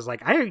 Freeze, so I was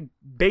like, I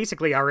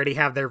basically already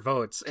have their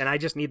votes, and I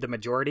just need the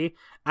majority.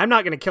 I'm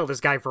not going to kill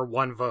this guy for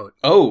one vote.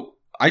 Oh,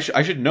 I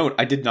should note,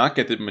 I did not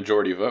get the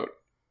majority vote.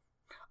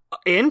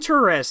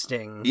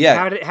 Interesting.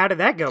 Yeah. How did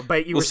that go?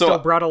 But you were still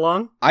brought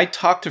along? I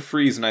talked to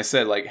Freeze, and I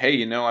said, like,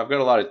 hey, I've got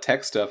a lot of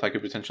tech stuff I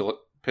could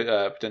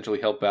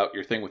potentially help out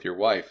your thing with your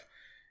wife.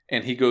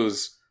 And he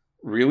goes,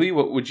 really?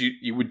 What would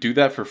you would do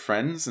that for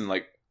friends? And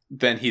like,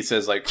 then he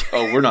says like,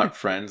 oh, we're not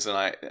friends.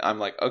 And I'm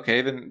like,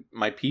 okay, then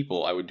my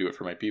people, I would do it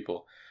for my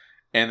people.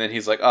 And then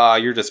he's like,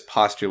 you're just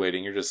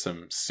postulating. You're just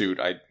some suit.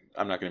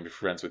 I'm not going to be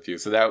friends with you.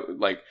 So that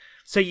like,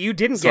 so you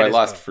didn't so get I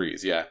lost vote.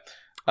 Freeze. Yeah.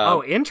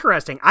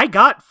 Interesting. I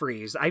got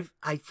Freeze.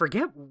 I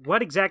forget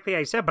what exactly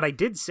I said, but I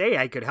did say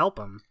I could help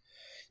him.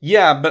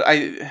 Yeah, but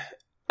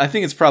I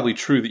think it's probably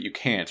true that you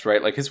can't,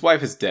 right? Like his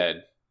wife is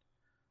dead.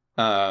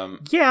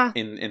 Yeah.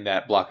 In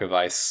that block of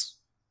ice.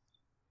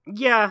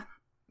 Yeah.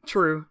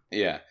 True.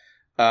 Yeah.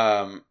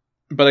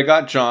 But I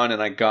got John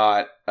and I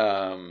got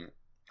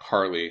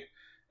Harley,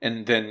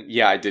 and then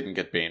I didn't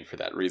get Bane for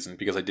that reason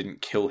because I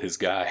didn't kill his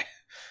guy.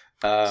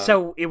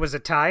 So it was a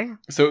tie?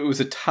 So it was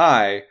a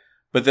tie,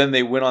 but then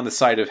they went on the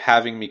side of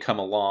having me come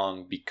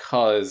along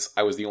because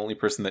I was the only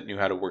person that knew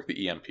how to work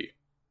the EMP.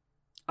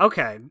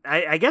 Okay,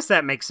 I guess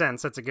that makes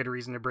sense. That's a good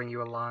reason to bring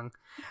you along.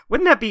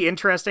 Wouldn't that be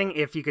interesting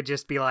if you could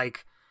just be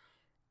like...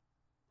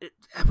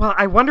 Well,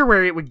 I wonder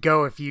where it would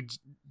go if you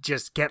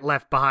just get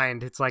left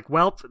behind. It's like,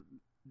 well,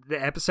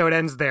 the episode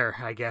ends there,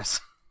 I guess.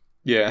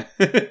 Yeah.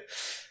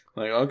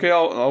 Like, okay,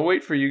 I'll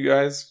wait for you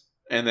guys.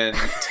 And then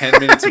 10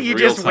 minutes of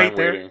real time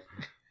waiting.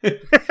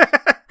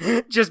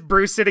 Just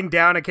Bruce sitting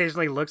down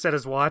occasionally looks at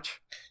his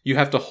watch. You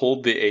have to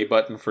hold the A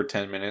button for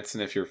 10 minutes,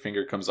 and if your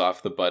finger comes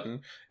off the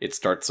button, it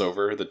starts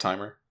over the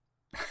timer.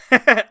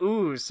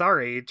 Ooh,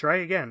 sorry. Try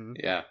again.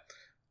 Yeah.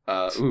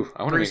 I want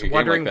to Bruce make a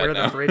wondering game like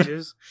that where now. the fridge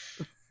is.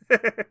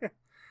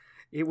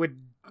 It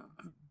would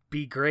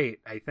be great,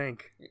 I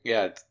think.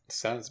 Yeah, it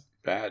sounds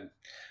bad.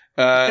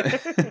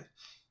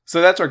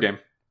 So that's our game.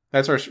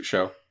 That's our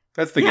show.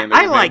 That's the game that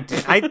I liked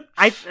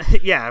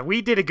it. Yeah,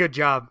 we did a good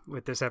job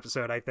with this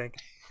episode, I think.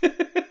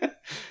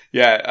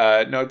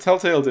 Yeah, no,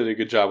 Telltale did a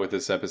good job with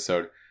this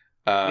episode.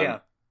 Yeah.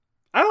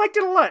 I liked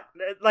it a lot.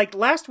 Like,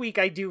 last week,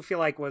 I do feel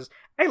like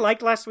I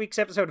liked last week's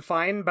episode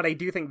fine, but I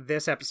do think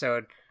this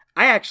episode,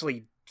 I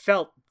actually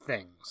felt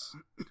things.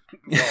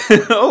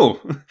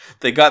 Oh,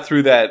 they got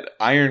through that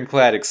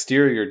ironclad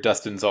exterior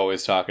Dustin's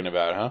always talking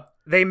about, huh?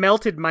 They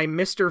melted my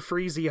Mr.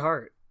 Freezy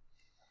heart.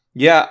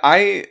 Yeah,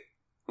 I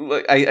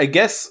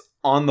guess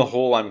on the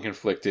whole I'm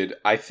conflicted.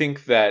 I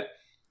think that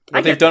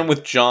what they've done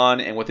with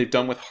John and what they've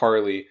done with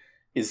Harley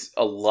is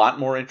a lot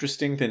more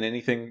interesting than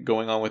anything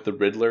going on with the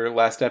Riddler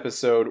last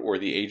episode or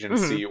the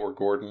agency or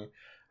Gordon.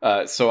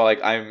 So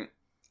like I'm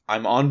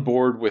on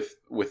board with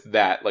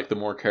that, like the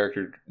more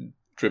character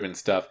driven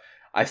stuff.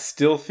 I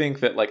still think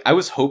that, like, I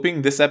was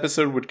hoping this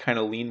episode would kind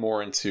of lean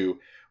more into,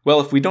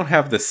 well, if we don't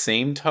have the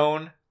same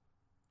tone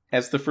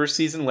as the first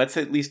season, let's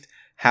at least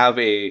have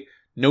a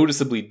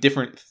noticeably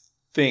different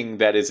thing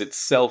that is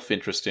itself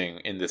interesting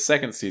in the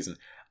second season.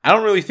 I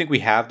don't really think we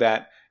have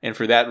that, and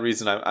for that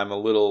reason, I'm a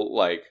little,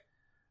 like,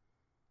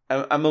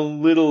 I'm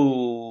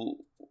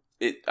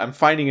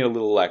finding it a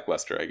little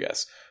lackluster, I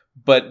guess.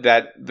 But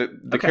that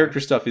the character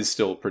stuff is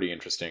still pretty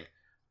interesting,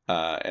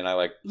 and I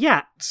like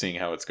seeing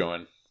how it's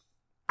going.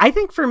 I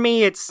think for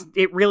me, it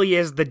really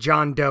is the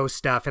John Doe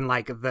stuff and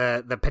like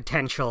the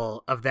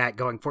potential of that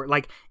going forward.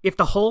 Like, if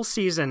the whole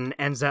season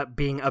ends up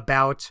being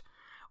about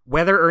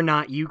whether or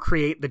not you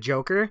create the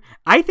Joker,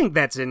 I think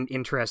that's an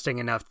interesting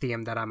enough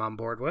theme that I'm on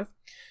board with.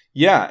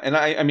 Yeah, and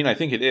I mean, I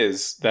think it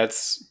is.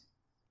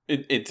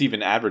 It's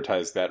even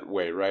advertised that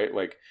way, right?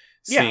 Like,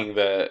 seeing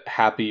the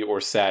happy or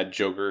sad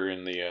Joker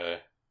in the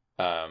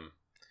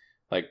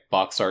like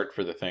box art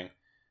for the thing.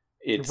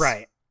 It's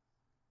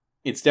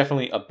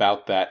definitely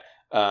about that.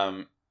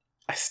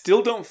 I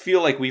still don't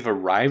feel like we've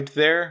arrived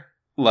there.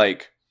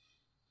 Like,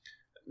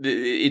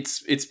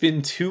 it's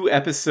been 2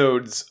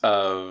 episodes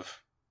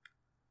of,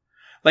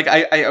 like,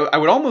 I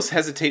would almost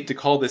hesitate to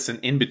call this an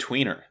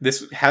in-betweener.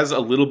 This has a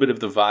little bit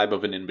of the vibe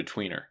of an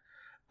in-betweener.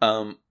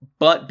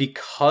 But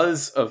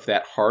because of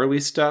that Harley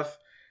stuff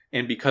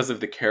and because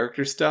of the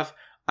character stuff,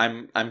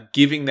 I'm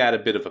giving that a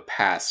bit of a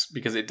pass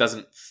because it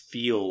doesn't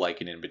feel like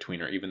an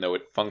in-betweener, even though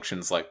it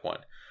functions like one.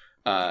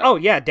 Oh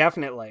yeah,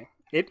 definitely.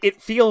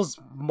 It feels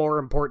more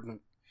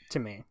important to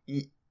me.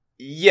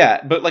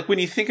 Yeah, but like when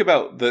you think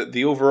about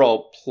the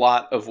overall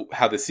plot of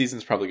how the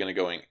season's probably going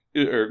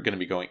to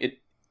be going, it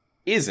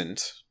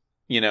isn't,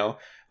 you know,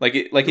 like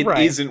it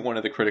isn't one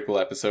of the critical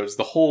episodes.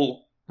 The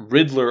whole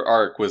Riddler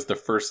arc was the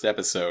first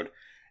episode,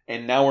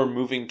 and now we're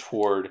moving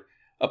toward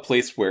a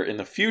place where in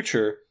the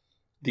future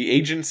the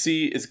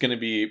agency is going to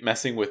be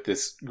messing with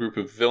this group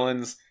of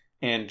villains,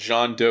 and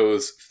John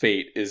Doe's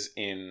fate is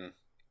in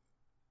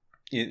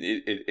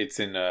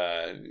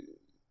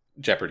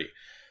jeopardy.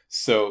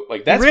 So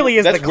like that's where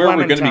we're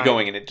going to be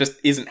going, and it just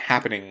isn't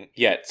happening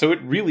yet. So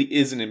it really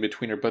is an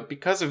in-betweener, but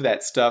because of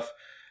that stuff,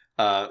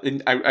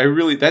 and I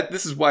really,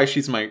 this is why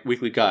she's my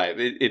weekly guy.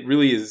 It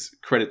really is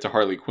credit to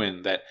Harley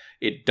Quinn that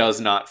it does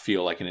not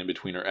feel like an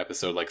in-betweener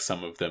episode like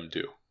some of them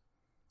do.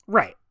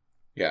 Right.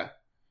 Yeah.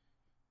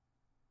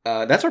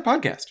 That's our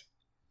podcast.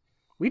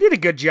 We did a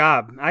good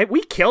job.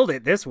 We killed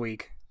it this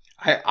week.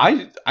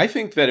 I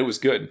think that it was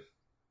good.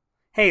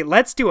 Hey,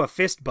 let's do a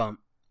fist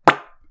bump.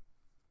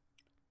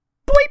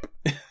 Bleep!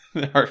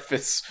 Our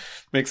fists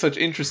make such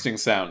interesting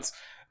sounds.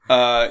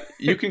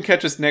 You can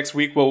catch us next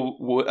week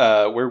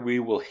where we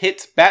will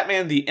hit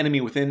Batman the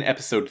Enemy Within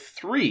episode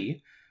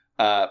 3.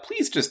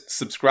 Please just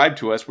subscribe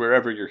to us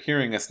wherever you're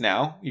hearing us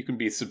now. You can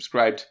be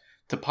subscribed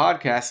to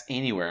podcasts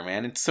anywhere,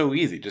 man. It's so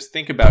easy. Just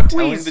think about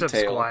telling the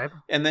tale,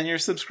 and then you're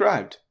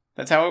subscribed.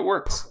 That's how it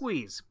works.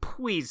 Please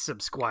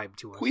subscribe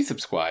to us. Please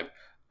subscribe.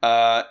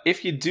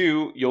 If you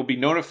do, you'll be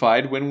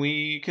notified when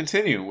we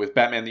continue with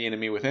Batman the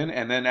Enemy Within,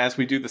 and then as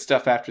we do the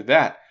stuff after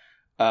that.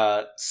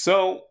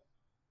 So,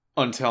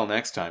 until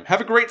next time, have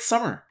a great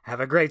summer.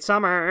 Have a great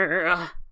summer.